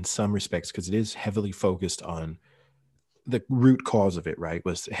bizarre in some respects, because it is heavily focused on the root cause of it, right?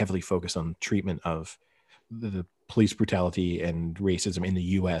 Was heavily focused on treatment of the police brutality and racism in the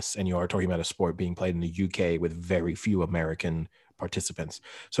US. And you are talking about a sport being played in the UK with very few American participants.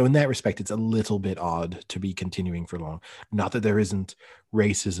 So in that respect, it's a little bit odd to be continuing for long. Not that there isn't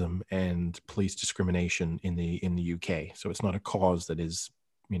racism and police discrimination in the UK. So it's not a cause that is,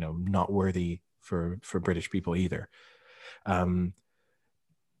 not worthy for British people either.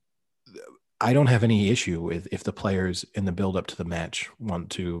 I don't have any issue with if the players in the build up to the match want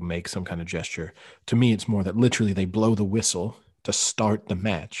to make some kind of gesture. To me, it's more that literally they blow the whistle to start the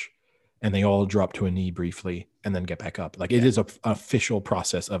match and they all drop to a knee briefly and then get back up. Like, it is an official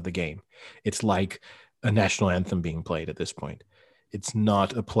process of the game. It's like a national anthem being played at this point. It's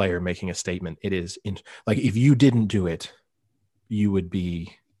not a player making a statement. It is like, if you didn't do it, you would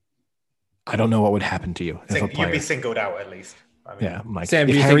be, I don't know what would happen to you as a player. You'd be singled out at least. I mean, yeah, Mike. Sam,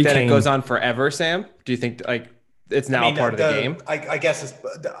 do you think that it goes on forever, Sam? Do you think it's now a part of the game? I guess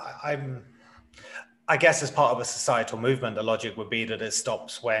as part of a societal movement, the logic would be that it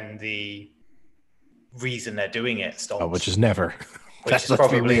stops when the reason they're doing it stops. Which is never. Which is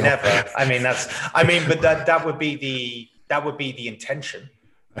probably never. But that would be the intention.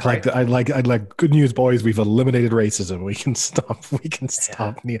 I'd like good news, boys. We've eliminated racism. We can stop.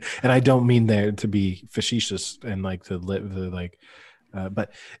 Yeah. And I don't mean there to be facetious and but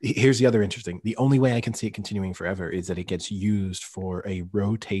here's the other interesting. The only way I can see it continuing forever is that it gets used for a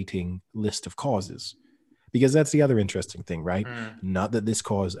rotating list of causes, because that's the other interesting thing, right? Not that this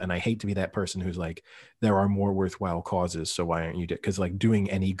cause, and I hate to be that person who's like, there are more worthwhile causes, so why aren't you? Because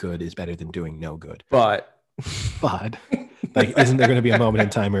doing any good is better than doing no good. But. Isn't there going to be a moment in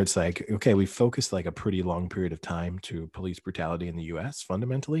time where it's like, okay, we focused a pretty long period of time to police brutality in the US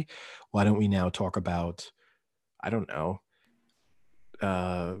fundamentally. Why don't we now talk about, I don't know,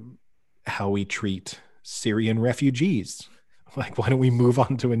 how we treat Syrian refugees? Why don't we move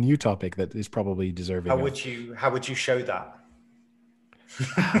on to a new topic that is probably deserving? How would you show that?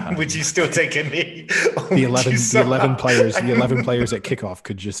 Would you still take a knee? The 11 players at kickoff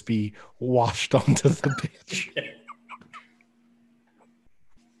could just be washed onto the pitch.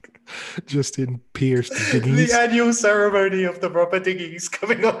 Just in pierced dinghies. The annual ceremony of the rubber dinghies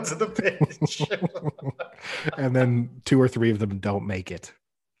coming onto the pitch. And then 2 or 3 of them don't make it.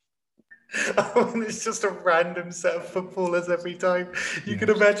 And it's just a random set of footballers every time. You can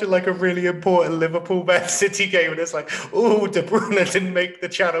imagine a really important Liverpool-Man City game, and it's like, oh, De Bruyne didn't make the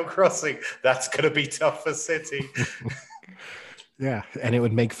Channel crossing. That's going to be tough for City. Yeah, and it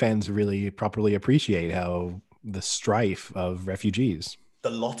would make fans really properly appreciate how the strife of refugees. the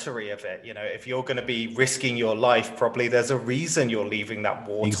lottery of it. If you're going to be risking your life, probably there's a reason you're leaving that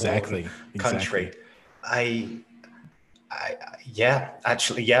war-torn country. Yeah.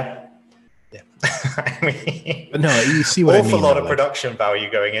 I mean, but no, you see what I mean. Awful lot of production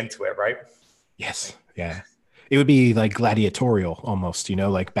value going into it, right? Yes. Yeah. It would be like gladiatorial almost,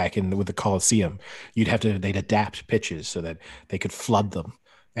 like back with the Colosseum. They'd adapt pitches so that they could flood them.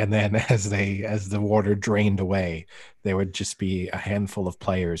 And then as the water drained away, there would just be a handful of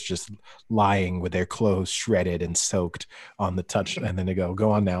players just lying with their clothes shredded and soaked on the touch. And then they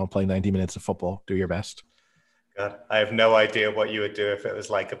go on now, play 90 minutes of football, do your best. God, I have no idea what you would do if it was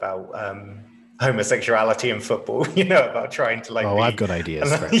like about homosexuality in football, about trying to I've got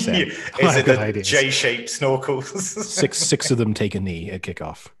ideas. Is it a J-shaped snorkels? six of them take a knee at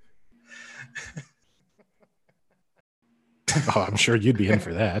kickoff. I'm sure you'd be in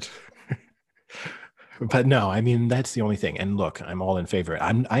for that. But no, I mean, that's the only thing. And look, I'm all in favor.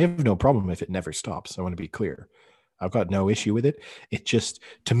 I have no problem if it never stops. I want to be clear. I've got no issue with it. It just,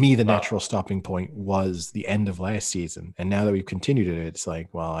 to me, the natural stopping point was the end of last season. And now that we've continued it, it's like,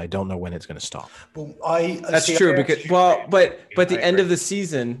 well, I don't know when it's going to stop. Well, that's true because, but the end of the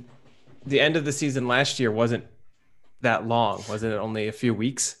season last year wasn't that long. Wasn't it only a few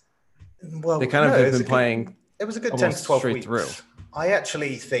weeks? Well, they kind of have been playing. It was a good 10 to 12 weeks. Through. I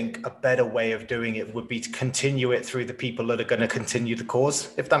actually think a better way of doing it would be to continue it through the people that are going to continue the cause,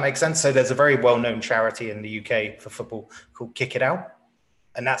 if that makes sense. So there's a very well-known charity in the UK for football called Kick It Out.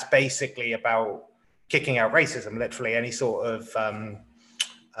 And that's basically about kicking out racism, literally any sort of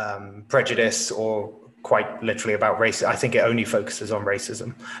prejudice, or quite literally about race. I think it only focuses on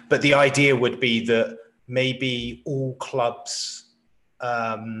racism. But the idea would be that maybe all clubs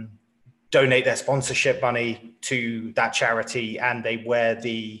donate their sponsorship money to that charity, and they wear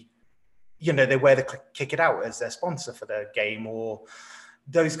the Kick It Out as their sponsor for their game, or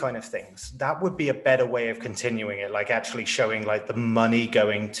those kind of things. That would be a better way of continuing it, like actually showing like the money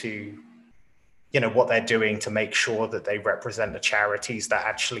going to, what they're doing to make sure that they represent the charities that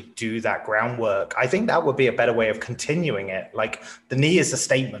actually do that groundwork. I think that would be a better way of continuing it. Like the knee is a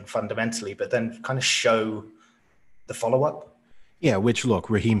statement fundamentally, but then kind of show the follow-up. Yeah, which,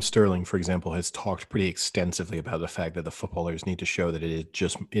 look, Raheem Sterling, for example, has talked pretty extensively about the fact that the footballers need to show that it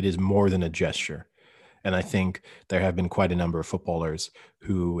is more than a gesture. And I think there have been quite a number of footballers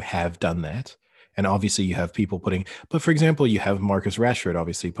who have done that. And obviously you have people but for example, you have Marcus Rashford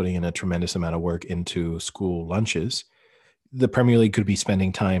obviously putting in a tremendous amount of work into school lunches. The Premier League could be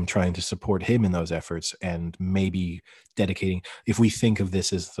spending time trying to support him in those efforts, and maybe dedicating, if we think of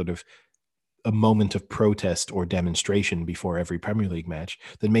this as sort of a moment of protest or demonstration before every Premier League match,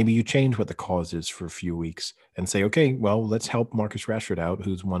 then maybe you change what the cause is for a few weeks and say, okay, well, let's help Marcus Rashford out,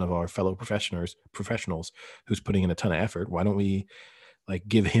 who's one of our fellow professionals who's putting in a ton of effort. Why don't we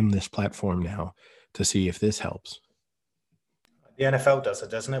give him this platform now to see if this helps? The NFL does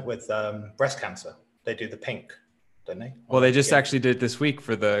it, doesn't it, with breast cancer? They do the pink, don't they? Well, they just actually did it this week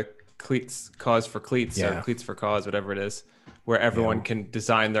for the cause for cleats, or cleats for cause, whatever it is, where everyone can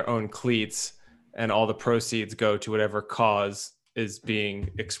design their own cleats and all the proceeds go to whatever cause is being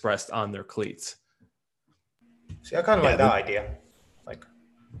expressed on their cleats. See, I kind of like that idea.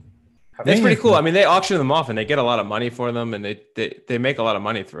 It's pretty cool. I mean, they auction them off and they get a lot of money for them, and they make a lot of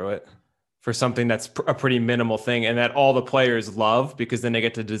money through it for something that's a pretty minimal thing, and that all the players love, because then they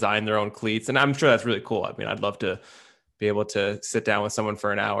get to design their own cleats. And I'm sure that's really cool. I mean, I'd love to be able to sit down with someone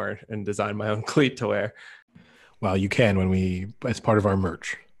for an hour and design my own cleat to wear. Well, you can as part of our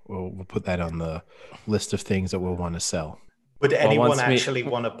merch. We'll put that on the list of things that we'll want to sell. Would anyone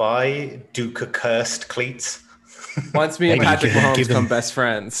want to buy Duke cursed cleats? Once me and Patrick Mahomes become best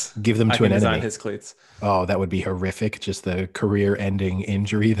friends, give them to an enemy. Design his cleats. Oh, that would be horrific. Just the career-ending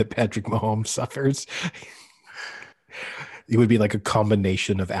injury that Patrick Mahomes suffers. It would be like a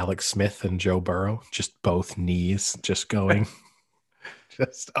combination of Alex Smith and Joe Burrow, just both knees just going.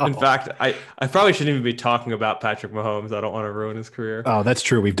 In fact, I probably shouldn't even be talking about Patrick Mahomes. I don't want to ruin his career. Oh, that's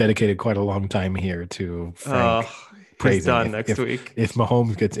true. We've dedicated quite a long time here to Frank praising. He's done next week. If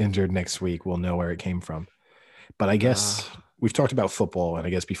Mahomes gets injured next week, we'll know where it came from. But I guess we've talked about football, and I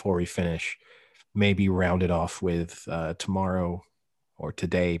guess before we finish, maybe round it off with tomorrow or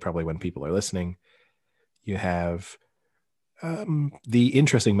today, probably when people are listening, you have the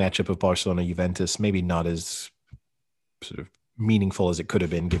interesting matchup of Barcelona-Juventus, maybe not as sort of meaningful as it could have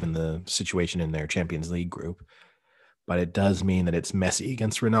been given the situation in their Champions League group. But it does mean that it's Messi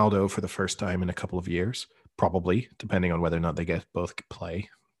against Ronaldo for the first time in a couple of years, probably, depending on whether or not they get both play,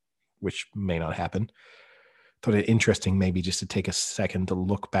 which may not happen. Thought it interesting maybe just to take a second to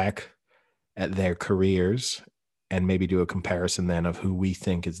look back at their careers and maybe do a comparison then of who we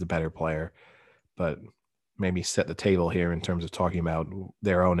think is the better player, but maybe set the table here in terms of talking about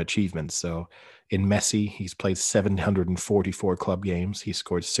their own achievements. So in Messi, he's played 744 club games. He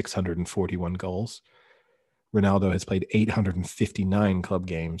scored 641 goals. Ronaldo has played 859 club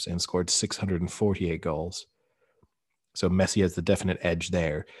games and scored 648 goals. So Messi has the definite edge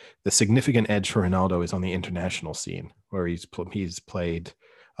there. The significant edge for Ronaldo is on the international scene, where he's played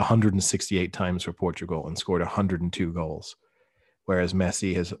 168 times for Portugal and scored 102 goals, whereas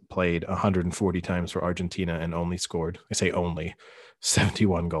Messi has played 140 times for Argentina and only scored, I say only,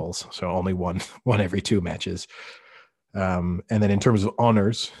 71 goals. So only one every 2 matches. And then in terms of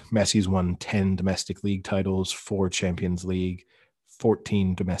honors, Messi's won 10 domestic league titles, 4 Champions League,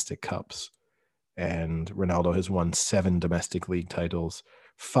 14 domestic cups. And Ronaldo has won 7 domestic league titles,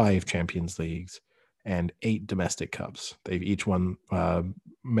 5 Champions Leagues, and 8 domestic cups. They've each won,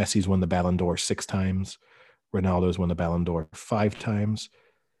 Messi's won the Ballon d'Or 6 times. Ronaldo's won the Ballon d'Or 5 times.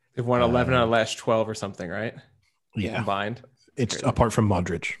 They've won 11 out of the last 12 or something, right? Yeah. Combined. It's crazy. Apart from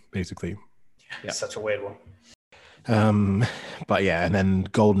Modric, basically. Yeah. Such a weird one. But yeah, and then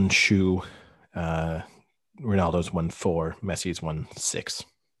Golden Shoe, Ronaldo's won 4, Messi's won 6.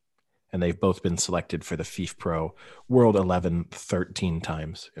 And they've both been selected for the FIFA Pro World 11 13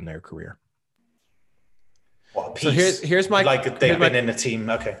 times in their career. What a piece. So here's my... Like they've been in a team,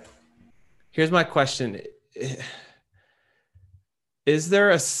 okay. Here's my question. Is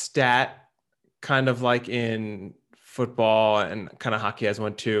there a stat kind of like in football and kind of hockey has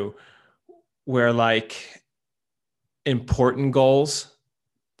one too, where like important goals,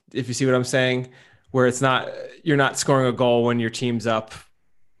 if you see what I'm saying, where it's not, you're not scoring a goal when your team's up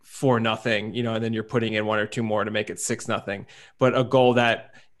 4-0, and then you're putting in 1 or 2 more to make it 6-0, but a goal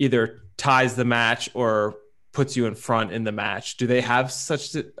that either ties the match or puts you in front in the match. Do they have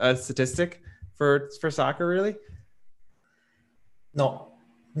such a statistic for soccer, really? Not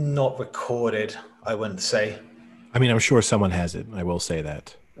recorded, I wouldn't say. I mean, I'm sure someone has it. I will say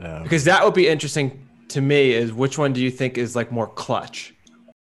that. Because that would be interesting to me, is which one do you think is like more clutch?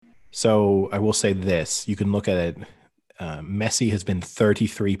 So I will say this. You can look at it. Messi has been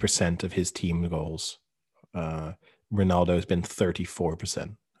 33% of his team goals. Ronaldo has been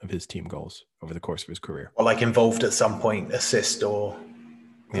 34% of his team goals over the course of his career. Or like involved at some point, assist or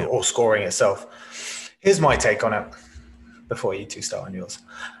scoring itself. Here's my take on it before you two start on yours.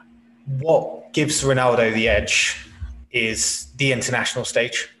 What gives Ronaldo the edge is the international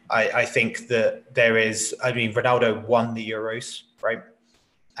stage. I think that Ronaldo won the Euros, right?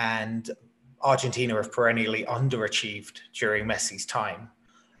 And Argentina have perennially underachieved during Messi's time.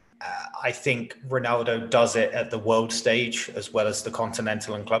 I think Ronaldo does it at the world stage as well as the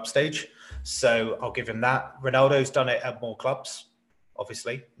continental and club stage. So I'll give him that. Ronaldo's done it at more clubs,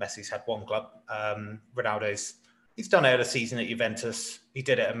 obviously. Messi's had 1 club. He's done it at a season at Juventus. He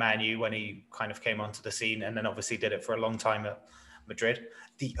did it at Man U when he kind of came onto the scene, and then obviously did it for a long time at Madrid.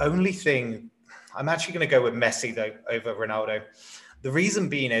 The only thing, I'm actually going to go with Messi though over Ronaldo. The reason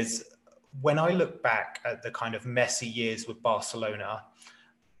being is when I look back at the kind of Messi years with Barcelona,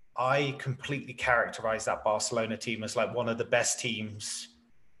 I completely characterize that Barcelona team as like one of the best teams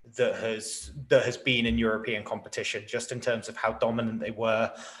that has been in European competition, just in terms of how dominant they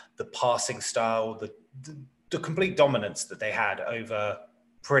were, the passing style, the complete dominance that they had over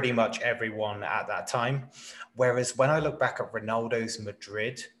pretty much everyone at that time. Whereas when I look back at Ronaldo's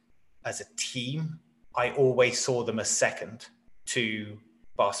Madrid as a team, I always saw them as second to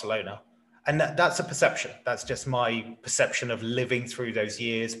Barcelona. And that's a perception. That's just my perception of living through those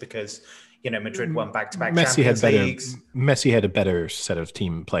years, because, Madrid won back-to-back Champions Leagues. Messi had a better set of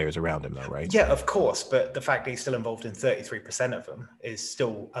team players around him though, right? Yeah, of course. But the fact that he's still involved in 33% of them is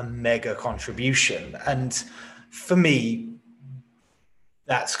still a mega contribution. And for me,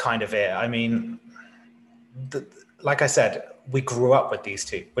 that's kind of it. I mean, like I said, we grew up with these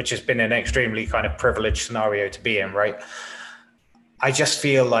two, which has been an extremely kind of privileged scenario to be in, right? I just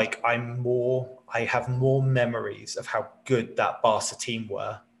feel like I have more memories of how good that Barca team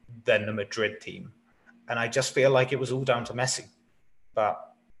were than the Madrid team. And I just feel like it was all down to Messi. But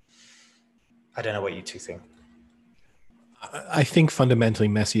I don't know what you two think. I think fundamentally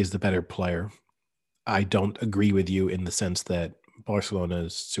Messi is the better player. I don't agree with you in the sense that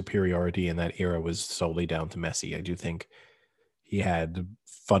Barcelona's superiority in that era was solely down to Messi. I do think he had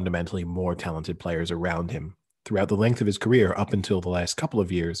fundamentally more talented players around him throughout the length of his career up until the last couple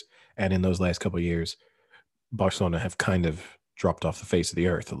of years. And in those last couple of years, Barcelona have kind of dropped off the face of the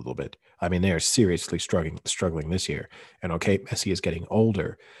earth a little bit. I mean, they are seriously struggling this year. And okay, Messi is getting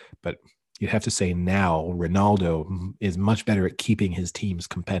older, but you'd have to say now Ronaldo is much better at keeping his teams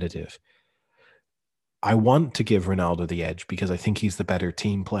competitive. I want to give Ronaldo the edge because I think he's the better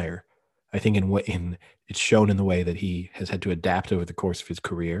team player. I think it's shown in the way that he has had to adapt over the course of his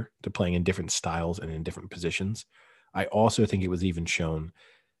career to playing in different styles and in different positions. I also think it was even shown,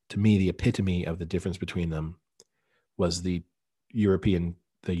 to me, the epitome of the difference between them was the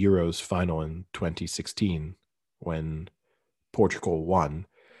Euros final in 2016 when Portugal won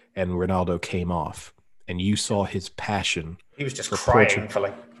and Ronaldo came off, and you saw his passion. He was just crying for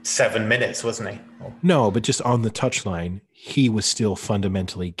like 7 minutes, wasn't he? No, but just on the touchline, he was still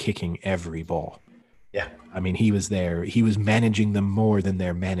fundamentally kicking every ball. Yeah. I mean, he was there. He was managing them more than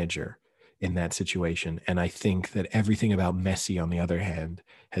their manager in that situation. And I think that everything about Messi, on the other hand,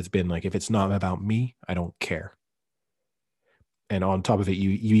 has been like, if it's not about me, I don't care. And on top of it,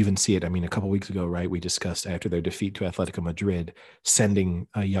 you even see it. I mean, a couple of weeks ago, right, we discussed after their defeat to Atletico Madrid, sending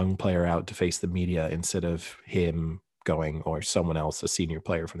a young player out to face the media instead of him going or someone else, a senior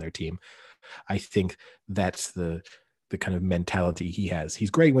player from their team. I think that's the kind of mentality he has.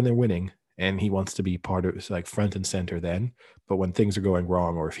 He's great when they're winning, and he wants to be part of, like, front and center then. But when things are going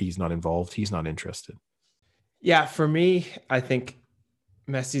wrong or if he's not involved, he's not interested. Yeah, for me, I think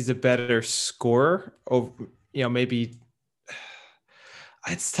Messi's a better scorer. Maybe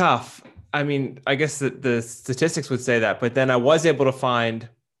it's tough. I mean, I guess the statistics would say that, but then I was able to find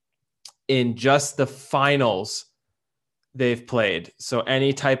in just the finals they've played. So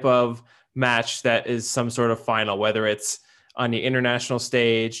any type of match that is some sort of final, whether it's on the international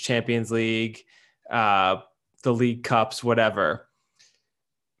stage, Champions League, the League Cups, whatever.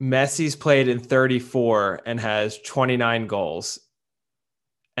 Messi's played in 34 and has 29 goals.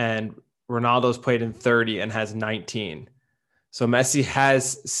 And Ronaldo's played in 30 and has 19. So Messi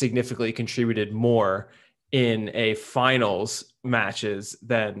has significantly contributed more in a finals matches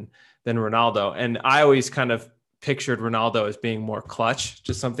than Ronaldo. And I always kind of pictured Ronaldo as being more clutch,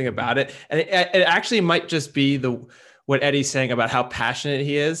 just something about it. And it actually might just be what Eddie's saying about how passionate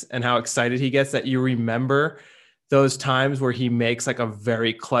he is and how excited he gets, that you remember those times where he makes like a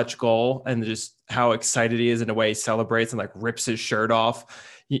very clutch goal and just how excited he is in a way he celebrates and like rips his shirt off.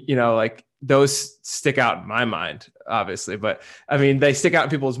 Like those stick out in my mind, obviously, but I mean, they stick out in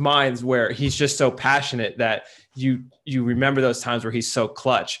people's minds where he's just so passionate that you remember those times where he's so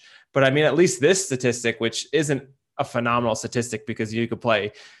clutch. But I mean, at least this statistic, which isn't a phenomenal statistic because you could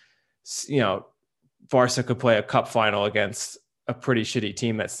play, Barca could play a cup final against a pretty shitty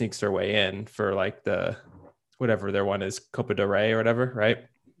team that sneaks their way in for like whatever their one is, Copa del Rey or whatever, right?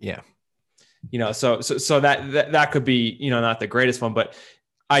 Yeah. So that could be, not the greatest one, but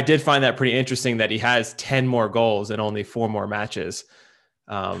I did find that pretty interesting that he has 10 more goals and only 4 more matches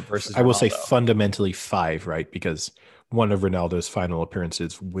versus Ronaldo. I will say fundamentally 5, right? Because one of Ronaldo's final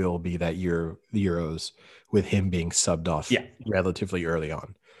appearances will be that the Euros with him being subbed off relatively early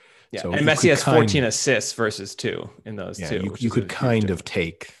on. Yeah, so and Messi has 14 assists versus 2 in those two. You could kind of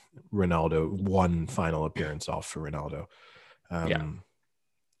take Ronaldo one final appearance off for Ronaldo.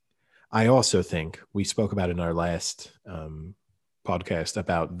 I also think we spoke about in our last podcast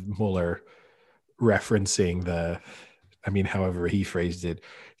about Muller referencing however he phrased it,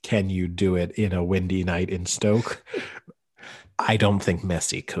 can you do it in a windy night in Stoke? I don't think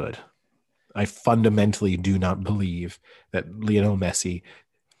Messi could. I fundamentally do not believe that Lionel Messi,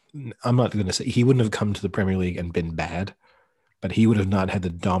 I'm not going to say he wouldn't have come to the Premier League and been bad, but he would have not had the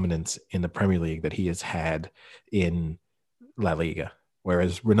dominance in the Premier League that he has had in La Liga.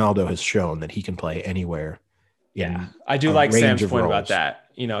 Whereas Ronaldo has shown that he can play anywhere. Yeah, I do like Sam's point about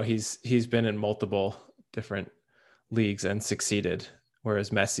that. He's been in multiple different leagues and succeeded,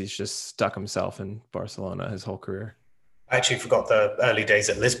 whereas Messi's just stuck himself in Barcelona his whole career. I actually forgot the early days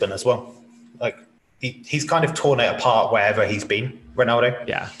at Lisbon as well. Like he's kind of torn it apart wherever he's been, Ronaldo.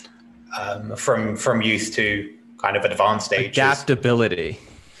 Yeah. From youth to kind of advanced age. Adaptability.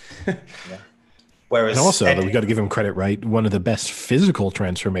 Yeah. Whereas, and also, we got to give him credit, right? One of the best physical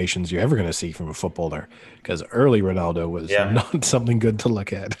transformations you're ever going to see from a footballer, because early Ronaldo was not something good to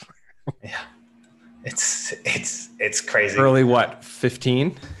look at. Yeah, it's crazy. Early what?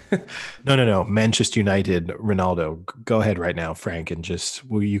 15? No. Manchester United, Ronaldo. Go ahead right now, Frank, and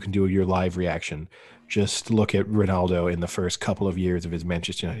you can do your live reaction. Just look at Ronaldo in the first couple of years of his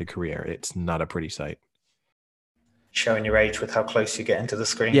Manchester United career. It's not a pretty sight. Showing your age with how close you get into the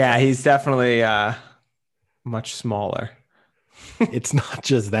screen. Yeah, he's definitely much smaller. It's not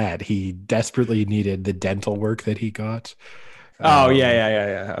just that. He desperately needed the dental work that he got. Oh,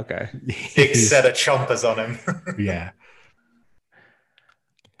 yeah. Okay. Big set of chompers on him. Yeah.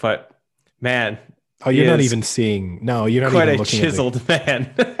 But, man, Oh, you're not even seeing. No, you're not quite even a looking chiseled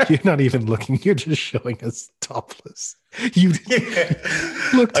man. You're not even looking. You're just showing us topless. You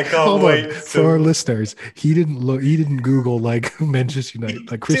looked. I can't Hold wait on. For our listeners, he didn't look. He didn't Google like Manchester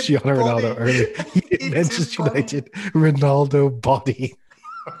United, like Cristiano Ronaldo earlier. He did Manchester United Ronaldo body.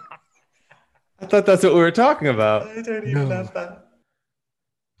 I thought that's what we were talking about. I don't even have that.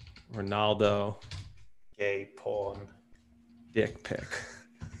 Ronaldo. Gay porn. Dick pic.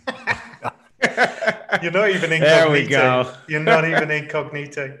 You're not even incognito. There we go. You're not even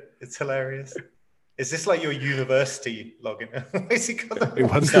incognito. It's hilarious. Is this like your university login?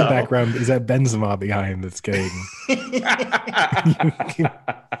 What's the background? Is that Benzema behind that's getting?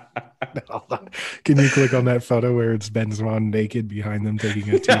 Can you click on that photo where it's Benzema naked behind them taking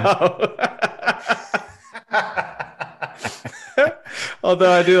a tea? No.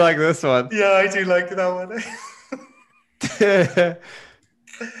 Although I do like this one. Yeah, I do like that one.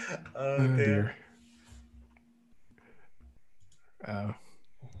 Oh dear.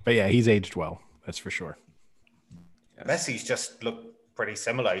 But yeah, he's aged well. That's for sure. Yes. Messi's just looked pretty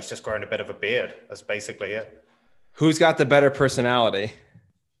similar. He's just growing a bit of a beard. That's basically it. Who's got the better personality?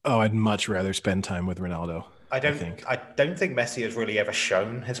 Oh, I'd much rather spend time with Ronaldo. I don't think Messi has really ever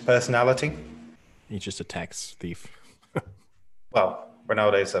shown his personality. He's just a tax thief. Well,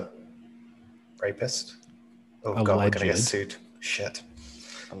 Ronaldo's a rapist. Oh Alleged. God, we're gonna get sued. Shit.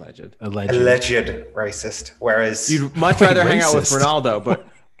 Alleged racist. Whereas you'd much rather hang out with Ronaldo, but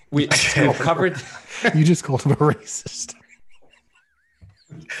we've covered. You just called him a racist.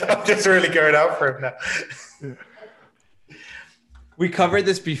 I'm just really going out for him now. We covered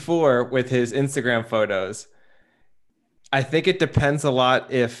this before with his Instagram photos. I think it depends a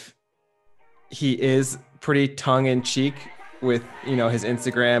lot if he is pretty tongue in cheek with, his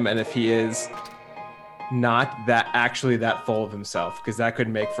Instagram, and if he is not that full of himself, because that could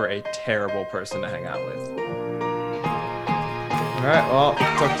make for a terrible person to hang out with. All right, well,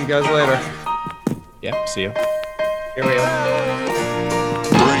 talk to you guys later. Yeah, see you. Here we go.